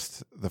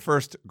Forrest, the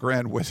first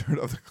Grand Wizard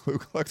of the Ku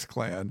Klux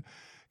Klan,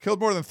 killed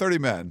more than 30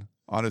 men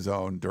on his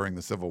own during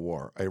the Civil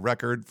War, a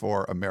record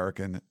for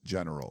American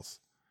generals.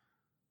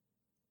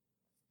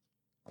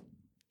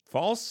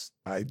 False.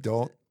 I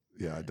don't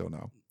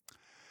know.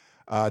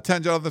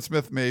 10, Jonathan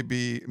Smith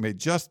may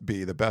just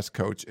be the best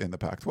coach in the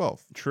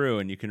Pac-12. True,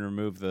 and you can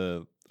remove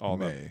all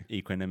May.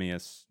 the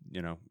equanimous,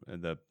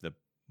 the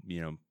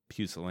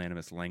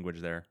pusillanimous language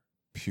there.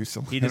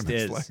 Pusillanimous He just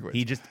is. language.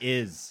 He just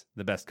is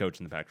the best coach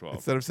in the Pac-12.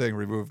 Instead of saying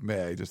remove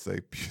may, just say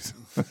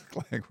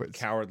pusillanimous language.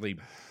 Cowardly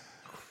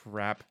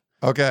crap.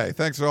 Okay,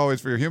 thanks for always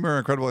for your humor,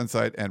 incredible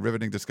insight, and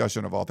riveting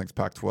discussion of all things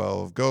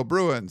Pac-12. Go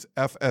Bruins.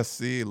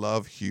 FSC.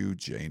 Love, Hugh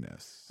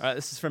Janus.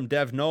 This is from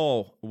Dev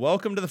Knoll.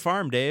 Welcome to the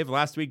farm, Dave.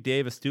 Last week,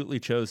 Dave astutely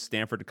chose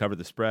Stanford to cover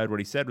the spread. What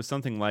he said was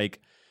something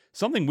like,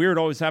 something weird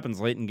always happens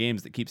late in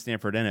games that keeps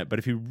Stanford in it. But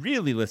if you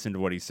really listen to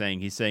what he's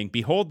saying,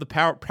 behold the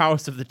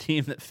prowess of the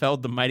team that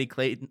felled the mighty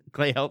Clay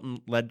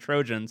Helton-led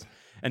Trojans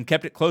and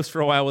kept it close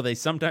for a while with a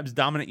sometimes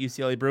dominant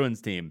UCLA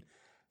Bruins team.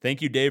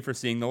 Thank you, Dave, for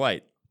seeing the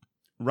light.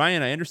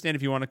 Ryan, I understand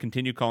if you want to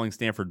continue calling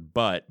Stanford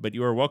but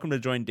you are welcome to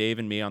join Dave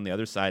and me on the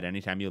other side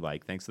anytime you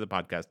like. Thanks to the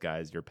podcast,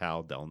 guys. Your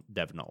pal,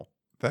 Dev Knoll.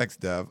 Thanks,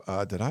 Dev.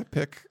 Did I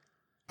pick?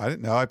 I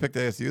didn't know. I picked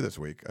ASU this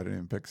week. I didn't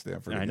even pick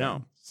Stanford. I again.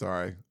 know.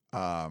 Sorry.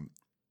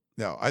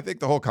 No, I think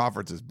the whole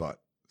conference is butt.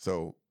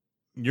 So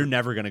You're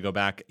never going to go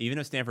back. Even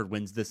if Stanford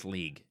wins this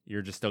league,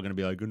 you're just still going to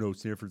be like, oh, no,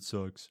 Stanford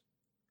sucks.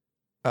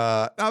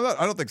 I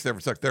don't think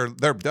Stanford sucks. They're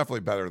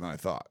definitely better than I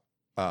thought.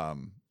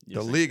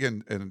 The league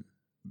and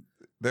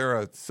they're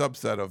a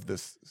subset of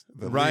this.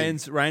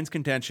 Ryan's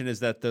contention is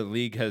that the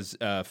league has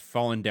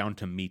fallen down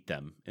to meet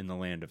them in the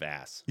land of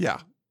ass. Yeah,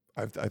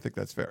 I think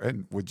that's fair.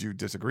 And would you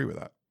disagree with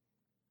that?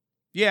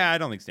 Yeah, I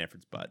don't think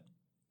Stanford's butt.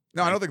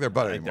 No, I don't think they're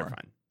butt I think anymore. they're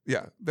fine.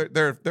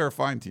 Yeah, they're a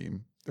fine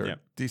team. They're Yep.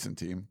 a decent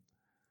team,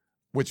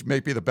 which may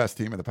be the best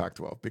team in the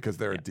Pac-12 because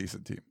they're Yep. a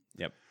decent team.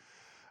 Yep.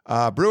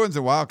 Bruins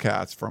and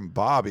Wildcats from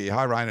Bobby.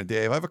 Hi, Ryan and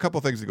Dave. I have a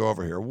couple things to go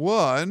over here.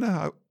 One,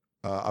 I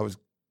was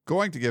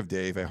going to give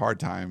Dave a hard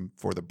time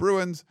for the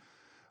Bruins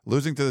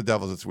losing to the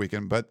Devils this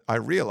weekend, but I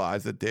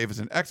realized that Dave is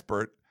an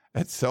expert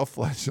at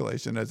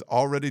self-flagellation, has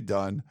already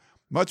done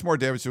much more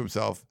damage to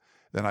himself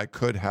than I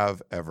could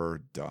have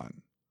ever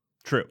done.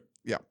 True.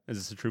 Yeah. Is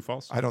this a true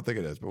false? I don't think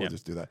it is, but we'll Yeah.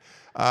 just do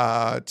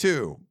that.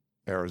 2,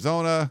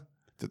 Arizona.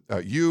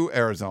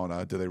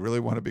 Arizona, do they really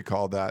want to be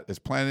called that, is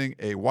planning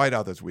a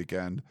whiteout this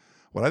weekend.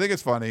 What I think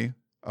is funny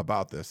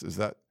about this is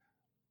that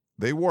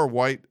they wore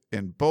white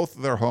in both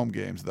of their home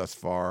games thus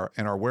far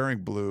and are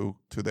wearing blue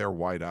to their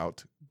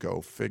whiteout.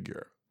 Go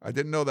figure. I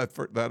didn't know that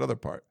for that other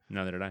part.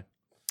 Neither did I.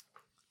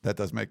 That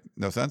does make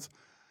no sense,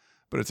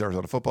 but it's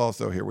Arizona football,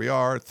 so here we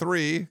are.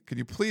 3, can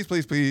you please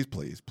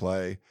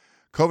play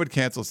COVID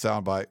canceled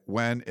soundbite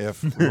when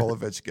if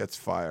Rolovich gets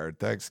fired?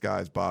 Thanks,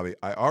 guys. Bobby.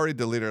 I already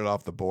deleted it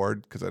off the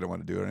board because I don't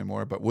want to do it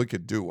anymore, but we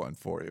could do one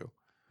for you.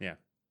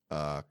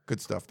 Yeah.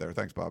 Good stuff there.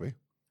 Thanks, Bobby.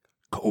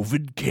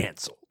 COVID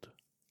canceled.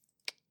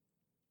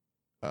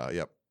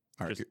 Yep.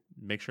 All right. Just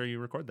make sure you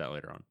record that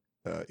later on.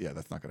 Yeah,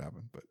 that's not going to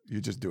happen, but you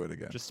just do it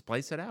again. Just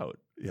splice it out.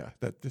 Yeah.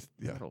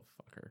 Little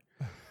fucker.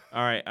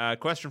 All right.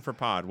 Question for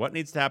Pod. What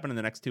needs to happen in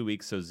the next 2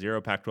 weeks so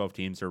 0 Pac-12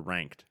 teams are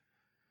ranked?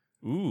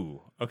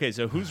 Ooh. Okay,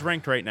 so who's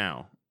ranked right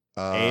now?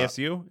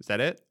 ASU? Is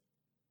that it?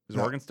 Is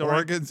Oregon still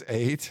ranked? Oregon's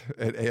 8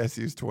 and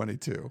ASU's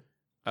 22.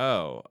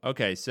 Oh,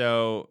 okay.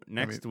 So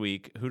next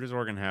week, who does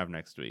Oregon have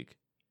next week?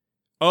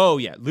 Oh,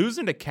 yeah.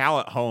 Losing to Cal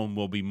at home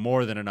will be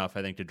more than enough,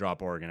 I think, to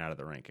drop Oregon out of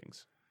the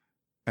rankings.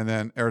 And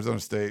then Arizona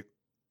State,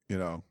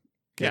 getting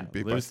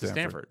beat by lose to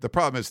Stanford. Stanford. The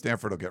problem is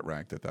Stanford will get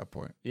ranked at that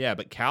point. Yeah,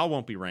 but Cal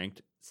won't be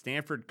ranked.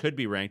 Stanford could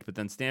be ranked, but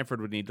then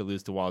Stanford would need to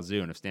lose to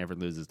Wazoo. And if Stanford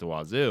loses to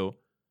Wazoo,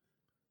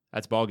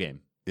 that's ball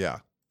game. Yeah.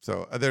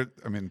 So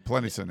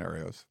plenty of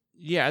scenarios.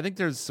 Yeah, I think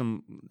there's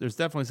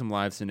definitely some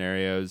live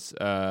scenarios.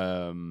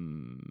 Yeah.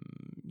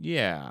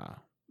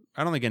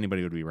 I don't think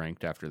anybody would be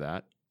ranked after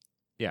that.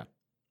 Yeah.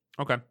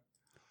 Okay.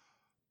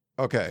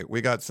 Okay,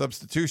 we got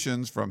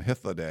substitutions from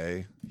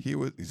Hythloday.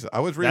 I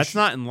was really That's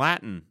not in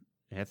Latin,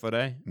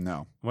 Hythloday.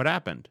 No. What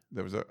happened?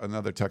 There was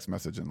another text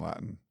message in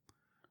Latin.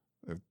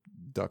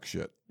 Duck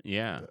shit.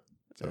 Yeah.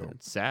 So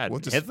It's sad. we'll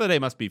just- Hythloday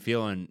must be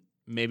feeling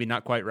maybe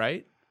not quite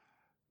right.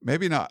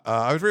 Maybe not.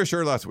 I was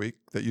reassured last week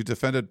that you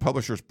defended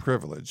publishers'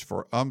 privilege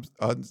for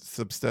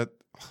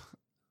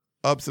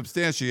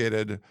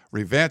unsubstantiated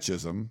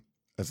revanchism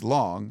as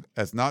long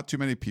as not too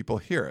many people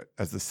hear it,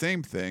 as the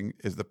same thing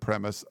is the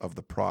premise of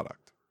the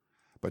product.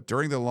 But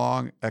during the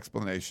long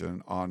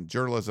explanation on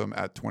journalism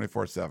at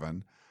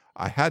 24/7,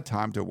 I had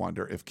time to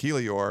wonder if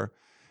Keely Orr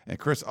and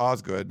Chris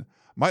Osgood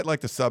might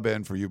like to sub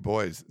in for you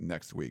boys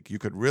next week. You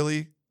could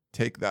really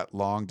take that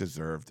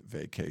long-deserved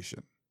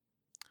vacation.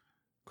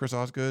 Chris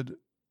Osgood,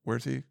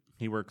 where's he?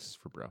 He works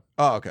for Bro.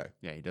 Oh, okay.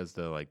 Yeah, he does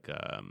the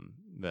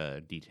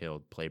the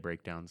detailed play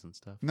breakdowns and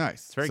stuff.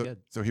 Nice. It's very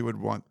good. So he would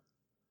want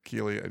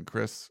Keely and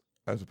Chris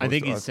as opposed I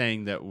think to he's us.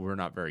 saying that we're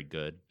not very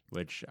good,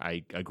 which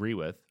I agree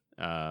with.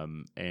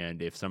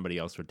 And if somebody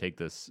else would take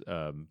this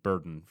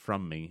burden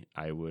from me,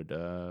 I would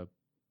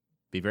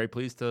be very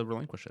pleased to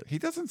relinquish it. He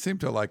doesn't seem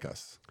to like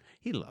us.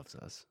 He loves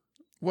us.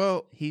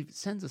 Well, He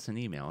sends us an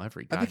email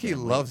every. I think he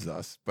goddamn week. loves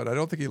us, but I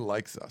don't think he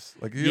likes us.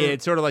 Like, Yeah,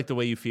 it's sort of like the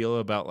way you feel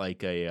about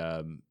like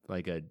a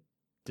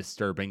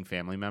disturbing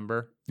family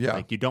member. Yeah.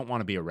 Like you don't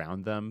want to be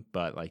around them,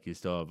 but like you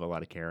still have a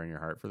lot of care in your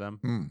heart for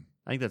them.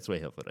 I think that's the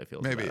way Hythloday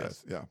feels. maybe he about is.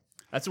 us. Yeah.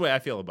 That's the way I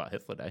feel about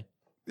Hythloday.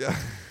 Yeah.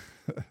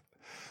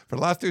 For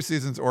the last 2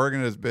 seasons,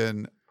 Oregon has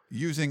been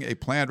using a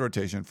planned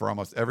rotation for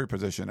almost every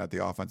position at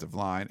the offensive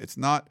line. It's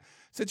not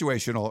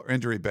situational or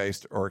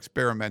injury-based or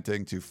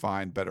experimenting to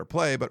find better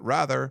play, but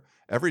rather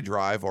every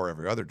drive or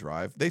every other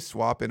drive, they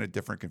swap in a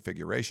different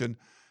configuration,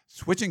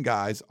 switching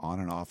guys on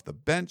and off the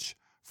bench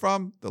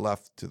from the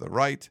left to the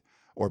right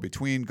or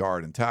between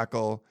guard and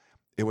tackle.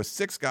 It was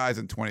 6 guys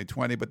in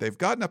 2020, but they've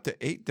gotten up to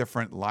 8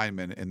 different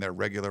linemen in their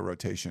regular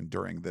rotation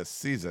during this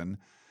season.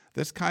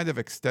 This kind of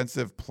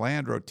extensive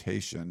planned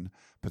rotation,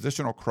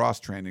 positional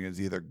cross-training is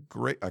either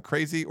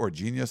crazy or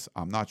genius.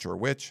 I'm not sure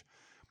which.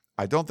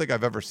 I don't think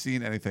I've ever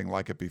seen anything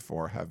like it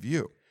before. Have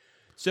you?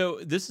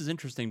 So this is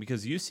interesting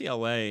because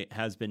UCLA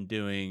has been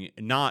doing,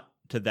 not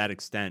to that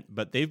extent,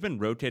 but they've been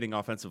rotating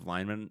offensive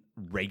linemen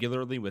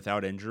regularly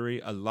without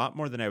injury a lot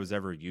more than I was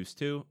ever used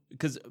to.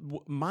 Because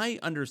my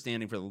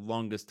understanding for the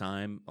longest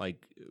time,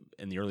 like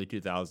in the early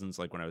 2000s,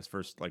 like when I was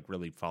first like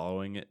really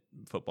following it,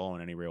 football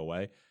in any real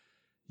way,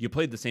 you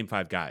played the same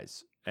five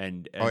guys.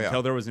 And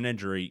until there was an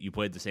injury, you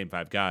played the same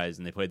five guys,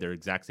 and they played their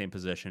exact same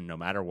position no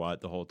matter what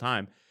the whole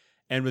time.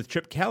 And with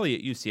Chip Kelly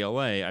at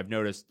UCLA, I've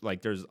noticed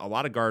like there's a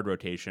lot of guard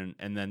rotation,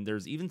 and then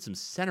there's even some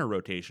center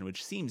rotation,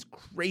 which seems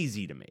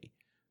crazy to me.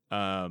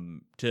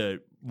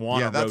 To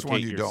want to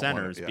rotate your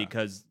centers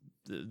because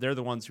they're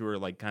the ones who are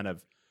like kind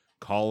of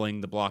calling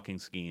the blocking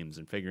schemes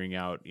and figuring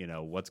out,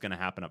 what's going to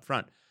happen up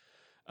front.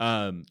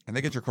 And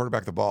they get your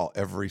quarterback the ball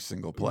every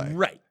single play.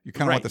 Right. You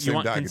kind of want the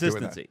same guy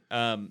consistency.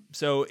 doing that.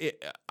 So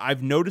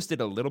I've noticed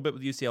it a little bit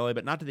with UCLA,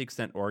 but not to the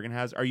extent Oregon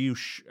has. Are you?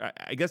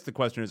 I guess the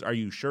question is, are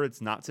you sure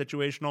it's not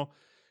situational?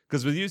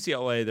 Because with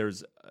UCLA,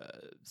 there's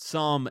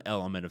some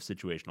element of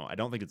situational. I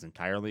don't think it's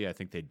entirely. I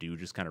think they do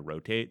just kind of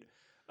rotate.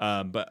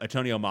 But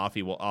Antonio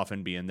Mafi will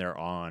often be in there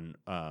on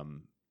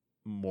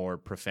more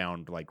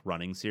profound like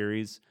running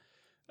series.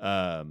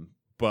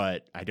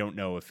 But I don't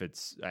know if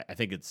I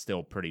think it's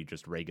still pretty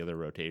just regular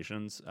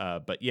rotations.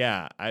 But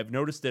yeah, I've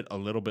noticed it a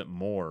little bit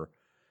more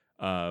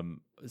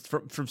from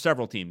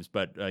several teams,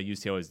 but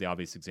UCLA is the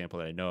obvious example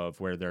that I know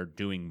of where they're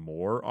doing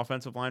more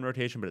offensive line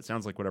rotation, but it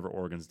sounds like whatever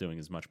Oregon's doing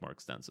is much more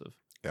extensive.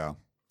 Yeah.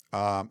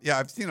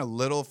 I've seen a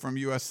little from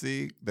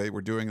USC. They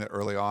were doing that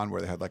early on where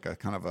they had like a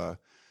kind of a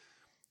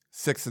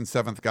 6th and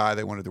 7th guy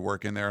they wanted to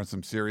work in there in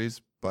some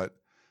series. But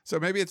so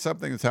maybe it's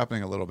something that's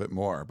happening a little bit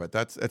more, but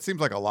it seems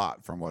like a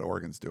lot from what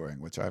Oregon's doing,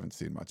 which I haven't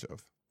seen much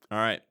of. All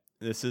right.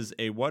 This is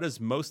a what is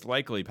most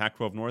likely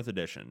Pac-12 North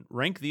edition.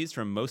 Rank these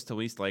from most to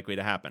least likely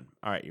to happen.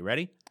 All right. You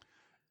ready?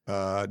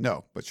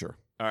 No, but sure.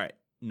 All right.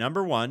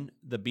 Number 1,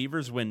 the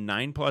Beavers win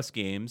 9+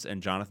 games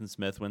and Jonathan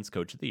Smith wins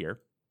Coach of the Year.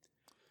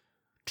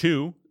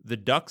 2, the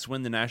Ducks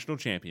win the national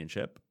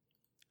championship.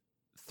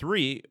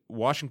 3,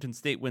 Washington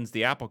State wins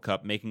the Apple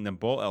Cup, making them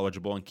bowl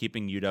eligible and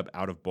keeping UW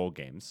out of bowl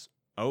games.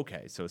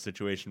 Okay, so a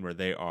situation where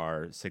they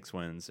are 6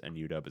 wins and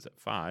UW is at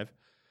 5.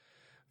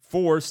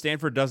 4,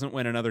 Stanford doesn't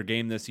win another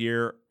game this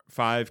year.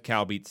 5,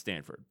 Cal beats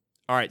Stanford.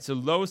 All right, so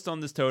lowest on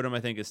this totem, I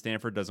think, is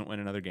Stanford doesn't win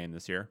another game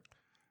this year.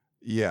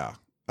 Yeah.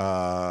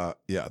 They're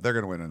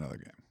going to win another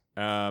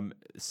game.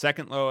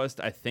 Second lowest,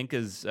 I think,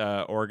 is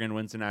Oregon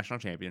wins the national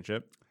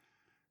championship.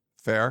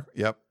 Fair,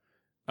 yep.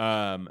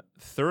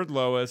 Third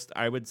lowest,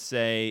 I would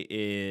say,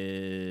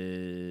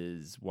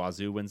 is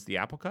Wazoo wins the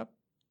Apple Cup,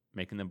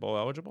 making them bowl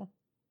eligible.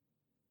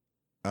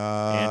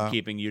 And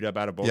keeping UW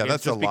out of bowl games,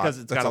 that's just because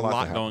it's got a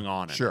lot going going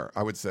on. Sure,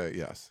 I would say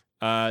yes.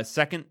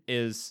 Second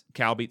is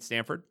Cal beats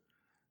Stanford.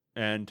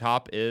 And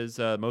top is,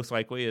 most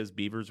likely, is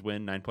Beavers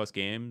win 9+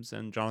 games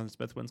and Jonathan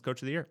Smith wins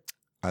Coach of the Year.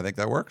 I think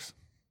that works.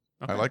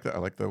 Okay. I like that. I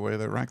like the way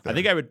they're ranked there. I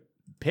think I would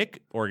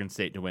pick Oregon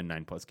State to win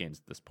 9+ games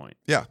at this point.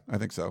 Yeah, I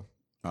think so.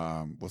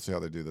 We'll see how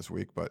they do this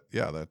week, but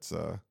yeah, that's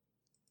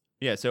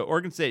Yeah, so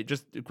Oregon State,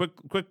 just a quick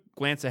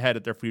glance ahead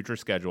at their future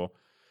schedule.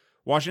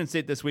 Washington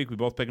State this week, we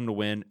both pick them to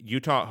win.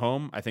 Utah at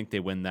home, I think they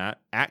win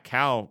that. At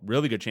Cal,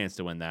 really good chance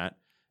to win that.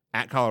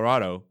 At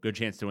Colorado, good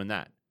chance to win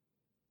that.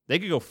 They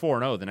could go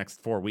 4-0 the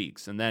next 4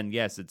 weeks. And then,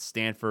 yes, it's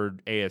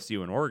Stanford,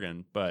 ASU, and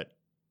Oregon, but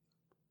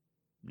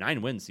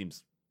 9 wins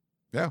seems...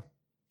 Yeah,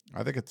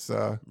 I think it's...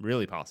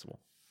 really possible.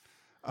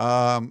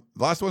 The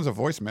last one's a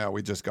voicemail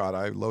we just got.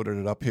 I loaded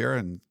it up here,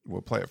 and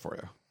we'll play it for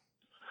you.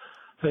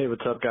 Hey,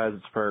 what's up, guys?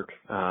 It's Perk.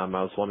 I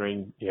was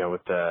wondering,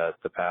 with the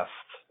past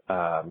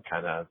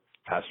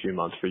past few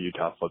months for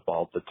Utah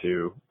football, the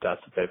 2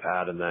 deaths that they've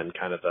had, and then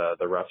kind of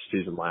the rough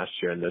season last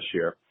year and this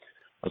year.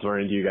 I was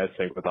wondering, do you guys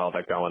think with all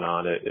that going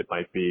on, it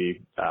might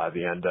be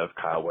the end of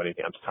Kyle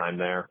Whittingham's time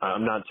there?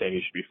 I'm not saying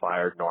he should be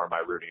fired, nor am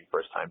I rooting for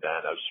his time to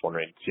end. I was just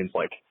wondering, it seems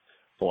like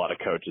a lot of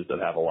coaches that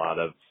have a lot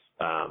of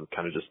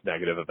kind of just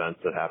negative events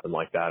that happen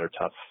like that, or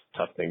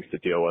tough things to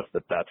deal with,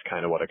 that's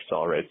kind of what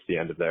accelerates the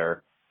end of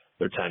their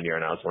tenure.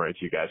 And I was wondering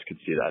if you guys could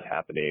see that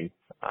happening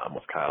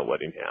with Kyle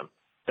Whittingham.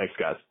 Thanks,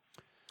 guys.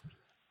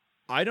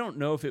 I don't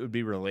know if it would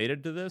be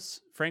related to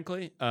this,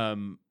 frankly.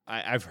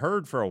 I've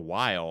heard for a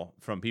while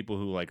from people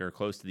who are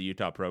close to the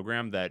Utah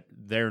program that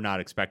they're not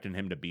expecting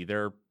him to be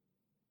there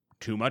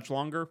too much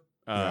longer,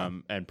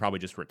 and probably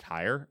just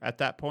retire at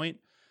that point.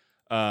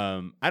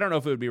 I don't know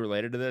if it would be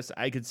related to this.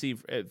 I could see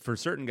for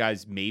certain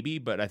guys maybe,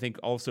 but I think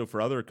also for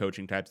other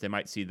coaching types, they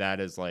might see that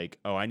as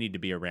I need to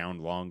be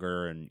around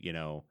longer, and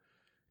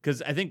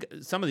because I think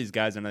some of these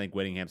guys, and I think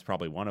Whittingham's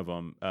probably one of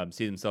them,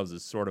 see themselves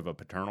as sort of a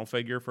paternal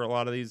figure for a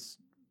lot of these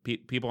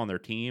people on their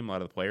team, a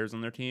lot of the players on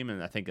their team.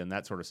 And I think in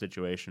that sort of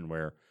situation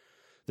where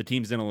the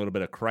team's in a little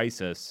bit of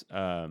crisis,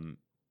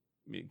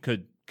 it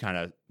could kind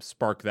of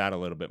spark that a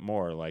little bit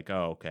more.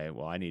 Oh, okay,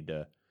 well, I need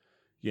to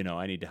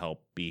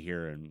help be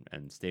here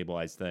and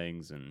stabilize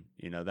things and,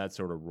 that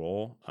sort of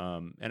role.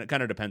 And it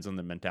kind of depends on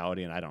the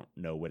mentality. And I don't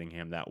know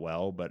Whittingham that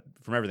well, but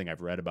from everything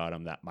I've read about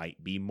him, that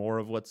might be more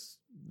of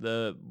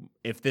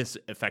if this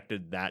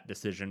affected that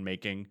decision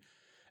making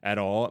at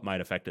all, it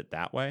might affect it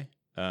that way.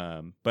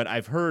 But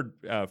I've heard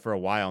for a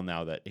while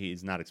now that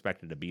he's not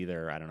expected to be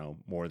there, I don't know,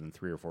 more than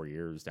 3 or 4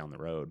 years down the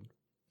road.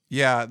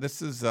 Yeah,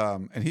 this is,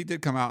 and he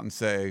did come out and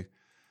say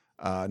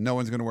no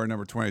one's going to wear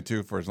number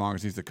 22 for as long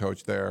as he's the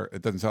coach there.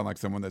 It doesn't sound like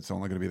someone that's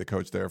only going to be the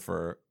coach there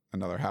for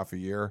another half a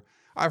year.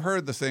 I've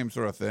heard the same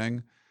sort of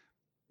thing.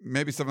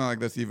 Maybe something like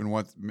this even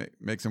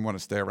makes him want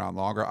to stay around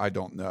longer. I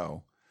don't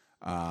know.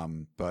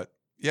 But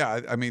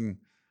yeah, I mean,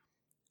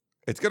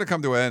 it's going to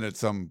come to an end at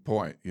some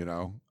point, you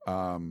know.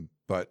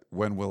 But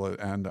when will it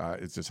end?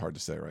 It's just hard to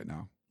say right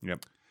now.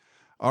 Yep.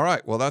 All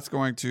right. Well, that's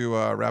going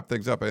to wrap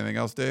things up. Anything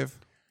else, Dave?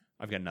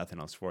 I've got nothing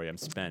else for you. I'm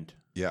spent.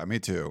 Yeah, me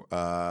too.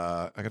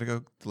 I got to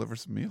go deliver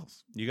some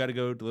meals. You got to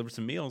go deliver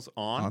some meals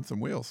on some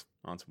wheels.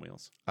 On some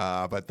wheels.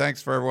 But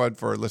thanks for everyone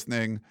for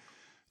listening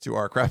to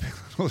our crappy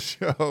little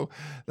show.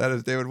 That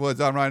is David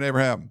Woods. I'm Ryan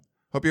Abraham.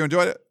 Hope you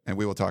enjoyed it, and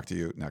we will talk to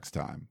you next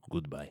time.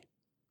 Goodbye.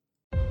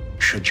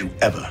 Should you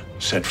ever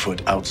set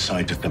foot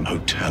outside of the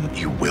hotel,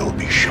 you will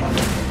be shot.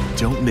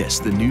 Don't miss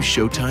the new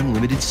Showtime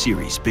limited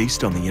series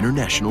based on the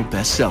international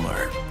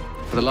bestseller.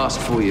 For the last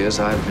 4 years,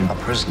 I've been a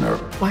prisoner.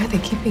 Why are they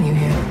keeping you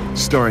here?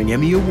 Starring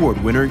Emmy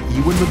Award winner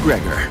Ewan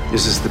McGregor.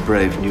 This is the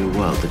brave new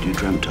world that you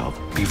dreamt of.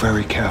 Be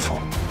very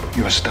careful.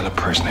 You are still a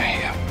prisoner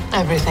here.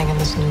 Everything in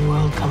this new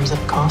world comes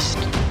at cost.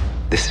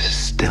 This is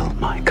still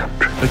my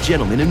country. A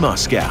Gentleman in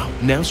Moscow,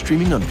 now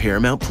streaming on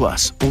Paramount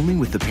Plus, only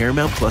with the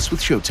Paramount Plus with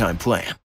Showtime plan.